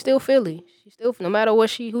like that. She's still Philly. She's still, no matter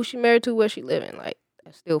who she married to, where she living, like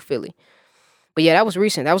that's still Philly. But yeah, that was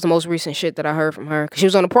recent. That was the most recent shit that I heard from her. 'Cause she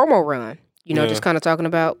was on a promo run. Just kind of talking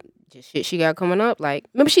about just shit she got coming up. Like,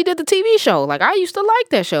 remember she did the TV show. Like, I used to like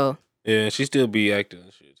that show. Yeah, she still be acting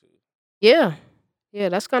and shit too. Yeah,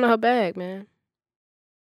 that's kind of her bag, man.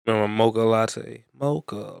 Remember Mocha Latte?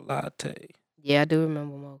 Yeah, I do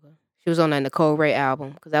remember Mocha. She was on that Nicole Ray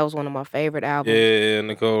album because that was one of my favorite albums. Yeah,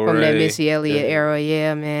 Nicole from Ray. that Missy Elliott era.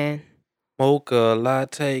 Yeah, man. Mocha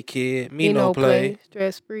Latte Kid, me no play.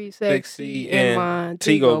 Stress free, sexy, and and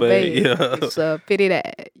Tigo Bay. Yeah. It's a pity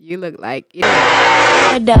that you look like it.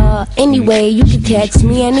 Anyway, you can catch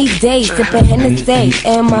me any day, sipping Hennessy,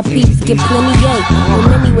 and my peeps get plenty of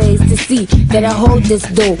many ways to see that I hold this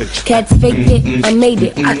dough. Cats faked it, I made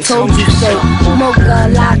it, I told you so. Mocha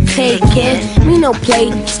latte, kid, me no play,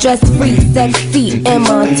 stress free, sexy, and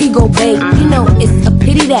Montego Bay. You know it's a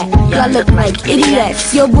pity that y'all look like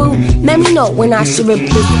idiots. Yo boo, let me know when I should rip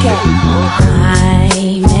this cat.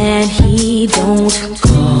 Hi man, he don't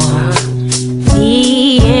call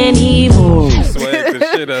me anymore. Swag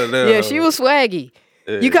the shit out of that. Yeah, she was swaggy.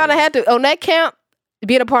 You kind of had to, on that camp,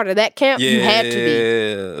 being a part of that camp, you had to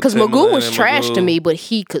be. Because Magoo was trash to me, but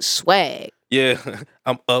he could swag. Yeah,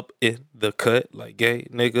 I'm up in the cut like gay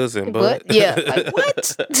niggas and butt. Yeah, like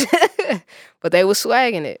what? But they was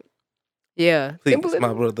swagging it. Yeah. Please,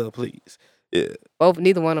 my brother, please. Yeah.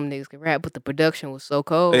 Neither one of them niggas could rap, but the production was so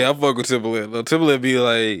cold. Hey, I fuck with Timbaland. Though. Timbaland be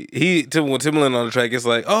like, when Timbaland on the track, it's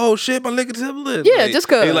like, oh shit, my nigga Timbaland. Yeah, like, just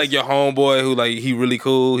cause. He like your homeboy who like, he really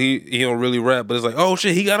cool. He don't really rap, but it's like, oh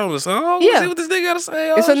shit, he got on the song. Yeah. See what this nigga got to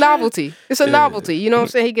say. It's a novelty. It's a novelty. You know what I'm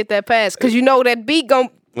saying? He get that pass. Because you know that beat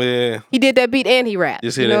Yeah. He did that beat and he rapped.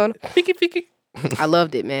 You see that? Fiki. I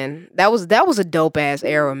loved it, man. That was a dope ass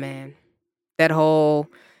era, man. That whole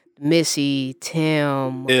Missy,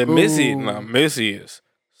 Tim. Yeah, Magoo. Missy is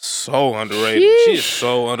so underrated. Sheesh. She is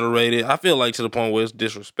so underrated. I feel like to the point where it's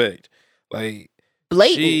disrespect. Like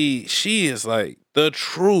Blatant. she is like the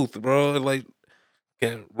truth, bro. Like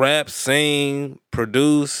can rap, sing,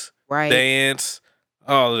 produce, dance,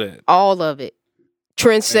 all of that. All of it.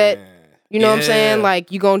 Trend set. Man. You know what I'm saying? Yeah.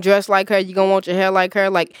 Like, you gonna dress like her, you gonna want your hair like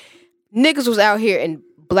her. Like, niggas was out here in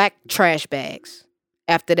black trash bags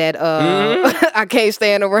after that I Can't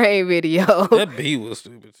Stand the Rain video. That beat was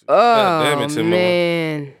stupid. Oh, God damn it, Timbaland.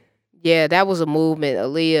 man. Yeah, that was a movement.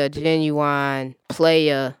 Aaliyah, Genuine,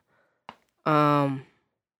 Playa.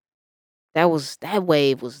 that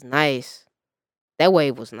wave was nice. That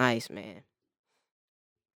wave was nice, man.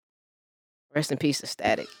 Rest in peace to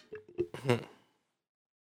Static.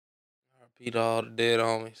 Repeat all the dead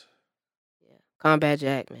homies. Yeah. Combat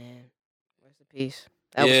Jack, man. Rest in peace.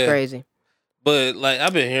 That was Yeah. crazy. But like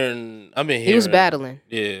I've been hearing. He was battling.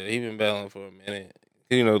 Yeah, he been battling for a minute.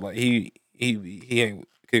 You know, like he ain't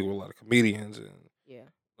kick with a lot of comedians and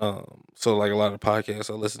Yeah. So like a lot of podcasts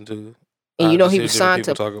I listen to. And you know he hear was different signed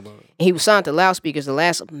to. people talk about it. He was signed to Loudspeakers. The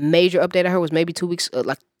last major update I heard was maybe 2 weeks.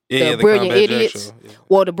 Like Yeah, the Brilliant Combat Jack Idiots. show, yeah.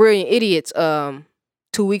 Well, the Brilliant Idiots.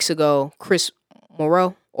 2 weeks ago, Chris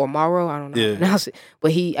Morrow, I don't know how to pronounce it,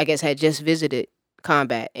 but he I guess had just visited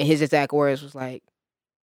Combat, and his exact words was like,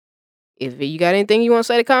 "If you got anything you want to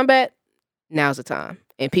say to Combat, now's the time."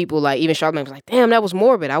 And people like even Charlamagne was like, "Damn, that was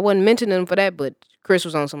morbid. I wasn't mentioning him for that," but Chris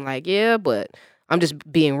was on some like, "Yeah, but I'm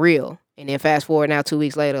just being real." And then fast forward now 2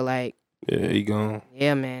 weeks later, like, Yeah, he gone.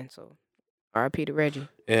 yeah, man. So R.I.P. to Reggie.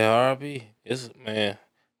 Yeah, R.I.P. It's man,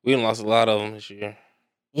 we done lost a lot of them this year.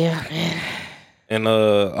 Yeah, man. And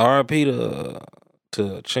R.I.P.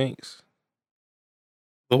 to Chinks.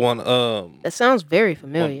 The one That sounds very one-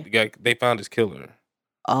 familiar. the guy, they found his killer.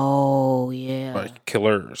 Oh yeah, Or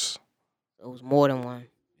killers. it was more than one.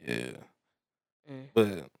 Yeah. Mm.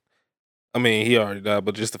 But I mean, he already died,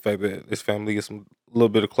 but just the fact that his family gets some little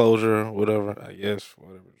bit of closure or whatever, I guess,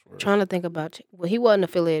 whatever it's worth. Trying to think about. Well, he wasn't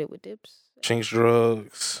affiliated with Dips. Chinks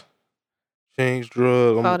Drugs. Chinks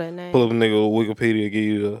Drugs. I'm Call gonna that name. pull up a nigga on Wikipedia, give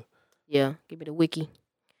you the Yeah, give me the wiki.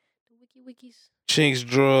 The wikis. Chinks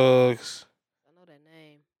Drugs. I know that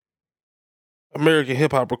name. American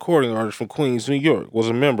hip hop recording artist from Queens, New York, was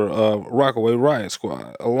a member of Rockaway Riot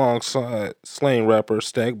Squad alongside slang rapper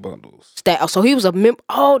Stack Bundles. So he was a member.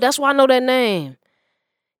 Oh, that's why I know that name.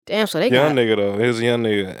 Damn, so they Young got nigga though, he was a young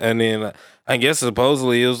nigga, and then I guess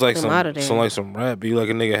supposedly it was like Them outta there. some rap, be like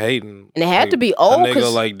a nigga hating, And it had like, to be a old, nigga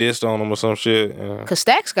 'cause- like dissed on him or some shit. Yeah. Cause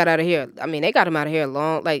Stax got out of here. I mean, they got him out of here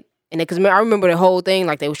long. Like, and because I remember the whole thing.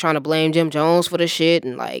 Like, they was trying to blame Jim Jones for the shit,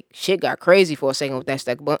 and like shit got crazy for a second with that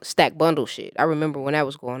Stack Bundle shit. I remember when that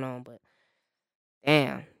was going on, but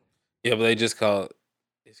damn. Yeah, but they just called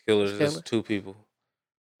his killers His just killer. 2 people.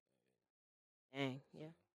 Dang, yeah.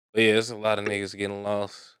 But yeah, it's a lot of niggas getting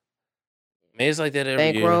lost. Man, it's like that every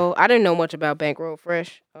year. Bankroll. I didn't know much about Bankroll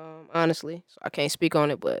Fresh, honestly, so I can't speak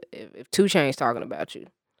on it. But if 2 Chainz talking about you,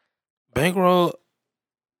 Bankroll,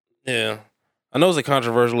 yeah. I know it's a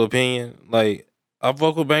controversial opinion. Like, I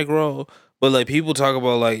fuck with Bankroll, but like people talk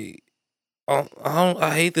about like,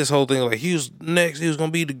 I hate this whole thing. Like, he was next, he was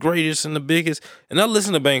gonna be the greatest and the biggest. And I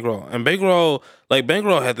listen to Bankroll, and Bankroll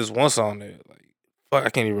had this one song there. Like, fuck, I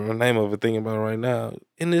can't even remember the name of it. Thinking about it right now.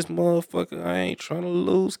 In this motherfucker, I ain't trying to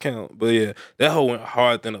lose count. But yeah, that whole went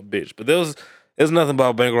hard than a bitch. But there's nothing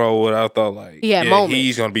about Bankroll what I thought like, He had moments.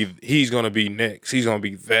 he's gonna be next. He's gonna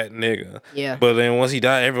be that nigga. yeah. But then once he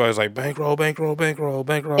died, everybody's like, Bankroll, Bankroll, Bankroll,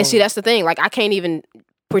 Bankroll. And see, that's the thing. Like, I can't even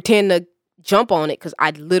pretend to jump on it because I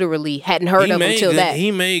literally hadn't heard of him until that. He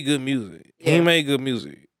made good music. Yeah. He made good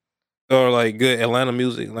music. Or like good Atlanta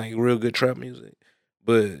music, like real good trap music.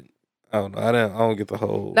 But I don't know. I don't get the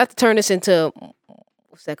whole Not to turn this into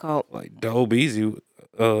what's that called? like Doe Beezy.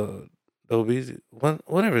 Doe Beezy.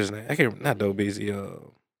 Whatever his name. I can't not Doe Beezy.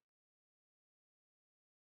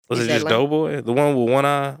 Was Is it that just like- Doughboy? The one with one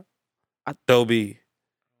eye? Doe B.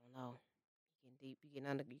 No, deep. You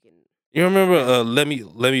getting. You remember Let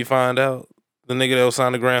Me Find Out? The nigga that was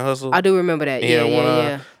signed to Grand Hustle? I do remember that. Yeah, Yeah, one eye.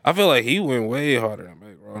 yeah. I feel like he went way harder than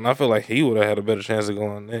Bankroll, and I feel like he would have had a better chance of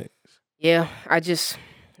going next. Yeah, I just,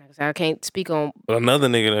 like I said, I can't speak on But another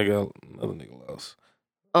nigga lost.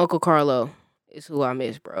 Uncle Carlo. Is who I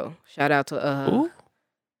miss, bro. Shout out to Who?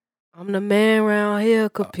 I'm the man around here,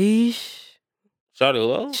 capiche? Shawty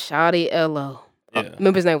Low? Shawty Elo. Yeah.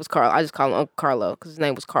 Remember his name was Carlo. I just call him Uncle Carlo because his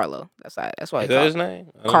name was Carlo. That's why Is he that called his name?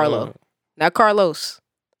 I don't Carlo. know. Not Carlos.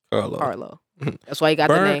 Carlo. Carlo. That's why he got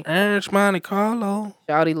the Burn name. Orange Monte Carlo.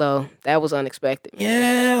 Shawty Low. That was unexpected. Man.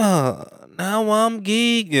 Yeah. Now I'm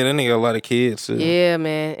geek. Yeah, that nigga got a lot of kids too. Yeah,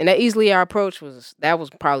 man. And that Easily Our Approach was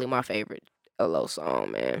probably my favorite Elo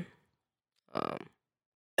song, man.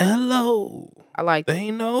 Hello. I liked him.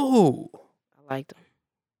 They know. I liked him.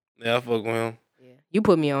 Yeah, I fuck with him. Yeah. You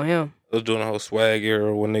put me on him. I was doing the whole swag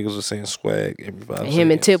era when niggas was saying swag every 5 And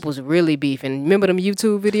him and seconds. Tip was really beefing. Remember them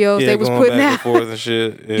YouTube videos Yeah, they was going putting back out? and forth and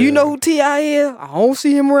shit. Yeah. Do you know who T.I. is? I don't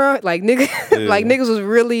see him around. Like, nigga, Yeah. like niggas was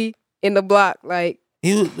really in the block. Like,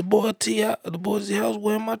 He was the boy T.I. The boy T.I. was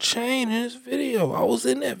wearing my chain in his video. I was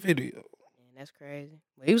in that video. man, that's crazy.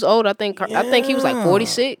 But he was old. I think he was like Yeah.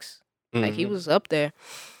 46. Like, he Mhm. was up there.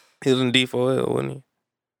 He was in D4L, wasn't he?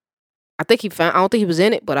 I think he found. I don't think he was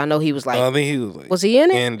in it, but I know he was like. I think he was like. Was he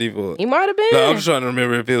in it? In D4L. He might have been. No, I'm just trying to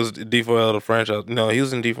remember if it was D4L the franchise. No, he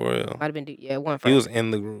was in D4L. Might have been. Yeah, one. He was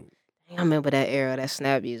in the group. I remember that era. That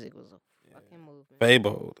snap music was a fucking movement.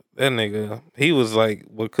 Fabo, that nigga, he was like,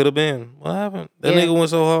 what could have been? What happened? That nigga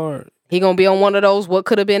went so hard. He gonna be on one of those what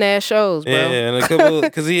could have been ass shows, bro. Yeah, and a couple,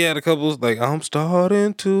 because he had a couple like, I'm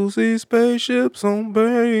starting to see spaceships on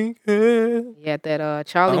Bankhead. He had that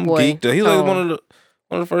Charlie I'm Boy. geeked up. He was like one of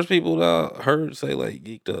the first people that I heard say like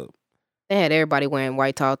geeked up. They had everybody wearing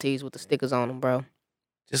white tall tees with the stickers on them, bro.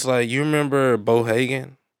 Just like, you remember Bo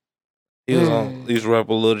Hagen? He was on, he used to rap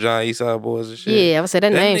with Lil Jon, Eastside Boys and shit. Yeah, I would say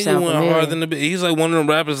that name nigga sound went familiar. hard than the he's like one of them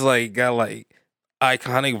rappers like got like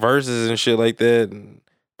iconic verses and shit like that,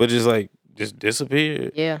 but just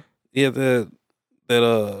disappeared. Yeah. Yeah, that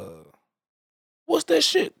what's that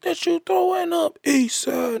shit that you throwing up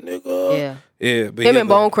Eastside, nigga? Yeah. Yeah, but him and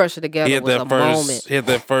Bone Crusher together was a moment. He had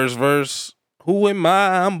that first verse. Who am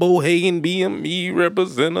I? I'm Bo Hagen, BME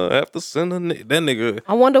representer after center. That nigga.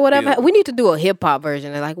 I wonder whatever. We need to do a hip hop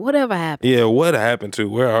version. Like whatever happened. Yeah, what happened to?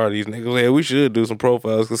 Where are these niggas? Yeah, we should do some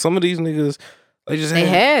profiles because some of these niggas, they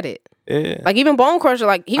had it. Yeah, like even Bone Crusher,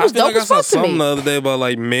 like he was dope as fuck to me. I saw something the other day about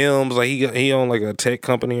like Mims, like he owned like a tech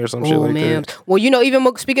company or some shit like Mims. that. Well,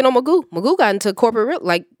 even speaking on Magoo got into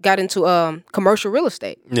got into commercial real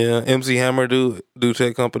estate. Yeah, MC Hammer do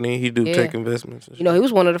tech company. He do tech investments. He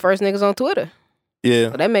was one of the first niggas on Twitter.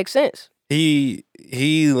 Yeah, so that makes sense. He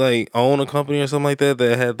like owned a company or something like that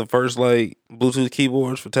had the first like Bluetooth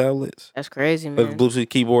keyboards for tablets. That's crazy, man. Like Bluetooth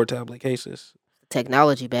keyboard tablet cases.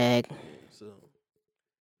 Technology bag. So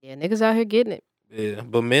yeah, niggas out here getting it. Yeah,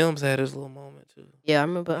 but Mims had his little moment too. Yeah, I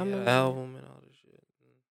remember. Album and all this shit.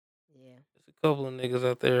 Yeah, there's a couple of niggas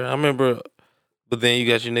out there. I remember, but then you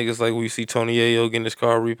got your niggas like we see Tony Yayo getting his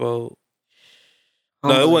car repoed.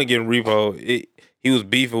 No, it wasn't getting repoed. He was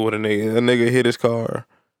beefing with a nigga. A nigga hit his car.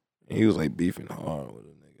 And he was like beefing hard with a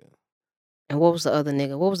nigga. And what was the other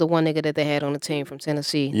nigga? What was the one nigga that they had on the team from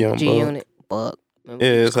Tennessee? Young G Unit. Buck. Yeah,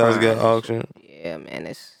 his house got auctioned. Yeah,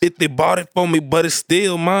 man. If they bought it for me, but it's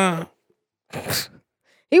still mine.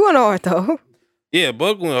 He went hard though. Yeah,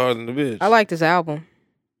 Buck went hard than the bitch. I liked his album.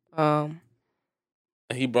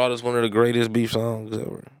 He brought us one of the greatest beef songs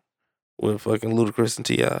ever with fucking Ludacris and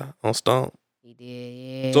T.I. on Stomp. He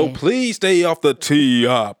did, yeah. So please stay off the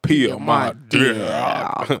T.I.P. of my dick.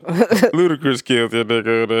 Ludacris killed that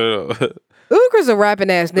nigga. Ludacris a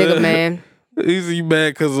rapping ass nigga, man. He's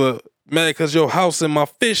mad cause your house and my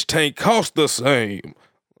fish tank cost the same.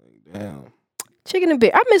 Damn. Chicken and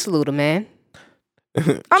beer. I miss Luda, man.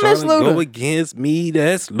 I miss Luda. Go against me,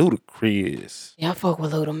 that's Ludacris. Yeah, I fuck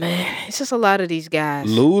with Luda, man. It's just a lot of these guys.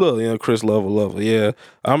 Luda, Chris Lover. Yeah,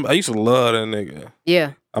 I used to love that nigga.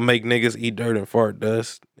 Yeah. I make niggas eat dirt and fart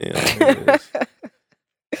dust. Yeah,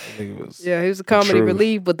 he was a comedy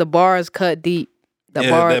relief, but the bars cut deep. The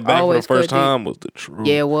bars that back always for the first cut time deep. was the truth.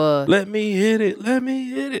 Yeah, it was. Let me hit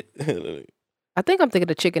it. I think I'm thinking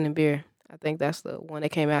of Chicken and Beer. I think that's the one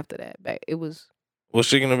that came after that. It was. Was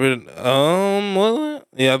Chicken and Beer? Was it?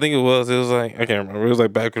 Yeah, I think it was. It was like I can't remember. It was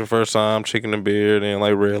like back for the first time, Chicken and Beer, then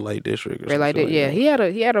like Red Light District. Red Light District. Yeah, he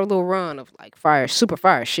had a little run of like super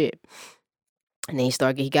fire shit. And then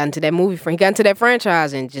he got into that movie, he got into that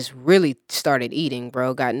franchise and just really started eating,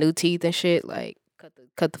 bro. Got new teeth and shit, like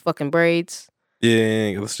cut the fucking braids.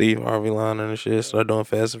 Yeah, got the Steve Harvey line and shit. Started doing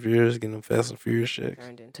Fast and Furious, getting them Fast and Furious checks.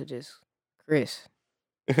 Turned into just Chris.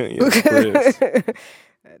 Yeah, Chris. That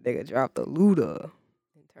nigga dropped the Luda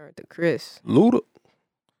and turned to Chris. Luda.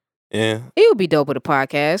 Yeah. He would be dope with a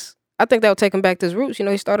podcast. I think that would take him back to his roots.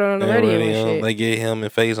 He started on the radio and shit. They get him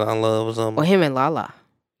and Phase on Love or something. Or him and Lala.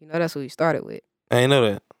 That's who he started with. I ain't know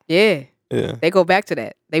that. Yeah. Yeah. They go back to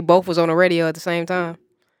that. They both was on the radio at the same time.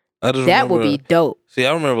 That would be dope. See,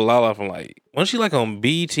 I remember Lala from wasn't she like on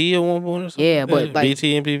BT at one point or something? Yeah, but like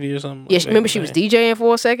BT MTV or something. Yeah, remember she was DJing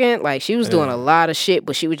for a second. Like she was doing a lot of shit,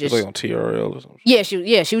 but she was just like on TRL or something. Yeah,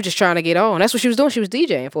 she was just trying to get on. That's what she was doing. She was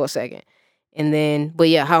DJing for a second, and then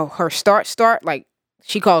how her start like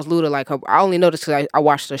she calls Luda like her. I only noticed because I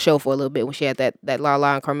watched the show for a little bit when she had that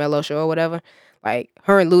Lala and Carmelo show or whatever. Like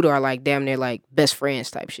her and Luda are like damn near like best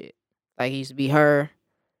friends type shit. Like he used to be her,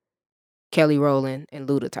 Kelly Rowland, and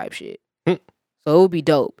Luda type shit. So it would be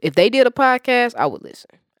dope. If they did a podcast, I would listen.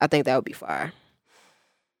 I think that would be fire.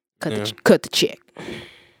 Cut the check.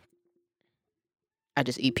 I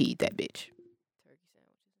just EP'd that bitch.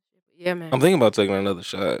 Yeah, man. I'm thinking about taking another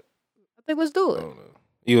shot. I think let's do it.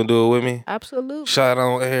 You gonna do it with me? Absolutely. Shot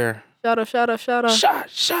on air. Shout out. Shot.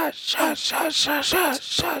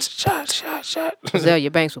 Azalea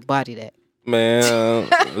Banks will body that. Man,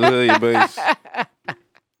 Azalea Banks.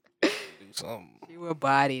 She will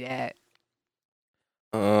body that.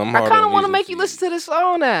 I kind of want to make you listen to this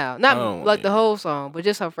song now. Not like the whole song, but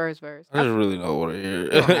just her first verse. I just really don't want to hear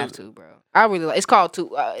it. You don't have to, bro. I really like. It's called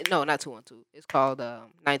no, not 212. It's called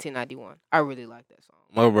 1991. I really like that song.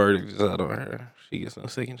 My verdict is out on her. She gets no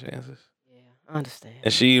second chances. Yeah, I understand.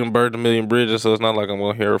 And she even burned a million bridges, so it's not like I'm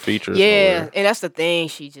gonna hear her features. Yeah, somewhere. and that's the thing.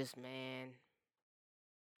 She just, man,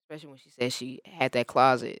 especially when she said she had that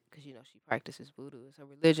closet, because you know she practices voodoo. It's her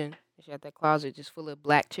religion. And she had that closet just full of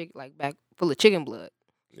black chicken, full of chicken blood.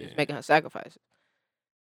 She's making her sacrifices.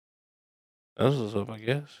 That's what's up, I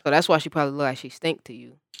guess. So that's why she probably look like she stink to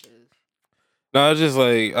you. No, it's just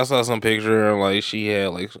like I saw some picture and like she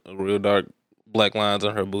had like real dark black lines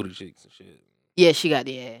on her booty cheeks and shit. Yeah, she got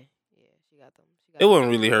she got them. It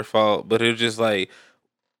wasn't really her fault, but it was just like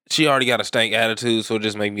she already got a stank attitude, so it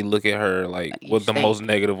just made me look at her like with the most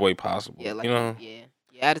negative way possible. Yeah, like, you know? Yeah.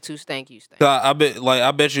 Your attitude stank, you stank. So I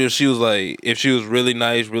bet you if she was really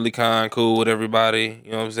nice, really kind, cool with everybody,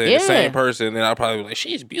 you know what I'm saying? Yeah. The same person, then I'd probably be like,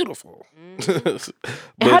 she's beautiful. Mm-hmm.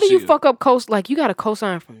 And how do you fuck up like you got a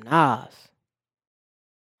cosign from Nas?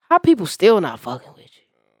 How people still not fucking with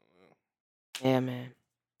you? Yeah, man.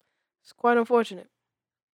 It's quite unfortunate.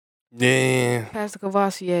 Yeah. Pastor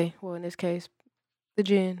Cavassier, well, in this case, the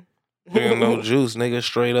gin. Nigga, no juice, nigga,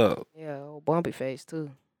 straight up. Yeah, old bumpy face,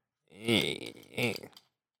 too. Yeah.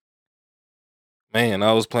 Man,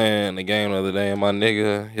 I was playing the game the other day, and my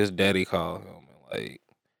nigga, his daddy called him. Like,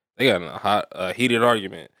 they got in a heated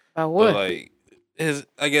argument. About what? But, like,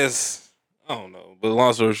 I guess... I don't know, but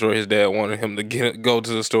long story short, his dad wanted him to go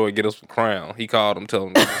to the store and get us some Crown. He called him, telling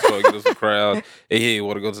him to go to the store and get us some Crown, and he didn't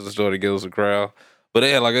want to go to the store to get us some Crown. But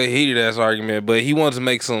they had like a heated ass argument. But he wanted to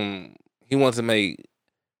make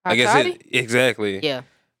I guess exactly. Yeah.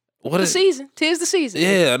 Season? 'Tis the season.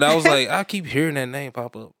 Yeah, and I was like, I keep hearing that name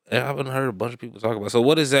pop up, and I haven't heard a bunch of people talk about it. So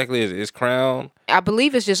what exactly is it? It's Crown? I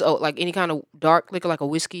believe it's just like any kind of dark liquor, like a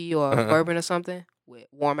whiskey or a bourbon or something, with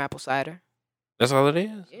warm apple cider. That's all it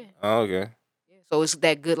is? Yeah. Oh, okay. So it's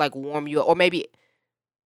that good, like warm you up, or maybe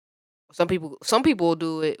some people will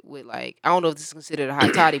do it with like I don't know if this is considered a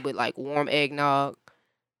hot toddy, but like warm eggnog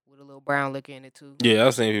with a little brown liquor in it too. Yeah,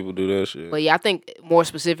 I've seen people do that shit. But yeah, I think more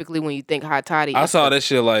specifically when you think hot toddy, I saw that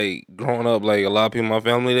shit like growing up. Like a lot of people in my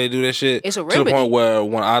family, they do that shit. It's a remedy. To the remedy. point where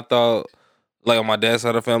when I thought, like on my dad's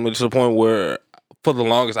side of the family, to the point where for the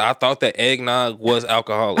longest I thought that eggnog was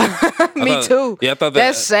alcoholic. Me too. Yeah, I thought that.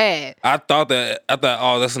 That's sad. I thought,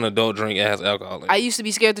 oh, that's an adult drink. It has alcohol in it. I used to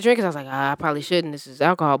be scared to drink because I was like, I probably shouldn't. This is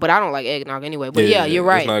alcohol, but I don't like eggnog anyway. But yeah, you're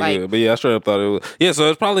right. It's not like, good. But yeah, I straight up thought it was. Yeah, so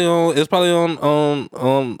it's probably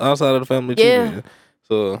on outside of the family too. Yeah. Man.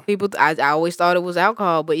 So people, I always thought it was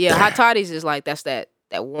alcohol, but yeah, hot toddies is like that's that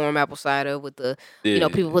warm apple cider with the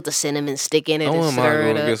people put the cinnamon stick in it and stir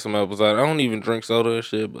it up. Get some apple cider. I don't even drink soda or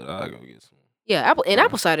shit, but I go get some. Yeah,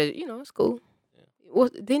 apple cider, it's cool.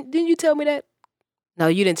 Didn't you tell me that? No,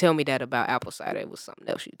 you didn't tell me that about apple cider. It was something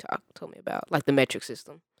else you told me about, like the metric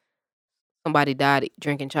system. Somebody died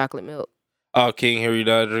drinking chocolate milk. Oh, King Harry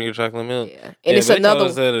died drinking chocolate milk. Yeah, and it's another. Told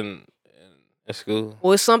us that in school.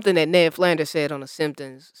 Well, it's something that Ned Flanders said on the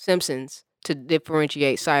Simpsons to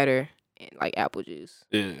differentiate cider and like apple juice.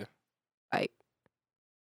 Yeah, like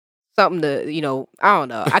something to I don't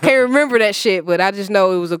know. I can't remember that shit, but I just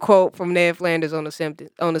know it was a quote from Ned Flanders on the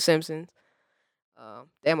Simpsons.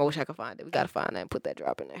 Damn, I wish I could find it. We gotta find that and put that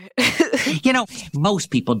drop in there.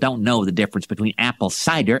 Most people don't know the difference between apple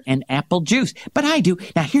cider and apple juice, but I do.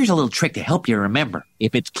 Now, here's a little trick to help you remember.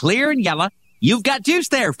 If it's clear and yellow, you've got juice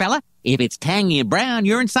there, fella. If it's tangy and brown,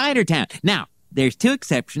 you're in cider town. Now, there's two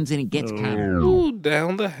exceptions, and it gets kind of... Ooh,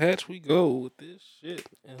 down the hatch we go with this shit.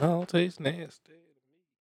 It all tastes nasty.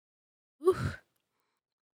 Ooh.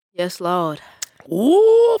 Yes, Lord.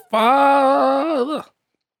 Ooh, Father.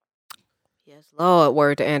 Yes, Lord.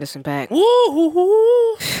 Word to Anderson .Paak.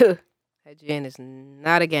 Ooh. That gin is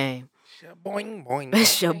not a game. Boing, boing.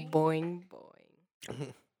 Boing,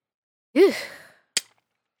 boing.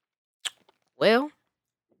 Well.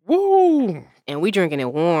 Woo. And we drinking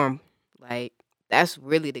it warm. Like, that's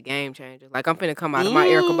really the game changer. Like, I'm finna come out of my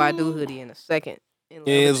Erykah Badu hoodie in a second. Yeah,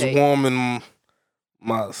 it's warm in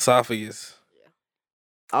my esophagus.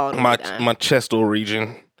 All the my chestal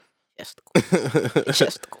region.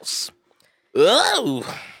 Chesticles. Oh.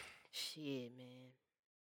 Shit,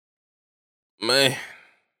 man.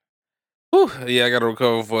 Whew. Yeah, I gotta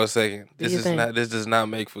recover for a second. This does not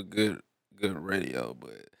make for good radio,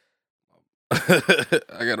 but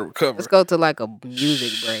I gotta recover. Let's go to like a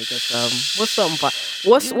music break or something.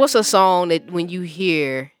 What's a song that when you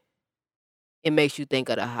hear it makes you think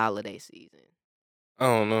of the holiday season? I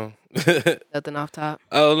don't know. Nothing off top.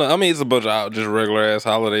 I don't know. I mean, it's a bunch of just regular ass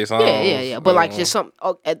holiday songs. Yeah. But like just some,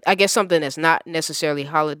 I guess something that's not necessarily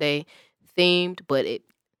holiday themed, but it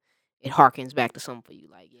harkens back to something for you.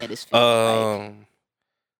 Like, yeah, this feels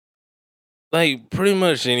like pretty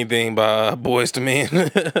much anything by Boyz II Men.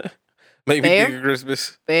 Make me think of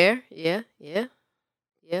Christmas. Fair, yeah. Yeah.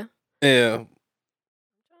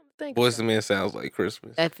 Boyz II Men sounds like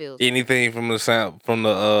Christmas. That feels anything from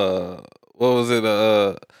the what was it?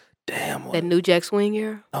 That New Jack Swing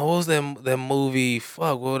era? Oh, what was that movie?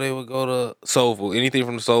 Fuck, where they would go to Soulful. Anything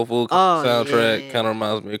from the Soulful soundtrack kind of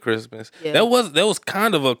reminds me of Christmas. Yeah. That was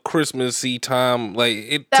kind of a Christmassy time.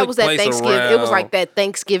 Like that was that Thanksgiving. It was like that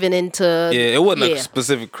Thanksgiving into it wasn't a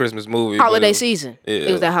specific Christmas movie. Holiday season. Yeah.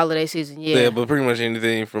 It was that holiday season. Yeah. Yeah, but pretty much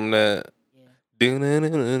anything from that.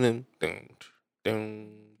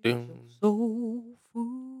 Soul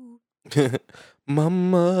food.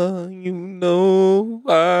 Mama, you know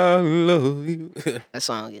I love you. That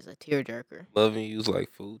song is a tearjerker. Loving you's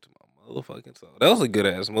like food to my motherfucking soul. That was a good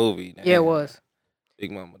ass movie. Yeah, it was.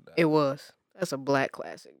 Big Mama died. It was. That's a black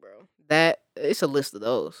classic, bro. It's a list of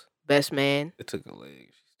those. Best Man. It took a leg.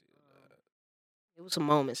 She still died. It was some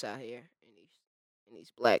moments out here in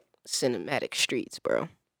these black cinematic streets, bro.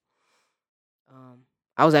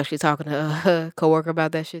 I was actually talking to a coworker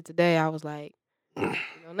about that shit today. I was like,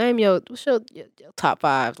 name your top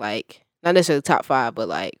 5, like not necessarily top 5, but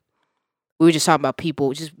like we were just talking about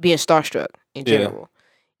people just being starstruck in general,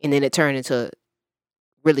 and then it turned into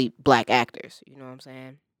really black actors. You know what I'm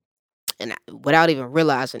saying? And without even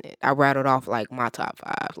realizing it, I rattled off like my top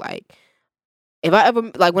 5. Like if I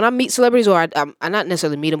ever like when I meet celebrities, or I not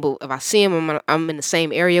necessarily meet them, but if I see them, I'm in the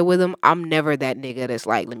same area with them. I'm never that nigga that's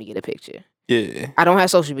like, let me get a picture. Yeah. I don't have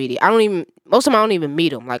social media. Most of them I don't even meet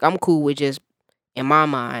them. Like I'm cool with just. In my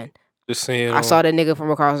mind, just saying, I saw that nigga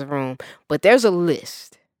from across the room. But there's a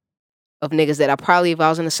list of niggas that I probably, if I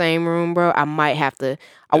was in the same room, bro, I might have to.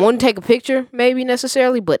 I wouldn't take a picture, maybe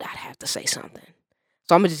necessarily, but I'd have to say something.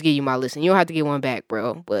 So I'm gonna just give you my list, and you don't have to get one back,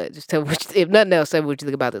 bro. But just tell me, if nothing else, tell me what you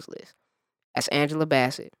think about this list. That's Angela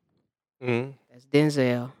Bassett. Mm-hmm. That's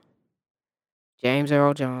Denzel. James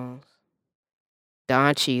Earl Jones.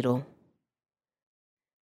 Don Cheadle.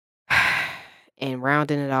 And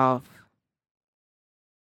rounding it off.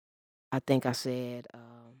 I think I said,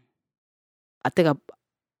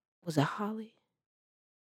 was it Holly?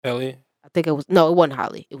 Ellie? I think it wasn't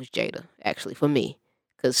Holly. It was Jada, actually, for me.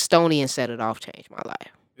 Because Stoney and Set It Off changed my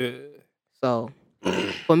life. Yeah. So,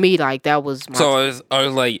 for me, like, that was my... So, I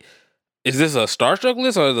was like, is this a starstruck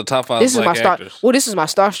list or is it the top 5 black actors? Well, this is my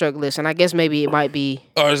starstruck list, and I guess maybe it might be...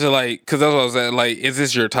 Or is it like, because that's what I was saying, like, is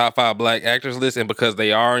this your top 5 black actors list, and because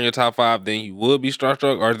they are in your top 5, then you would be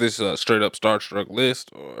starstruck, or is this a straight up starstruck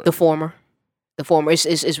list? Or? The former.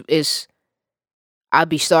 It's I'd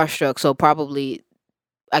be starstruck, so probably,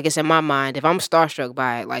 I guess in my mind, if I'm starstruck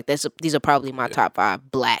by it, like, these are probably my top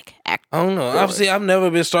 5 black actors. I don't know. Obviously, I've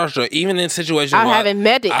never been starstruck, even in situations I where haven't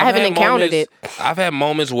met it. I haven't encountered it. I've had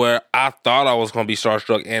moments where I thought I was going to be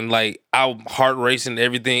starstruck, and, like, I'm heart racing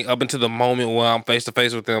everything up until the moment where I'm face to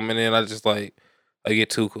face with them, and then I just, like, I get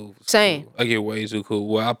too cool. Same. I get way too cool.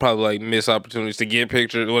 Well, I probably, like, miss opportunities to get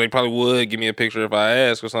pictures. Well, they probably would give me a picture if I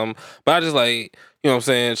ask or something. But I just, like, you know what I'm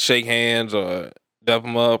saying, shake hands or dap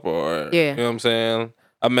them up or, you know what I'm saying?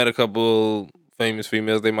 I met a couple famous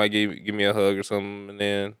females. They might give me a hug or something, and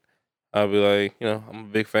then I'll be like, you know, I'm a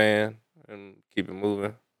big fan and keep it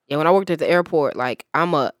moving. Yeah, when I worked at the airport, like,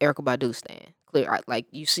 I'm a Erykah Badu stan. Clear, like,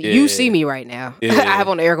 you see me right now. Yeah. I have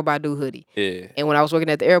on the Erykah Badu hoodie. Yeah. And when I was working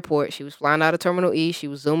at the airport, she was flying out of Terminal E. She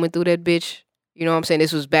was zooming through that bitch. You know what I'm saying?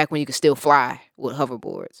 This was back when you could still fly with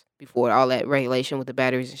hoverboards before all that regulation with the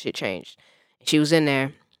batteries and shit changed. And she was in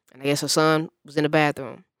there, and I guess her son was in the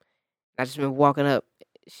bathroom. I just remember walking up.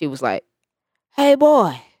 She was like, "Hey,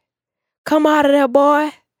 boy, come out of there,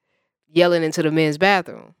 boy," yelling into the men's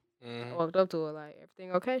bathroom. I walked up to her like,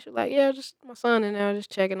 "Everything okay?" She was like, "Yeah, just my son in there,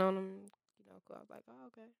 just checking on him." I was like, "Oh,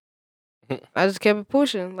 okay." I just kept it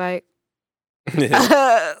pushing, like,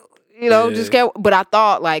 just kept. But I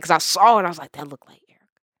thought, like, because I saw it, I was like, "That looked like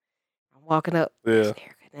Erykah." I'm walking up, that's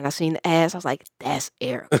Erykah. And I seen the ass, I was like, "That's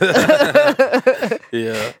Erykah."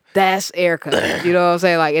 Yeah, that's Erykah. You know what I'm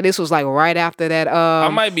saying? Like, and this was like right after that. I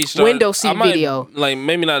might be window seat video. Like,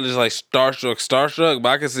 maybe not just like starstruck, but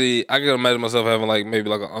I can imagine myself having like maybe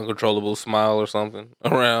like an uncontrollable smile or something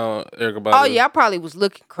around Erykah Badu. Oh yeah, I probably was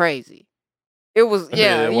looking crazy. It was, you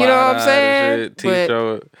know what I'm saying?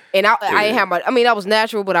 And I ain't have my, I mean, that was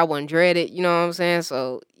natural, but I wasn't dreaded, you know what I'm saying?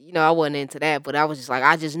 So, you know, I wasn't into that, but I was just like,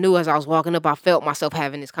 I just knew as I was walking up, I felt myself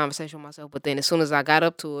having this conversation with myself. But then as soon as I got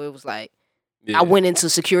up to it, it was like, Yeah. I went into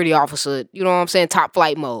security officer, you know what I'm saying, top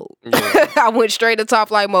flight mode. Yeah. I went straight to top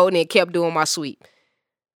flight mode and then kept doing my sweep.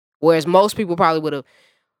 Whereas most people probably would have,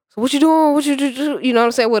 so what you doing? What you do? You know what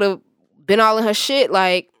I'm saying? Would have been all in her shit.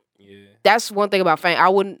 Like, that's one thing about fame. I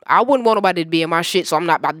wouldn't want nobody to be in my shit, so I'm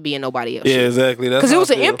not about to be in nobody else. Yeah, shit. exactly. Because it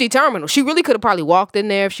was an empty terminal. She really could have probably walked in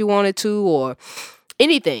there if she wanted to, or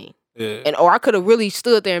anything. Yeah. Or I could have really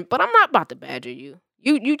stood there. But I'm not about to badger you.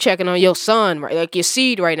 You checking on your son, right? Like your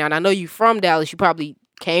seed right now. And I know you from Dallas. You probably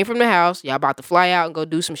came from the house. Y'all about to fly out and go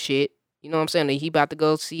do some shit. You know what I'm saying? He about to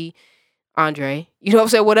go see Andre. You know what I'm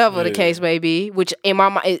saying? Whatever the case may be. Which in my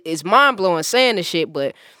mind is mind blowing saying this shit,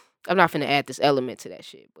 but I'm not finna add this element to that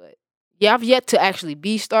shit. But yeah, I've yet to actually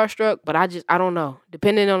be starstruck, but I don't know.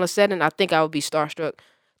 Depending on the setting, I think I would be starstruck.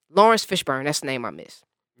 Lawrence Fishburne, that's the name I miss.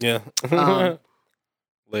 Yeah.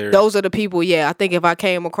 Those are the people, yeah. I think if I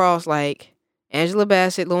came across like Angela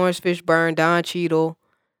Bassett, Lawrence Fishburne, Don Cheadle,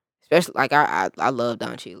 especially like I love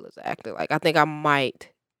Don Cheadle as an actor. Like I think I might,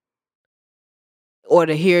 or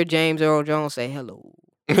to hear James Earl Jones say hello.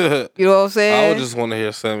 You know what I'm saying? I would just want to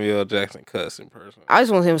hear Samuel L. Jackson cuss in person. I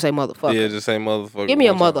just want him to say motherfucker. Yeah, just say motherfucker. Give me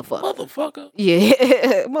a motherfucker. Motherfucker.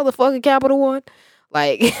 Yeah, motherfucker, capital one.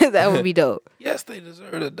 Like that would be dope. Yes, they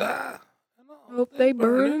deserve to die. Hope they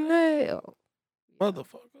burn in hell.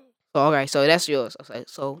 Motherfucker. So, okay, so that's yours. Okay,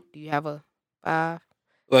 so do you have a 5?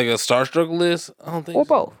 Like a starstruck list? I don't think Or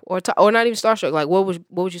so. both. Or not even starstruck. Like what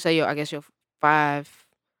would you say your 5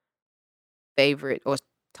 favorite or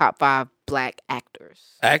top 5 black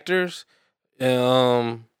actors? Actors?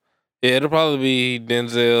 Yeah, it'll probably be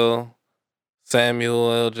Denzel,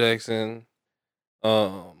 Samuel L. Jackson. Who's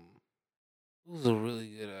a really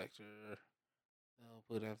good actor? I'll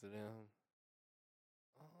put after them.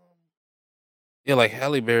 Yeah, like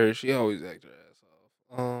Halle Berry, she always act her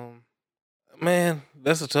ass off. Man,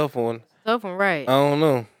 that's a tough one. Tough one, right? I don't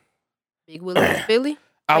know. Big Willie in Philly?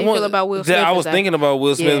 How you feel about Will Smith? I was thinking about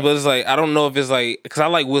Will Smith, Yeah. but it's like I don't know if it's like because I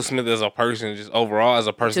like Will Smith as a person, just overall as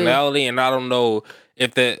a personality, and I don't know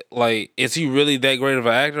if that like is he really that great of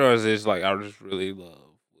an actor, or is it just like I just really love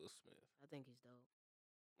Will Smith? I think he's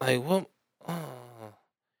dope. Like what?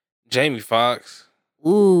 Jamie Foxx.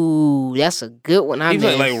 Ooh, that's a good one. I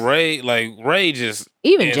Even mean, Ray just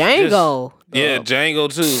even is Django. Yeah,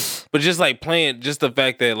 Django too. But just like playing, just the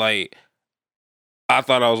fact that like I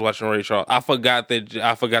thought I was watching Ray Charles. I forgot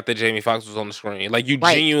that Jamie Foxx was on the screen. Like you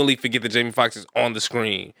genuinely forget that Jamie Foxx is on the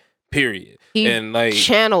screen. Period. He and like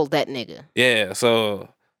channeled that nigga. Yeah, so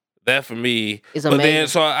that for me is amazing. But then, amazing.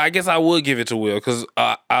 so I guess I would give it to Will because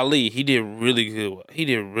Ali, he did really good. He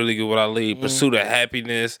did really good with Ali. Pursuit of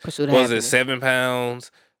Happiness. Pursuit of was Happiness. it 7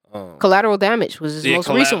 pounds? Collateral Damage was his most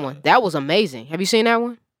recent one. That was amazing. Have you seen that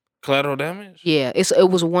one? Collateral Damage? Yeah, it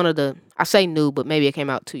was one of the, I say new, but maybe it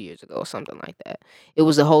came out 2 years ago or something like that. It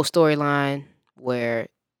was the whole storyline where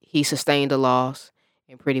he sustained a loss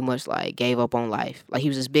and pretty much like gave up on life. Like he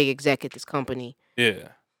was this big exec at this company. Yeah.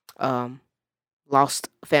 Lost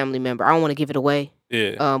a family member. I don't want to give it away.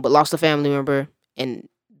 Yeah. But lost a family member, and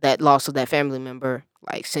that loss of that family member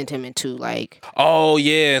like sent him into like. Oh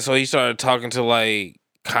yeah, so he started talking to like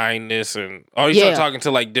kindness and he started talking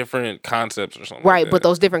to like different concepts or something. Right, like but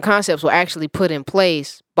those different concepts were actually put in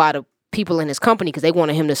place by the people in his company because they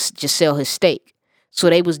wanted him to just sell his stake. So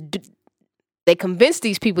they convinced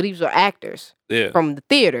these people, these were actors from the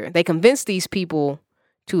theater. They convinced these people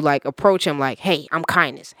to like approach him like, hey, I'm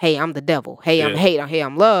kindness. Hey, I'm the devil. Hey, I'm hate. Hey,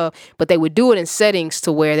 I'm love. But they would do it in settings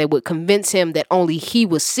to where they would convince him that only he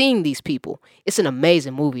was seeing these people. It's an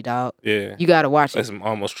amazing movie, dog. Yeah. You got to watch it. That's some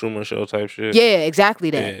almost Truman Show type shit. Yeah,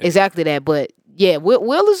 exactly that. Yeah. Exactly that. But yeah, Will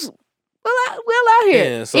out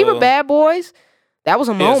here. Yeah, so- Even Bad Boys. That was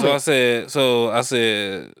a moment. So I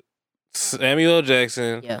said Samuel L.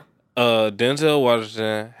 Jackson, Denzel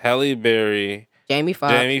Washington, Halle Berry, Jamie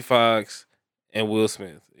Foxx, and Will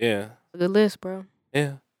Smith. Yeah. a good list, bro.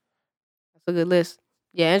 Yeah. That's a good list.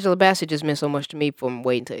 Yeah, Angela Bassett just meant so much to me from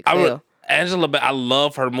waiting to excel. I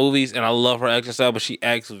love her movies and I love her acting style, but she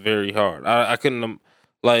acts very hard. I couldn't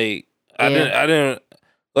like I didn't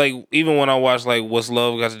like even when I watched like What's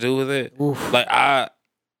Love Got to Do with It. Oof. Like I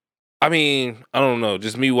mean, I don't know.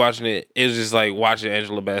 Just me watching it was just like watching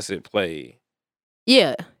Angela Bassett play.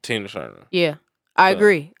 Yeah. Tina Turner. Yeah. I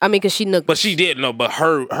agree. I mean, because but she did but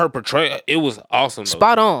her portrayal, it was awesome. Though.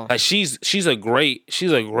 Spot on. Like she's a great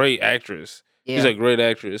actress. Yeah. She's a great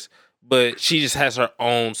actress, but she just has her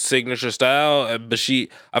own signature style. But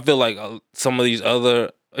I feel like some of these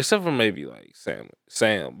other, except for maybe like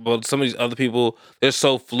Sam, but some of these other people, they're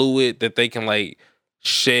so fluid that they can like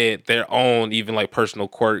shed their own even like personal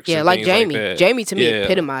quirks. Yeah, and like things Jamie. Like that. Jamie to me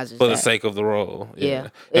epitomizes for that. the sake of the role. Yeah.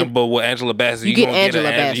 But with Angela Bassett, you get Angela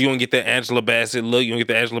Bassett. You don't get that Angela Bassett look. You don't get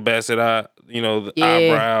the Angela Bassett eye. The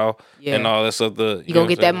eyebrow and all that stuff. You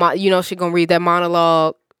gonna get that. She gonna read that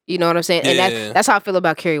monologue. You know what I'm saying? And that's how I feel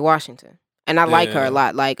about Kerry Washington. And I like her a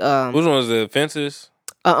lot. Like which one is the Fences?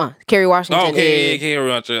 Kerry Washington. Oh, okay, Kerry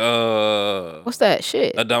Washington. What's that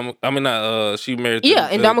shit? She married.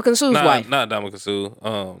 Ndamukong Suh's wife. Not Ndamukong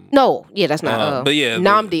Suh. No, that's not. But yeah,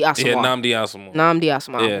 Nnamdi Asomugha. Yeah, Nnamdi Asomugha. Nnamdi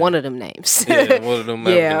Asomugha. Yeah. One of them names. One of them.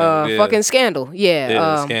 Fucking Scandal.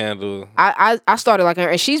 Yeah, Scandal. I started liking her,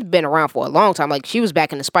 and she's been around for a long time. Like she was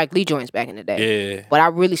back in the Spike Lee joints back in the day. Yeah. But I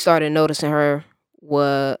really started noticing her.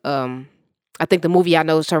 I think the movie I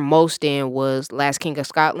noticed her most in was Last King of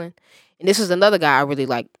Scotland. And this is another guy I really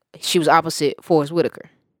like. She was opposite Forrest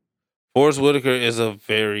Whitaker. Forrest Whitaker is a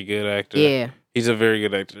very good actor. Yeah. He's a very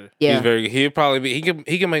good actor. Yeah. He's very good. He'd probably be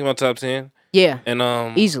he can make my top 10. Yeah.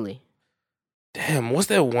 And easily. Damn, what's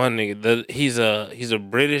that one nigga? He's a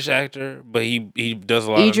British actor, but he does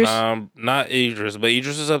a lot Idris? of not Idris, but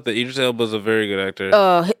Idris is up there. Idris Elba's a very good actor.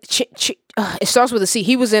 It starts with a C.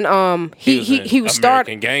 He was in he was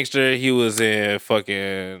American Gangster. He was in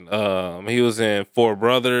fucking he was in Four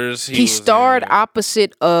Brothers. He starred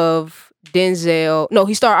opposite of Denzel. No,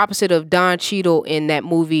 he starred opposite of Don Cheadle in that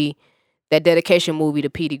movie, that dedication movie to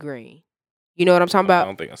Petey Greene. You know what I'm talking about? I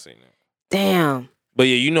don't think I've seen it. Damn. But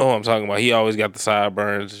yeah, you know who I'm talking about. He always got the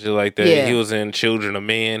sideburns and shit like that. Yeah. He was in Children of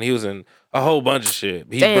Men. He was in a whole bunch of shit.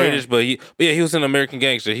 He's Damn. British, but he was in American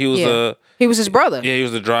Gangster. He was he was his brother. Yeah, he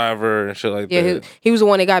was the driver and shit like that. He was the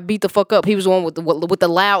one that got beat the fuck up. He was the one with the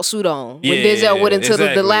loud suit on. When Denzel went into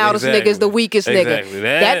the loudest nigga is the weakest nigga.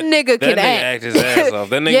 That nigga can act. His ass off.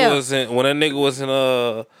 That nigga was in when that nigga was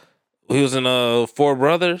in he was in Four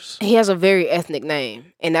Brothers. He has a very ethnic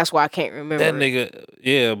name, and that's why I can't remember that nigga.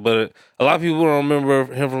 Yeah, but a lot of people don't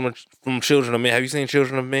remember him from Children of Men. Have you seen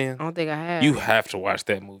Children of Men? I don't think I have. You have to watch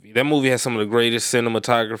that movie. That movie has some of the greatest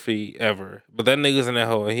cinematography ever. But that nigga's in that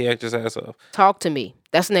hole, and he acts his ass off. Talk to Me.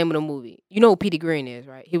 That's the name of the movie. You know who Petey Greene is,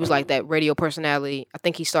 right? He was like that radio personality. I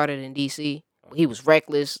think he started in D.C. He was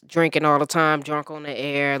reckless, drinking all the time, drunk on the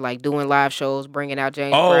air, like doing live shows, bringing out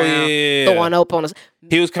James Brown, throwing up on us.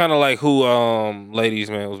 He was kind of like who Ladies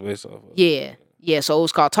Man was based off of. Yeah. So it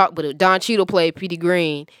was called Talk. But Don Cheadle played Petey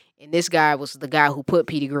Greene, and this guy was the guy who put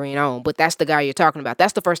Petey Greene on. But that's the guy you're talking about.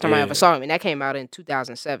 That's the first time I ever saw him, and that came out in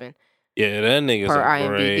 2007. Yeah, that nigga's per IMDb.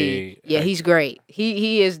 Great. Yeah, he's great.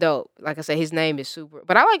 He is dope. Like I said, his name is super.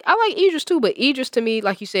 But I like Idris too. But Idris to me,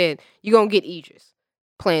 like you said, you gonna get Idris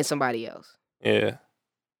playing somebody else. Yeah.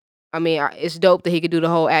 I mean, it's dope that he could do the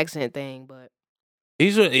whole accent thing, but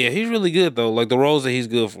he's really good though. Like the roles that he's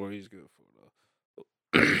good for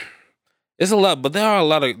though. It's a lot, but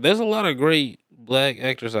there's a lot of great black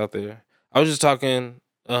actors out there. I was just talking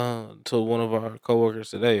to one of our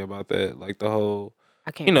coworkers today about that, like the whole,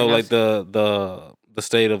 like the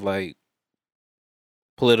state of like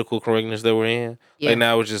political correctness that we're in. Yeah. Like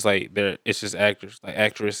now it's just like it's just actors, like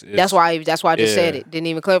actress. That's why I just said it. Didn't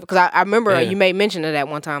even clarify because I remember you made mention of that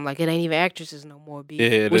one time. Like it ain't even actresses no more.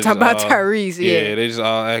 We're talking about Tyrese. Yeah, they just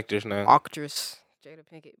all actors now. Actress Jada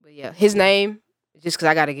Pinkett, but yeah, his name just because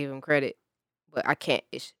I got to give him credit, but I can't.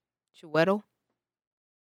 It's Chiwetel,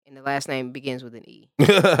 and the last name begins with an E.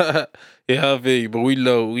 Yeah, I feel you, but we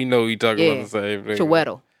know we talking about the same thing.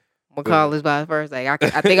 Chiwetel. I'm gonna call his by his first name. I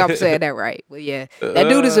think I'm saying that right. But yeah, that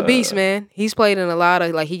dude is a beast, man. He's played in a lot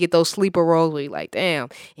of, like, he get those sleeper roles where you're like, damn.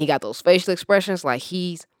 He got those facial expressions like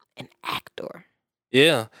he's an actor.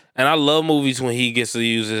 Yeah. And I love movies when he gets to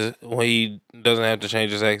use when he doesn't have to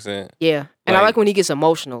change his accent. Yeah. And I like when he gets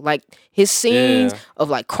emotional. Like his scenes of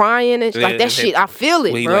like crying and like that shit. I feel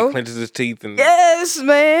it, when bro. He like clenches his teeth and yes,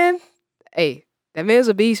 man. Hey, that man's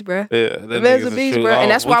a beast, bro. Yeah, that man's a beast, bro. And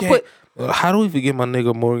that's why I put. How do we forget my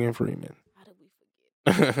nigga Morgan Freeman? How do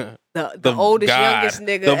we forget the oldest, God. youngest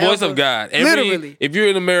nigga, the voice ever. Of God? Literally, if you're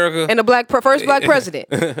in America, and the first black president,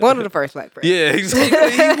 one of the first black presidents. Yeah,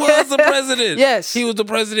 exactly. He was the president. Yes, he was the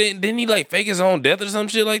president. Didn't he like fake his own death or some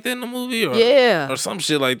shit like that in the movie? Or, or some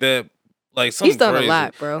shit like that. Like something he's done crazy. A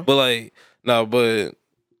lot, bro. But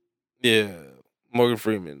yeah, Morgan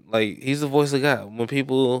Freeman, like he's the voice of God. When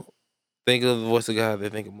people think of the voice of God, they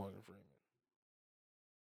think of Morgan Freeman.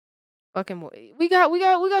 Fucking we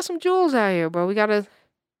got some jewels out here, bro.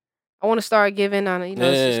 I want to start giving on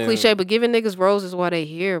it's cliche, but giving niggas roses while they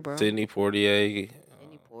here, bro. Sidney Poitier.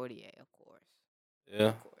 Of course. Yeah.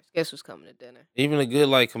 Of course. Guess who's coming to dinner? Even a good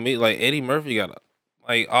like comedian like Eddie Murphy got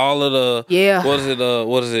like all of the yeah. What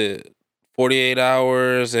is it? 48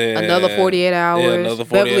 Hours and Another 48 Hours. Yeah, another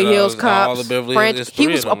 48 Beverly Hills Hours, Cops. all the Beverly Hills. He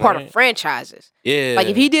was a part of franchises. Yeah. Like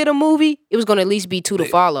if he did a movie, it was gonna at least be 2 to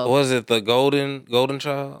follow. Was it the Golden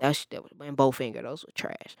Child? That was and Bowfinger. Those were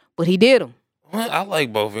trash. But he did them. What? I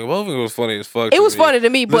like Bowfinger. Bowfinger was funny as fuck. It was funny to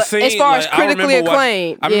me, but as far as critically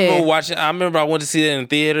acclaimed, I remember watching. I remember I went to see that in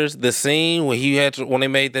theaters. The scene when when they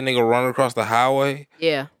made that nigga run across the highway.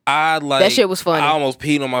 Yeah. That shit was funny. I almost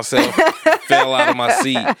peed on myself, fell out of my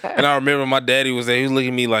seat, and I remember my daddy was there. He was looking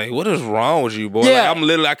at me like, "What is wrong with you, boy?" Yeah.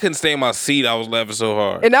 Like, I couldn't stay in my seat. I was laughing so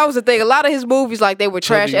hard. And that was the thing. A lot of his movies, like they were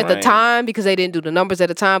trash Chubby at the Rain. time because they didn't do the numbers at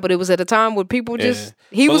the time. But it was at a time when people just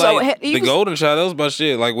he But was like, he the was, Golden Child. That was my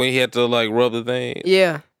shit. Like when he had to like rub the thing.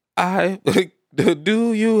 Yeah.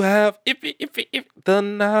 Do you have if the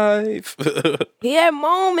knife? He had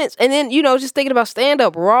moments, and then just thinking about stand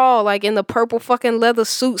up Raw, like in the purple fucking leather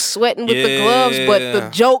suit, sweating with the gloves, but the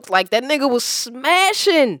joke, like that nigga was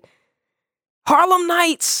smashing. Harlem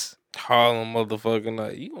Nights. Harlem motherfucking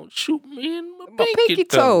Night. You gonna shoot me in my pinky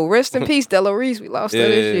toe. Rest in peace, Della Reese. We lost her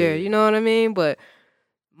this year. You know what I mean? But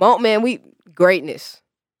man, greatness.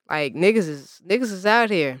 Like niggas is out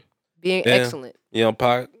here being excellent. Young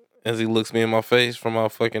Pac, as he looks me in my face from my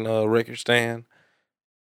fucking record stand.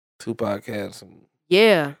 Tupac had some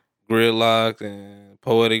Gridlock and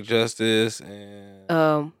Poetic Justice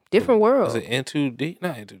and Different World. Was it In Too Deep?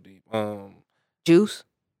 Not In Too Deep. Juice.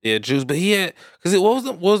 Yeah, Juice. But he had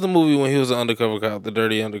what was the movie when he was an undercover cop, the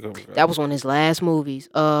dirty undercover cop? That was one of his last movies.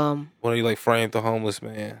 When he like framed the homeless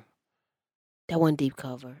man. That wasn't Deep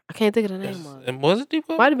Cover. I can't think of the name of it. And was it Deep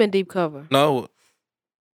Cover? Might have been Deep Cover. No.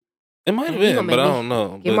 It might have been, but I don't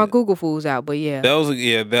know. Get my Google fools out, but yeah. That was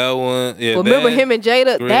that one. Yeah. But remember him and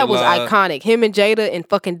Jada? That was Gridlock. iconic. Him and Jada in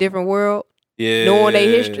fucking Different World. Yeah. Knowing their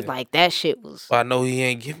history, like that shit was. I know he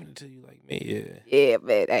ain't giving it to you like me. Yeah. Yeah,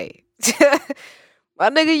 man. Hey, my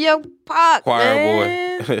nigga Young Pac,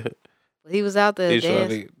 Choir boy. He was out there He's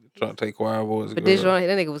dancing. trying to take choir boys. But Digital, that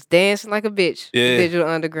nigga was dancing like a bitch. Yeah. Digital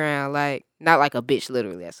Underground, like not like a bitch,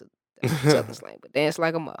 literally. That's a southern slang, but dance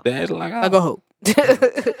like a mother. Dance like a hoe.